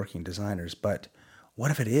 450 working designers, but what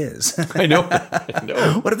if it is? I know.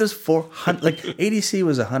 What if there's 400? Like ADC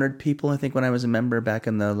was 100 people, I think, when I was a member back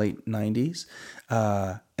in the late 90s.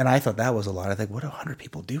 And I thought that was a lot. I think, what do 100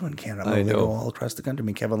 people do in Canada? I know. They go all across the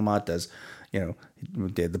country. Kevin Lamont does, he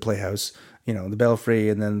did the Playhouse, the Belfry,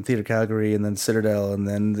 and then Theatre Calgary, and then Citadel, and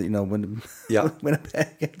then,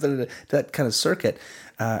 Winnipeg, that kind of circuit.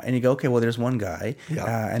 And you go, okay, well, there's one guy.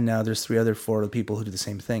 Yeah. And now there's 4 other people who do the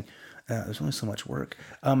same thing. There's only so much work.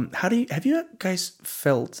 Have you guys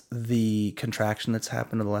felt the contraction that's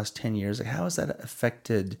happened in the last 10 years? Like, how has that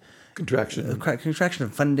affected contraction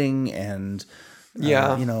of funding and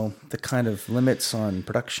the kind of limits on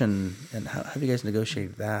production, and how have you guys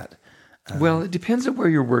negotiated that? Well, it depends on where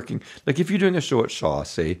you're working. Like if you're doing a show at Shaw,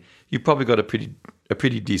 say, you probably got a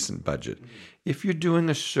pretty decent budget. Mm-hmm. If you're doing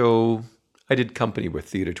a show, I did company with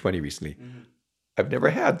Theatre 20 recently. Mm-hmm. I've never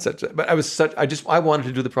had I wanted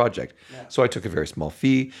to do the project. Yeah. So I took a very small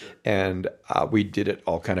fee, and we did it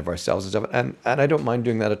all kind of ourselves and stuff. And I don't mind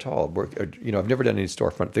doing that at all. I've never done any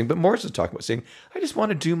storefront thing, but Morris is talking about saying, I just want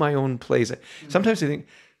to do my own plays. Mm-hmm. Sometimes I think,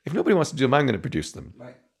 if nobody wants to do them, I'm going to produce them.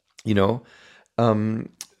 Right.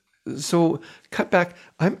 So cut back.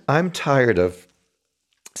 I'm tired of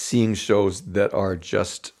seeing shows that are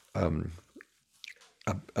just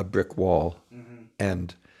a brick wall. Mm-hmm.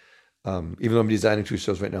 And even though I'm designing 2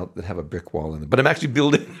 shows right now that have a brick wall in them, but I'm actually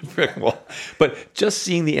building a brick wall. But just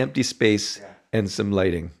seeing the empty space and some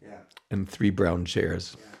lighting and 3 brown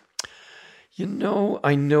chairs. Yeah.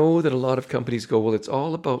 I know that a lot of companies go, well, it's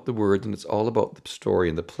all about the words and it's all about the story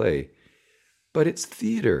and the play, but it's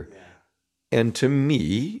theater. Yeah. And to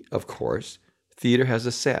me, of course, theater has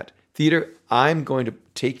a set. Theater, I'm going to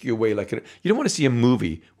take you away you don't want to see a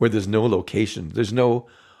movie where there's no location. There's no,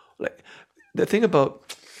 the thing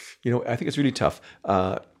about, I think it's really tough.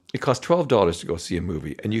 It costs $12 to go see a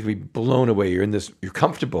movie, and you can be blown away. You're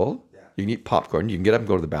comfortable. Yeah. You can eat popcorn. You can get up and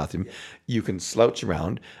go to the bathroom. Yeah. You can slouch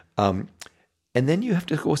around. And then you have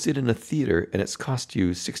to go sit in a theater, and it's cost you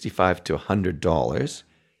 $65 to $100.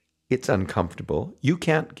 It's uncomfortable. You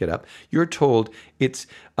can't get up. You're told it's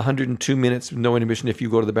 102 minutes with no intermission. If you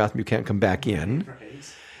go to the bathroom, you can't come back in.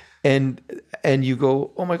 Right. And you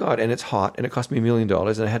go, oh my God, and it's hot, and it cost me $1 million,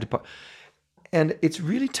 and I had to... And it's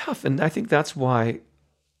really tough. And I think that's why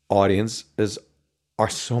audiences are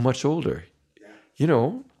so much older.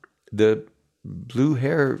 Yeah. The blue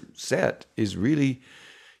hair set is really,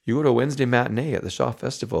 you go to a Wednesday matinee at the Shaw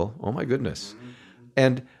Festival, oh my goodness. Mm-hmm.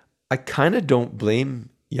 And I kind of don't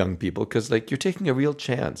blame young people, because you're taking a real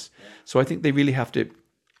chance. Yeah. So I think they really it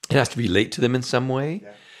has to relate to them in some way.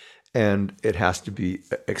 Yeah. And it has to be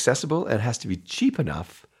accessible, and it has to be cheap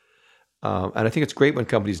enough. And I think it's great when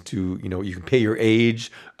companies do, you can pay your age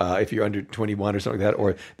if you're under 21 or something like that,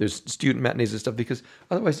 or there's student matinees and stuff, because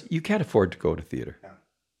otherwise you can't afford to go to theater. Yeah.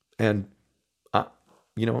 And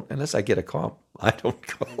unless I get a comp, I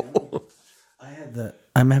don't go.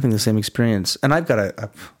 I'm having the same experience, and I've got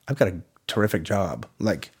a terrific job.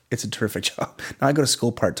 Like, it's a terrific job. Now I go to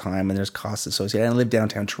school part time, and there's costs associated. I live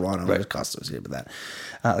downtown Toronto. Right. There's costs associated with that.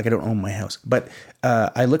 Like, I don't own my house, but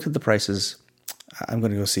I looked at the prices. I'm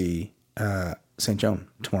going to go see St. Joan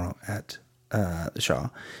tomorrow at the Shaw,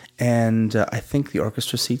 and I think the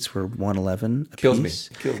orchestra seats were $111 a Kills me. piece.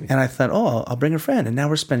 Kills me. And I thought, I'll bring a friend, and now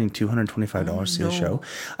we're spending $225 to see the show.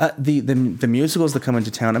 The musicals that come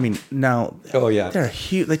into town. I mean, now they're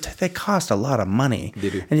huge. They cost a lot of money. They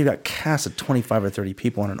do. And you've got cast of 25 or 30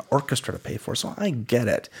 people and an orchestra to pay for. So I get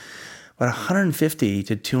it, but $150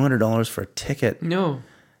 to $200 for a ticket No.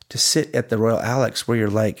 to sit at the Royal Alex, where you're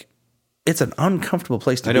like, it's an uncomfortable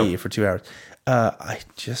place to be for 2 hours.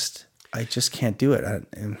 I just can't do it.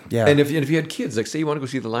 And if you had kids, like say you want to go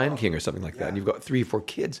see The Lion King or something like that, and you've got 3 or 4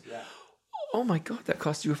 kids, oh my God, that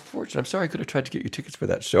costs you a fortune. I'm sorry, I could have tried to get you tickets for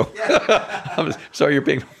that show. I'm sorry, you're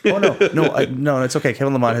paying. no, it's okay.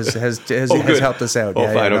 Kevin Lamont has helped us out.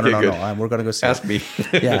 Oh, fine, okay, good. No, we're going to go see. Ask me.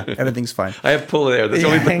 Yeah, everything's fine. I have pull there. That's the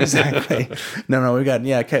only thing. Exactly. No, we got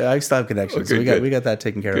I still have connections. Okay, so we got that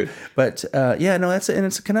taken care of. But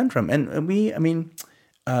it's a conundrum, and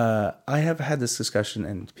I have had this discussion,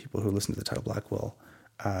 and people who listen to the Title Block will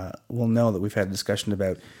know that we've had a discussion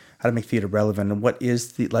about how to make theater relevant and what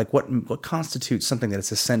is what constitutes something that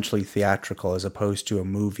is essentially theatrical as opposed to a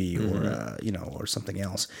movie or or something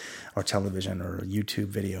else, or television or a YouTube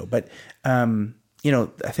video. But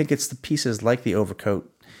I think it's the pieces like The Overcoat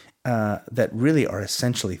that really are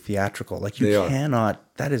essentially theatrical. Like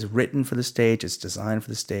that is written for the stage, it's designed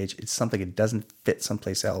for the stage, it's something that doesn't fit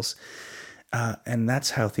someplace else. And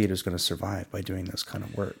that's how theater is going to survive, by doing those kind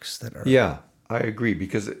of works that are. Yeah, I agree.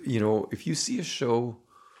 Because, if you see a show,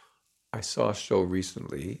 I saw a show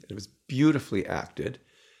recently, it was beautifully acted,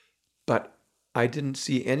 but I didn't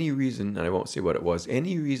see any reason, and I won't say what it was,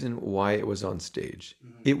 any reason why it was on stage.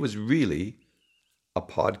 Mm-hmm. It was really a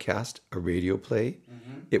podcast, a radio play.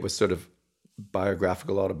 Mm-hmm. It was sort of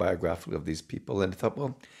autobiographical of these people. And I thought,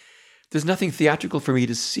 well, there's nothing theatrical for me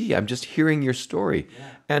to see. I'm just hearing your story. Yeah.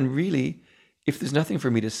 And really, if there's nothing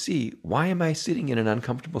for me to see, why am I sitting in an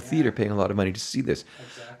uncomfortable theater paying a lot of money to see this?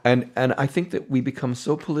 Exactly. And I think that we become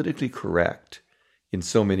so politically correct in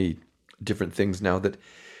so many different things now that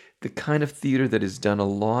the kind of theater that is done a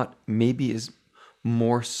lot maybe is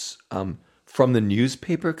more from the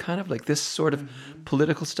newspaper, kind of like this sort of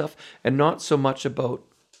political stuff, and not so much about,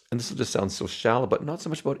 and this will just sound so shallow, but not so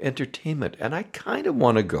much about entertainment. And I kind of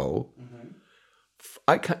want to go...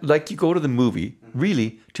 you go to the movie,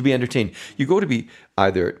 really, to be entertained. You go to be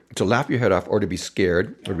either to laugh your head off or to be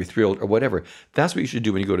scared or be thrilled or whatever. That's what you should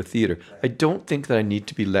do when you go to theater. I don't think that I need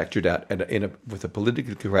to be lectured at with a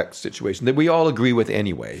politically correct situation that we all agree with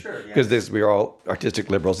anyway. Because we're all artistic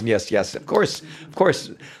liberals. And yes, of course.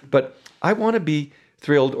 But I want to be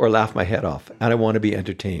thrilled or laugh my head off. And I want to be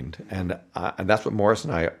entertained. And that's what Morris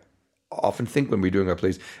and I often think when we're doing our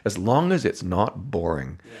plays, as long as it's not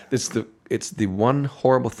boring. It's the one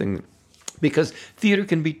horrible thing, because theater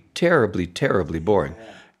can be terribly, terribly boring.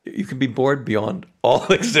 You can be bored beyond all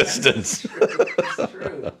existence. It's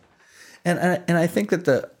true. And I think that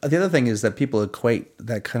the other thing is that people equate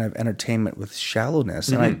that kind of entertainment with shallowness,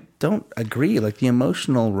 and I don't agree. Like, the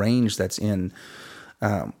emotional range that's in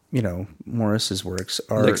Morris's works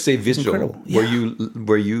are, like, say, Vigil, incredible.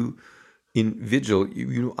 where you in Vigil,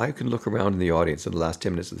 I can look around in the audience in the last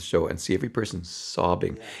 10 minutes of the show and see every person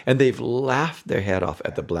sobbing. And they've laughed their head off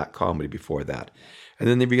at the black comedy before that. And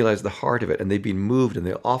then they realize the heart of it, and they've been moved, and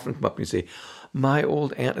they'll often come up and say, my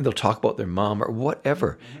old aunt, and they'll talk about their mom or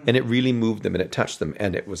whatever. And it really moved them, and it touched them,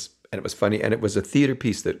 and it was funny. And it was a theater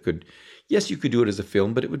piece that yes, you could do it as a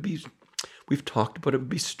film, but we've talked about it would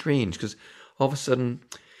be strange, because all of a sudden...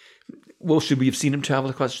 Well, should we have seen him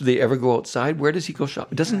travel across? Should they ever go outside? Where does he go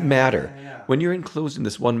shop? It doesn't matter. Yeah. When you're enclosed in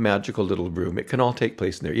this one magical little room, it can all take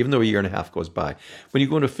place in there, even though a year and a half goes by. When you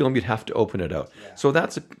go into a film, you'd have to open it out. Yeah. So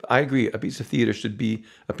I agree, a piece of theater should be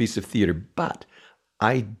a piece of theater. But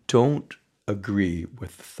I don't agree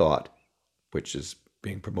with the thought, which is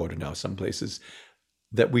being promoted now some places,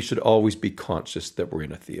 that we should always be conscious that we're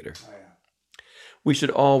in a theater. Oh, yeah. We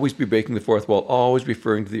should always be breaking the fourth wall, always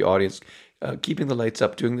referring to the audience, keeping the lights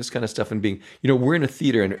up, doing this kind of stuff, and being, we're in a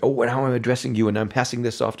theater, and now I'm addressing you, and I'm passing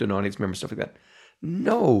this off to an audience member, stuff like that.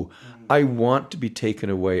 No, I want to be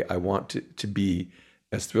taken away. I want to be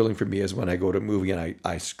as thrilling for me as when I go to a movie and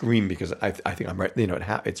I scream because I think I'm right.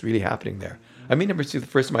 It's really happening there. I remember the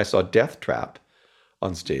first time I saw Death Trap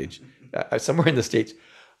on stage, somewhere in the States.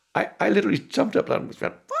 I literally jumped up and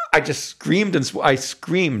went, I just screamed I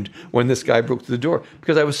screamed when this guy broke through the door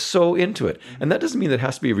because I was so into it. And that doesn't mean that it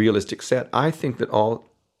has to be a realistic set. I think that all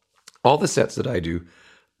the sets that I do,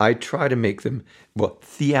 I try to make them,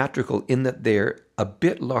 theatrical in that they're a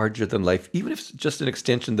bit larger than life, even if it's just an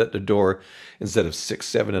extension that the door, instead of 6,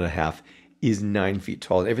 7.5, is 9 feet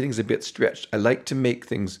tall and everything's a bit stretched. I like to make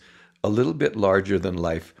things a little bit larger than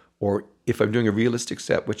life, or if I'm doing a realistic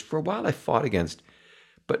set, which for a while I fought against,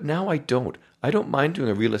 but now I don't. I don't mind doing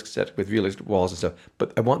a realistic set with realistic walls and stuff,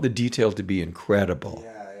 but I want the detail to be incredible.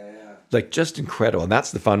 Like just incredible, and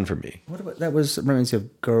that's the fun for me. What about that? Reminds you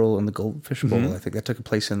of Girl in the Goldfish Bowl. I think that took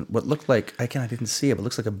place in what looked like I didn't see it, but it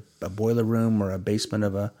looks like a boiler room or a basement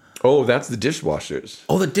of a. Oh, that's the dishwashers.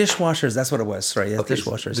 Oh, the dishwashers. That's what it was. Sorry,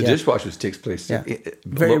 dishwashers. The dishwashers takes place. Yeah.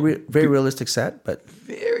 Very realistic set, but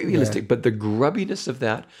very realistic. But the grubbiness of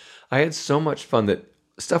that, I had so much fun that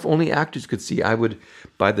stuff only actors could see. I would,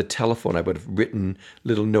 by the telephone, I would have written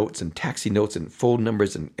little notes and taxi notes and phone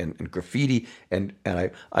numbers and graffiti. And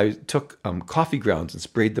I took coffee grounds and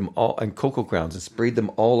sprayed them all, and cocoa grounds and sprayed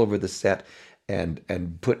them all over the set and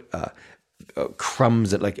put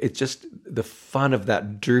crumbs and it's just the fun of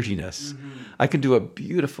that dirtiness. I can do a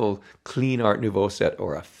beautiful, clean Art Nouveau set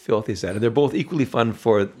or a filthy set. And they're both equally fun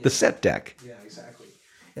for the set deck. Yeah, exactly.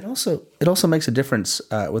 It also makes a difference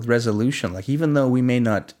with resolution. Like even though we may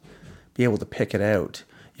not be able to pick it out,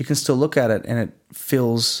 you can still look at it and it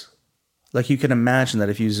feels like you can imagine that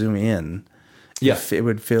if you zoom in, it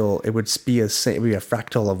would be a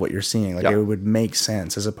fractal of what you're seeing. Like it would make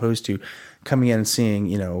sense as opposed to coming in and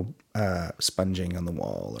seeing sponging on the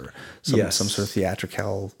wall or some sort of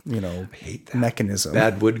theatrical mechanism.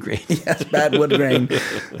 Bad wood grain. Yes, bad wood grain.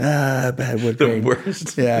 Bad wood grain. The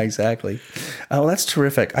worst. Yeah, exactly. Well, that's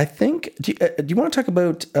terrific. I think. Do you want to talk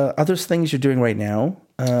about other things you're doing right now?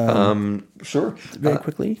 Sure. Very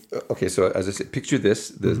quickly. Okay, so as I said, picture this: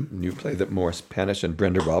 the new play that Morris Panish and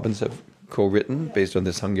Brenda Robbins have co-written, based on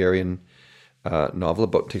this Hungarian novel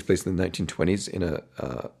takes place in the 1920s in a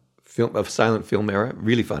silent film era.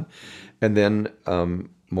 Really fun. And then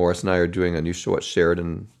Morris and I are doing a new show at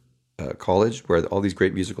Sheridan College, where all these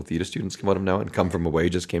great musical theater students come out of now, and Come From Away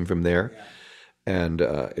just came from there. Yeah. And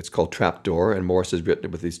it's called Trapdoor, and Morris has written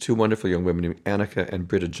it with these two wonderful young women named Annika and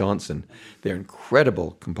Britta Johnson. They're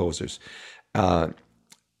incredible composers.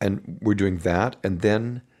 And we're doing that. And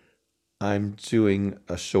then I'm doing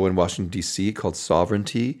a show in Washington, D.C. called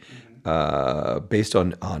Sovereignty, based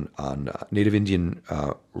on Native Indian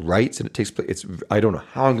rights. And it takes place, I don't know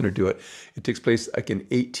how I'm going to do it. It takes place like in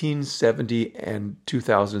 1870 and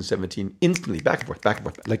 2017, instantly, back and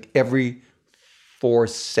forth, like every 4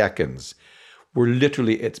 seconds. We're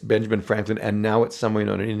literally, it's Benjamin Franklin, and now it's someone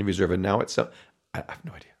on an Indian reserve, and now it's I have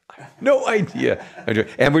no idea. I have no idea.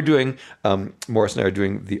 And we're doing, Morris and I are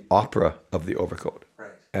doing the opera of The Overcoat.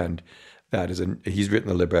 Right. And that is, he's written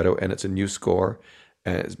the libretto, and it's a new score,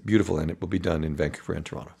 and it's beautiful, and it will be done in Vancouver and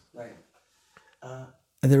Toronto. Right.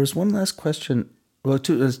 And there was one last question. Well,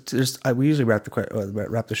 we usually wrap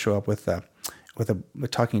the show up with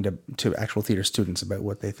talking to actual theater students about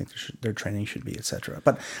what they think their training should be, etc.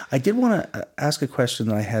 But I did want to ask a question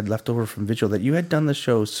that I had left over from Vigil, that you had done the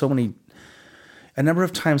show a number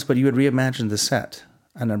of times, but you had reimagined the set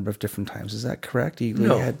a number of different times. Is that correct?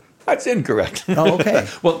 No, that's incorrect. Oh, okay.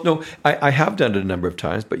 Well, no, I have done it a number of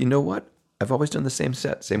times, but you know what? I've always done the same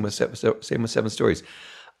set, same with 7 Stories.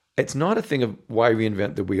 It's not a thing of why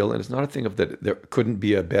reinvent the wheel, and it's not a thing of that there couldn't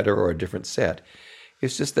be a better or a different set.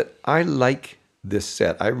 It's just that I like this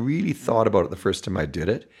set. I really thought about it the first time I did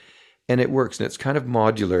it, and it works. And it's kind of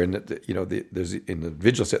modular, and there's in the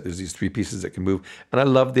Vigil set, there's these 3 pieces that can move. And I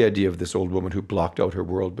love the idea of this old woman who blocked out her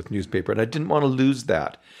world with newspaper, and I didn't want to lose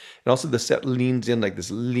that. And also, the set leans in like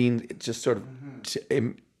this. It just sort of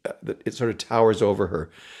it sort of towers over her,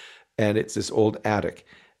 and it's this old attic.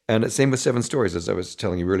 And it's same with 7 Stories, as I was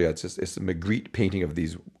telling you earlier. It's a Magritte painting of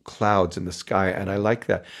these clouds in the sky, and I like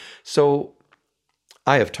that. So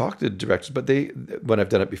I have talked to directors, but when I've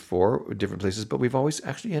done it before, different places, but we've always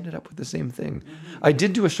actually ended up with the same thing. Mm-hmm. I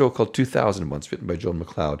did do a show called 2000 once, written by Joan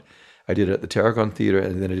McLeod. I did it at the Tarragon Theatre,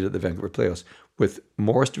 and then I did it at the Vancouver Playhouse, with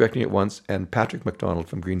Morris directing it once and Patrick MacDonald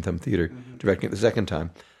from Green Thumb Theatre directing it the second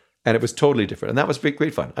time. And it was totally different. And that was great,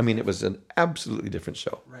 great fun. I mean, it was an absolutely different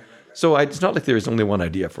show. Right. So it's not like there is only one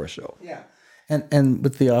idea for a show. Yeah. And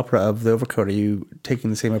with the opera of The Overcoat, are you taking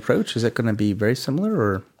the same approach? Is it going to be very similar,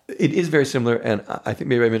 or? It is very similar, and I think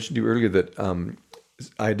maybe I mentioned to you earlier that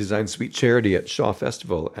I designed Sweet Charity at Shaw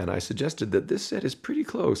Festival, and I suggested that this set is pretty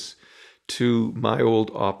close to my old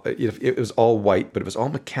opera. It was all white, but it was all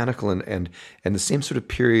mechanical and the same sort of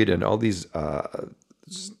period, and all these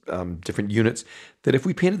different units, that if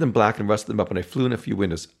we painted them black and rusted them up and I flew in a few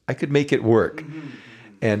windows, I could make it work.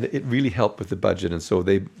 And it really helped with the budget. And so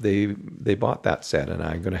they bought that set, and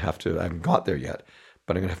I'm going to have to, I haven't got there yet,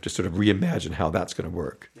 but I'm going to have to sort of reimagine how that's going to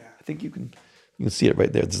work. Yeah. I think you can see it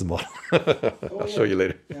right there. This is the model. I'll show you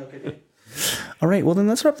later. Yeah, okay. All right. Well, then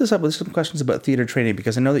let's wrap this up with some questions about theater training,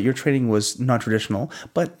 because I know that your training was non-traditional,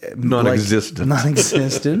 but non-existent.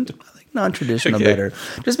 Non-existent. I like non-traditional better.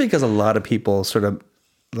 Just because a lot of people sort of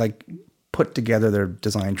like put together their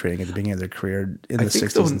design training at the beginning of their career in the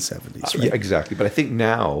 60s and 70s. Right? Yeah, exactly. But I think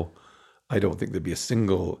now, I don't think there'd be a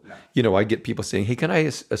single, I get people saying, hey, can I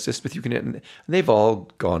assist with you? And they've all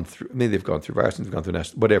gone through, maybe they've gone through Ryerson, they've gone through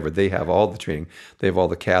National, whatever. They have all the training. They have all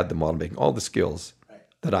the CAD, the model making, all the skills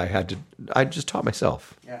that I just taught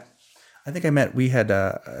myself. Yeah. I think we had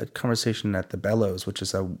a conversation at the Bellows, which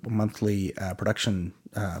is a monthly production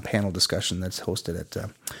panel discussion that's hosted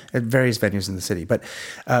at various venues in the city. But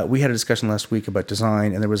we had a discussion last week about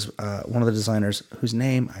design, and there was one of the designers whose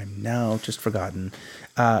name I'm now just forgotten,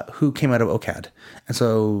 who came out of OCAD. And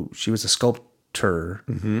so she was a sculptor.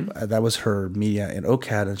 Mm-hmm. That was her media in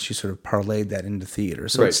OCAD, and she sort of parlayed that into theater.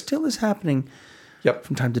 So it still is happening. Yep.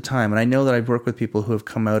 From time to time. And I know that I've worked with people who have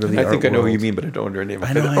come out of the art world. I think I know who you mean, but I don't know her name.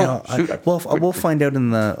 I know. We'll find out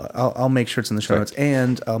in the... I'll make sure it's in the show notes,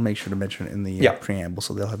 and I'll make sure to mention it in the preamble,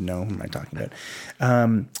 so they'll know who I'm talking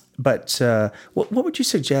about. But what would you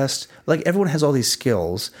suggest? Like, everyone has all these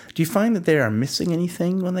skills. Do you find that they are missing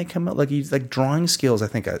anything when they come out? Like drawing skills, I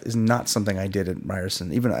think, is not something I did at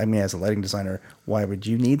Ryerson. Even, as a lighting designer, why would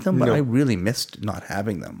you need them? But I really missed not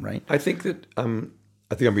having them, right? I think that... I'm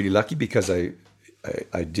really lucky because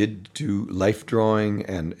I did do life drawing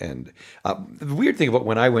and the weird thing about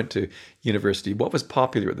when I went to university, what was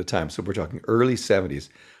popular at the time, so we're talking early 70s,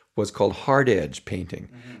 was called hard edge painting.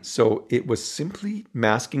 Mm-hmm. So it was simply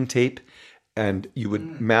masking tape, and you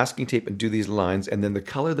would masking tape and do these lines, and then the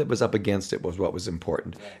color that was up against it was what was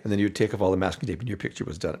important. Right. And then you would take off all the masking tape and your picture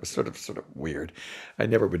was done. It was sort of weird. I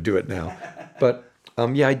never would do it now. But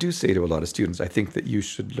I do say to a lot of students, I think that you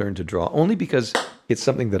should learn to draw, only because it's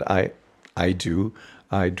something that I do.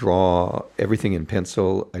 I draw everything in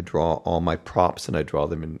pencil. I draw all my props, and I draw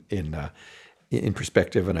them in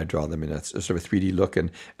perspective, and I draw them in a sort of 3D look. And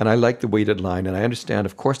I like the weighted line, and I understand,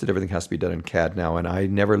 of course, that everything has to be done in CAD now, and I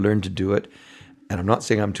never learned to do it. And I'm not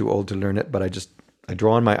saying I'm too old to learn it, but I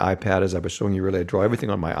draw on my iPad, as I was showing you earlier. I draw everything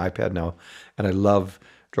on my iPad now, and I love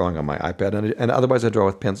drawing on my iPad. And otherwise, I draw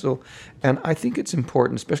with pencil. And I think it's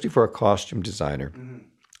important, especially for a costume designer,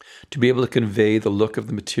 to be able to convey the look of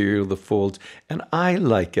the material, the folds. And I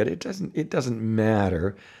like it. It doesn't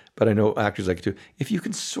matter, but I know actors like it too. If you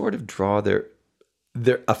can sort of draw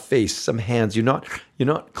a face, some hands, you're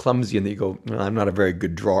not clumsy and you go, well, I'm not a very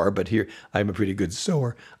good drawer, but here I'm a pretty good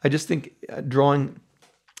sewer. I just think I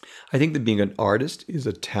think that being an artist is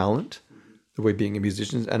a talent, the way being a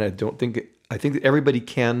musician, and I think that everybody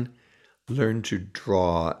can learn to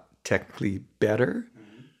draw technically better.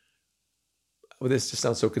 Well, this just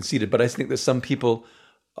sounds so conceited, but I think that some people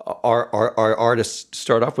are artists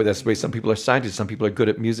start off with this way. Some people are scientists. Some people are good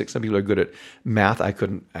at music. Some people are good at math. I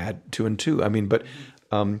couldn't add 2 and 2.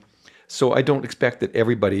 So I don't expect that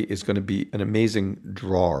everybody is going to be an amazing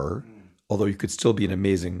drawer, although you could still be an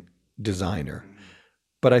amazing designer.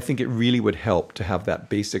 But I think it really would help to have that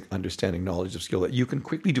basic understanding, knowledge of skill, that you can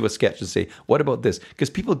quickly do a sketch and say, what about this? Because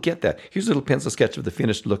people get that. Here's a little pencil sketch of the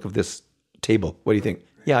finished look of this table. What do you think?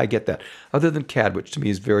 Yeah, I get that. Other than CAD, which to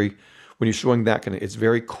me is very, when you're showing that kind of, it's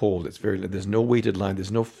very cold. There's no weighted line.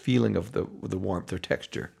 There's no feeling of the warmth or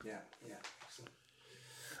texture. Yeah.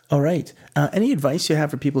 All right. Any advice you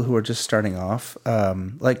have for people who are just starting off?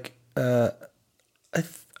 I'm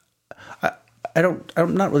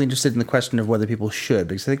not really interested in the question of whether people should,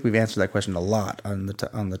 because I think we've answered that question a lot on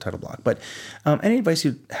the title block. But any advice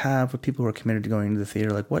you have for people who are committed to going into the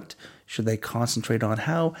theater, like what should they concentrate on?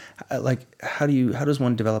 How does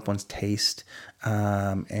one develop one's taste?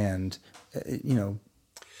 How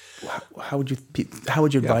would you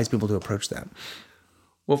advise people to approach that?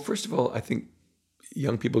 Well, first of all, I think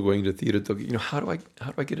young people going into theater, they'll get, how do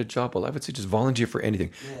I get a job? Well, I would say just volunteer for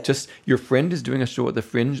anything. Yeah. Just your friend is doing a show at the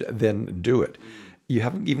Fringe, then do it. You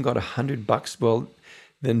haven't even got $100. Well,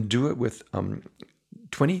 then do it with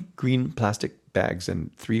 20 green plastic bags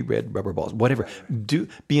and 3 red rubber balls, whatever.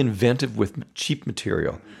 Be inventive with cheap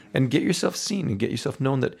material and get yourself seen and get yourself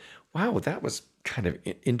known that, wow, that was kind of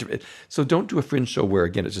interesting. So don't do a Fringe show where,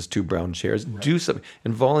 again, it's just 2 brown chairs. Right. Do something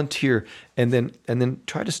and volunteer, and then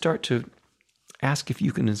try to start to ask if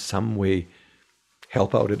you can in some way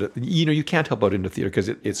help out at it. You can't help out in the theater because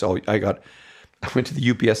it's all, I went to the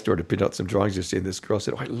UPS store to print out some drawings yesterday, and this girl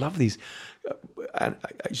said, "Oh, I love these." And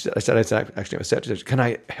I said, "Can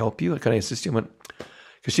I help you? Can I assist you?" I went,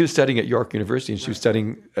 because she was studying at York University and she was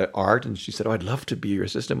studying art, and she said, "Oh, I'd love to be your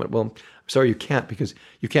assistant." I went, "Well, I'm sorry, you can't, because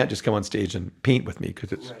you can't just come on stage and paint with me,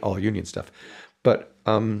 because it's all union stuff." But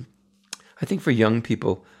I think for young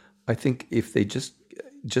people, I think if they just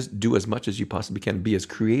do as much as you possibly can, be as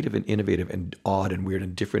creative and innovative and odd and weird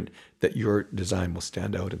and different, that your design will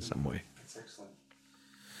stand out in some way. That's excellent.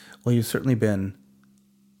 Well, you're certainly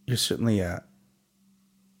a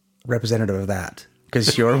representative of that,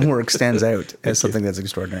 because your work stands out as something that's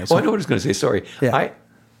extraordinary. So, I know what I was going to say. Sorry. Yeah.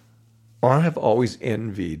 I have always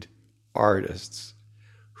envied artists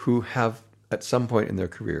who have, at some point in their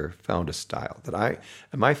career, found a style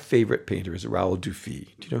and my favorite painter is Raoul Dufy.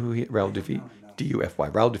 Do you know who Raoul Dufy? D-U-F-Y.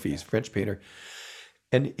 Raoul Dufy is a French painter.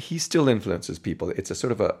 And he still influences people. It's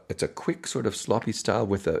a quick sort of sloppy style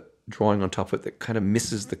with a drawing on top of it that kind of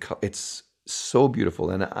misses the color. It's so beautiful.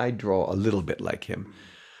 And I draw a little bit like him.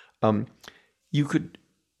 You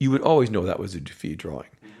would always know that was a Dufy drawing.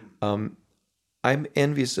 I'm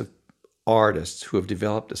envious of artists who have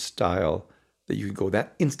developed a style that you can go,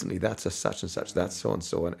 that instantly, that's a such and such, that's so and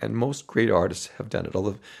so. And most great artists have done it.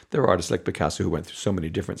 Although there are artists like Picasso who went through so many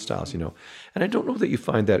different styles, And I don't know that you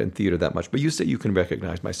find that in theater that much. But you say you can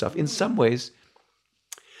recognize my stuff. In some ways,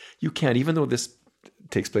 you can, even though this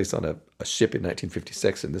takes place on a ship in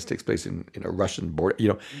 1956 and this takes place in a Russian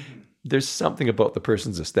border, there's something about the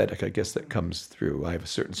person's aesthetic, I guess, that comes through. I have a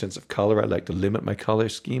certain sense of color. I like to limit my color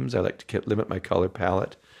schemes. I like to limit my color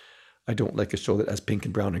palette. I don't like a show that has pink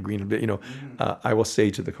and brown and green. I will say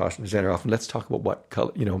to the costume designer often, let's talk about what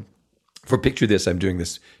color, for picture this, I'm doing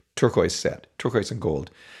this turquoise set, turquoise and gold.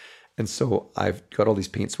 And so I've got all these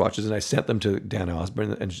paint swatches and I sent them to Dana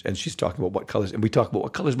Osborne and she's talking about what colors, and we talk about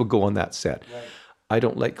what colors will go on that set. Right. I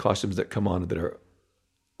don't like costumes that come on that are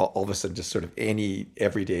all of a sudden just sort of any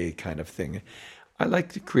everyday kind of thing. I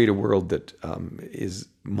like to create a world that is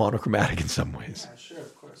monochromatic in some ways. Yeah, sure,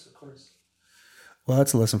 of course. Well,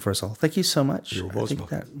 that's a lesson for us all. Thank you so much. You're most welcome.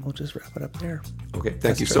 welcome. That we'll just wrap it up there. Okay,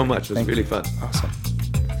 thank you so much. It was really fun. Awesome.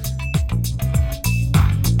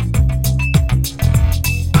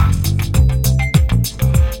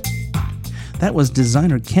 That was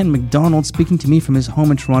designer Ken McDonald speaking to me from his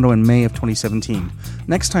home in Toronto in May of 2017.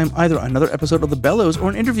 Next time, either another episode of The Bellows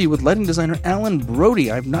or an interview with lighting designer Alan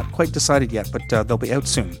Brody. I've not quite decided yet, but they'll be out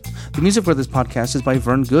soon. The music for this podcast is by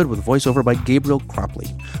Vern Good with voiceover by Gabriel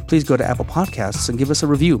Cropley. Please go to Apple Podcasts and give us a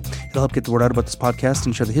review. It'll help get the word out about this podcast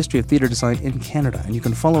and share the history of theatre design in Canada. And you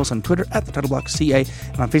can follow us on Twitter at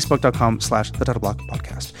TheTitleBlockCA and on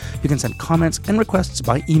Facebook.com/TheTitleBlockPodcast. You can send comments and requests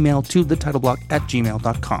by email to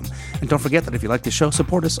TheTitleBlock@gmail.com. And don't forget that if you like the show,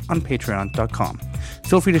 support us on Patreon.com.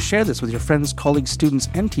 Feel free to share this with your friends, colleagues, students,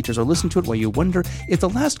 and teachers, or listen to it while you wonder if The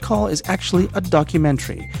Last Call is actually a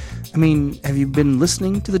documentary. I mean, have you been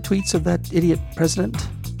listening to the tweets of that idiot president?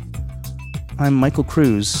 I'm Michael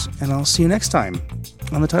Cruz, and I'll see you next time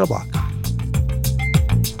on The Title Block.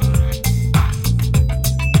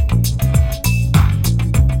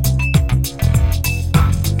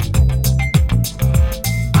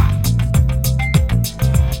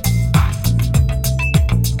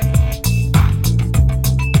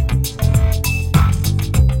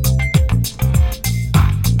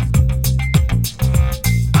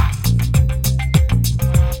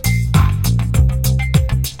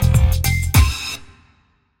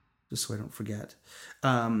 Just so I don't forget.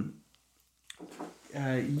 I'm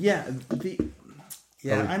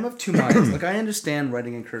of two minds. Like, I understand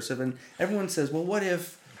writing in cursive, and everyone says, well, what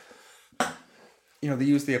if, they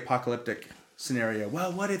use the apocalyptic scenario.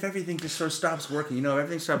 Well, what if everything just sort of stops working? If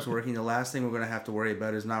everything stops working, the last thing we're going to have to worry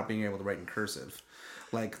about is not being able to write in cursive.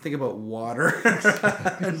 Like, think about water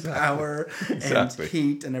and power and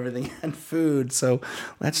heat and everything and food. So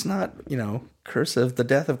that's not, cursive, the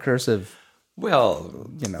death of cursive. Well,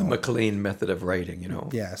 the MacLean method of writing,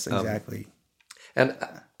 Yes, exactly. And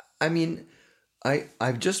I mean,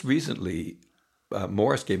 I've just recently,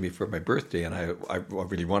 Morris gave me for my birthday, and I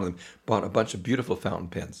really wanted them, bought a bunch of beautiful fountain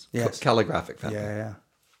pens, calligraphic fountain pens. Yeah.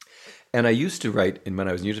 And I used to write, when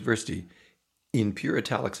I was in university, in pure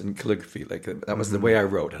italics and calligraphy. Like, that was the way I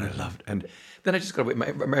wrote, and I loved it. And then I just got away.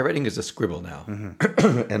 My writing is a scribble now.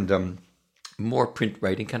 And more print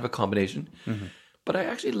writing, kind of a combination. Mm-hmm. But I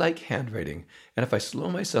actually like handwriting. And if I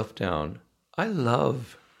slow myself down, I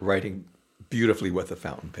love writing beautifully with a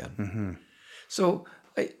fountain pen. Mm-hmm. So,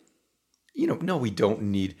 we don't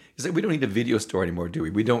need a video store anymore, do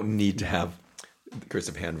we? We don't need to have the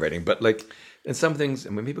cursive handwriting. But like, and some things, I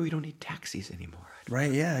mean, maybe we don't need taxis anymore.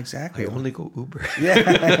 Right, yeah, exactly. I only go Uber.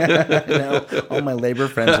 Yeah. Now, all my labor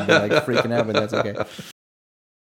friends would be like freaking out, but that's okay.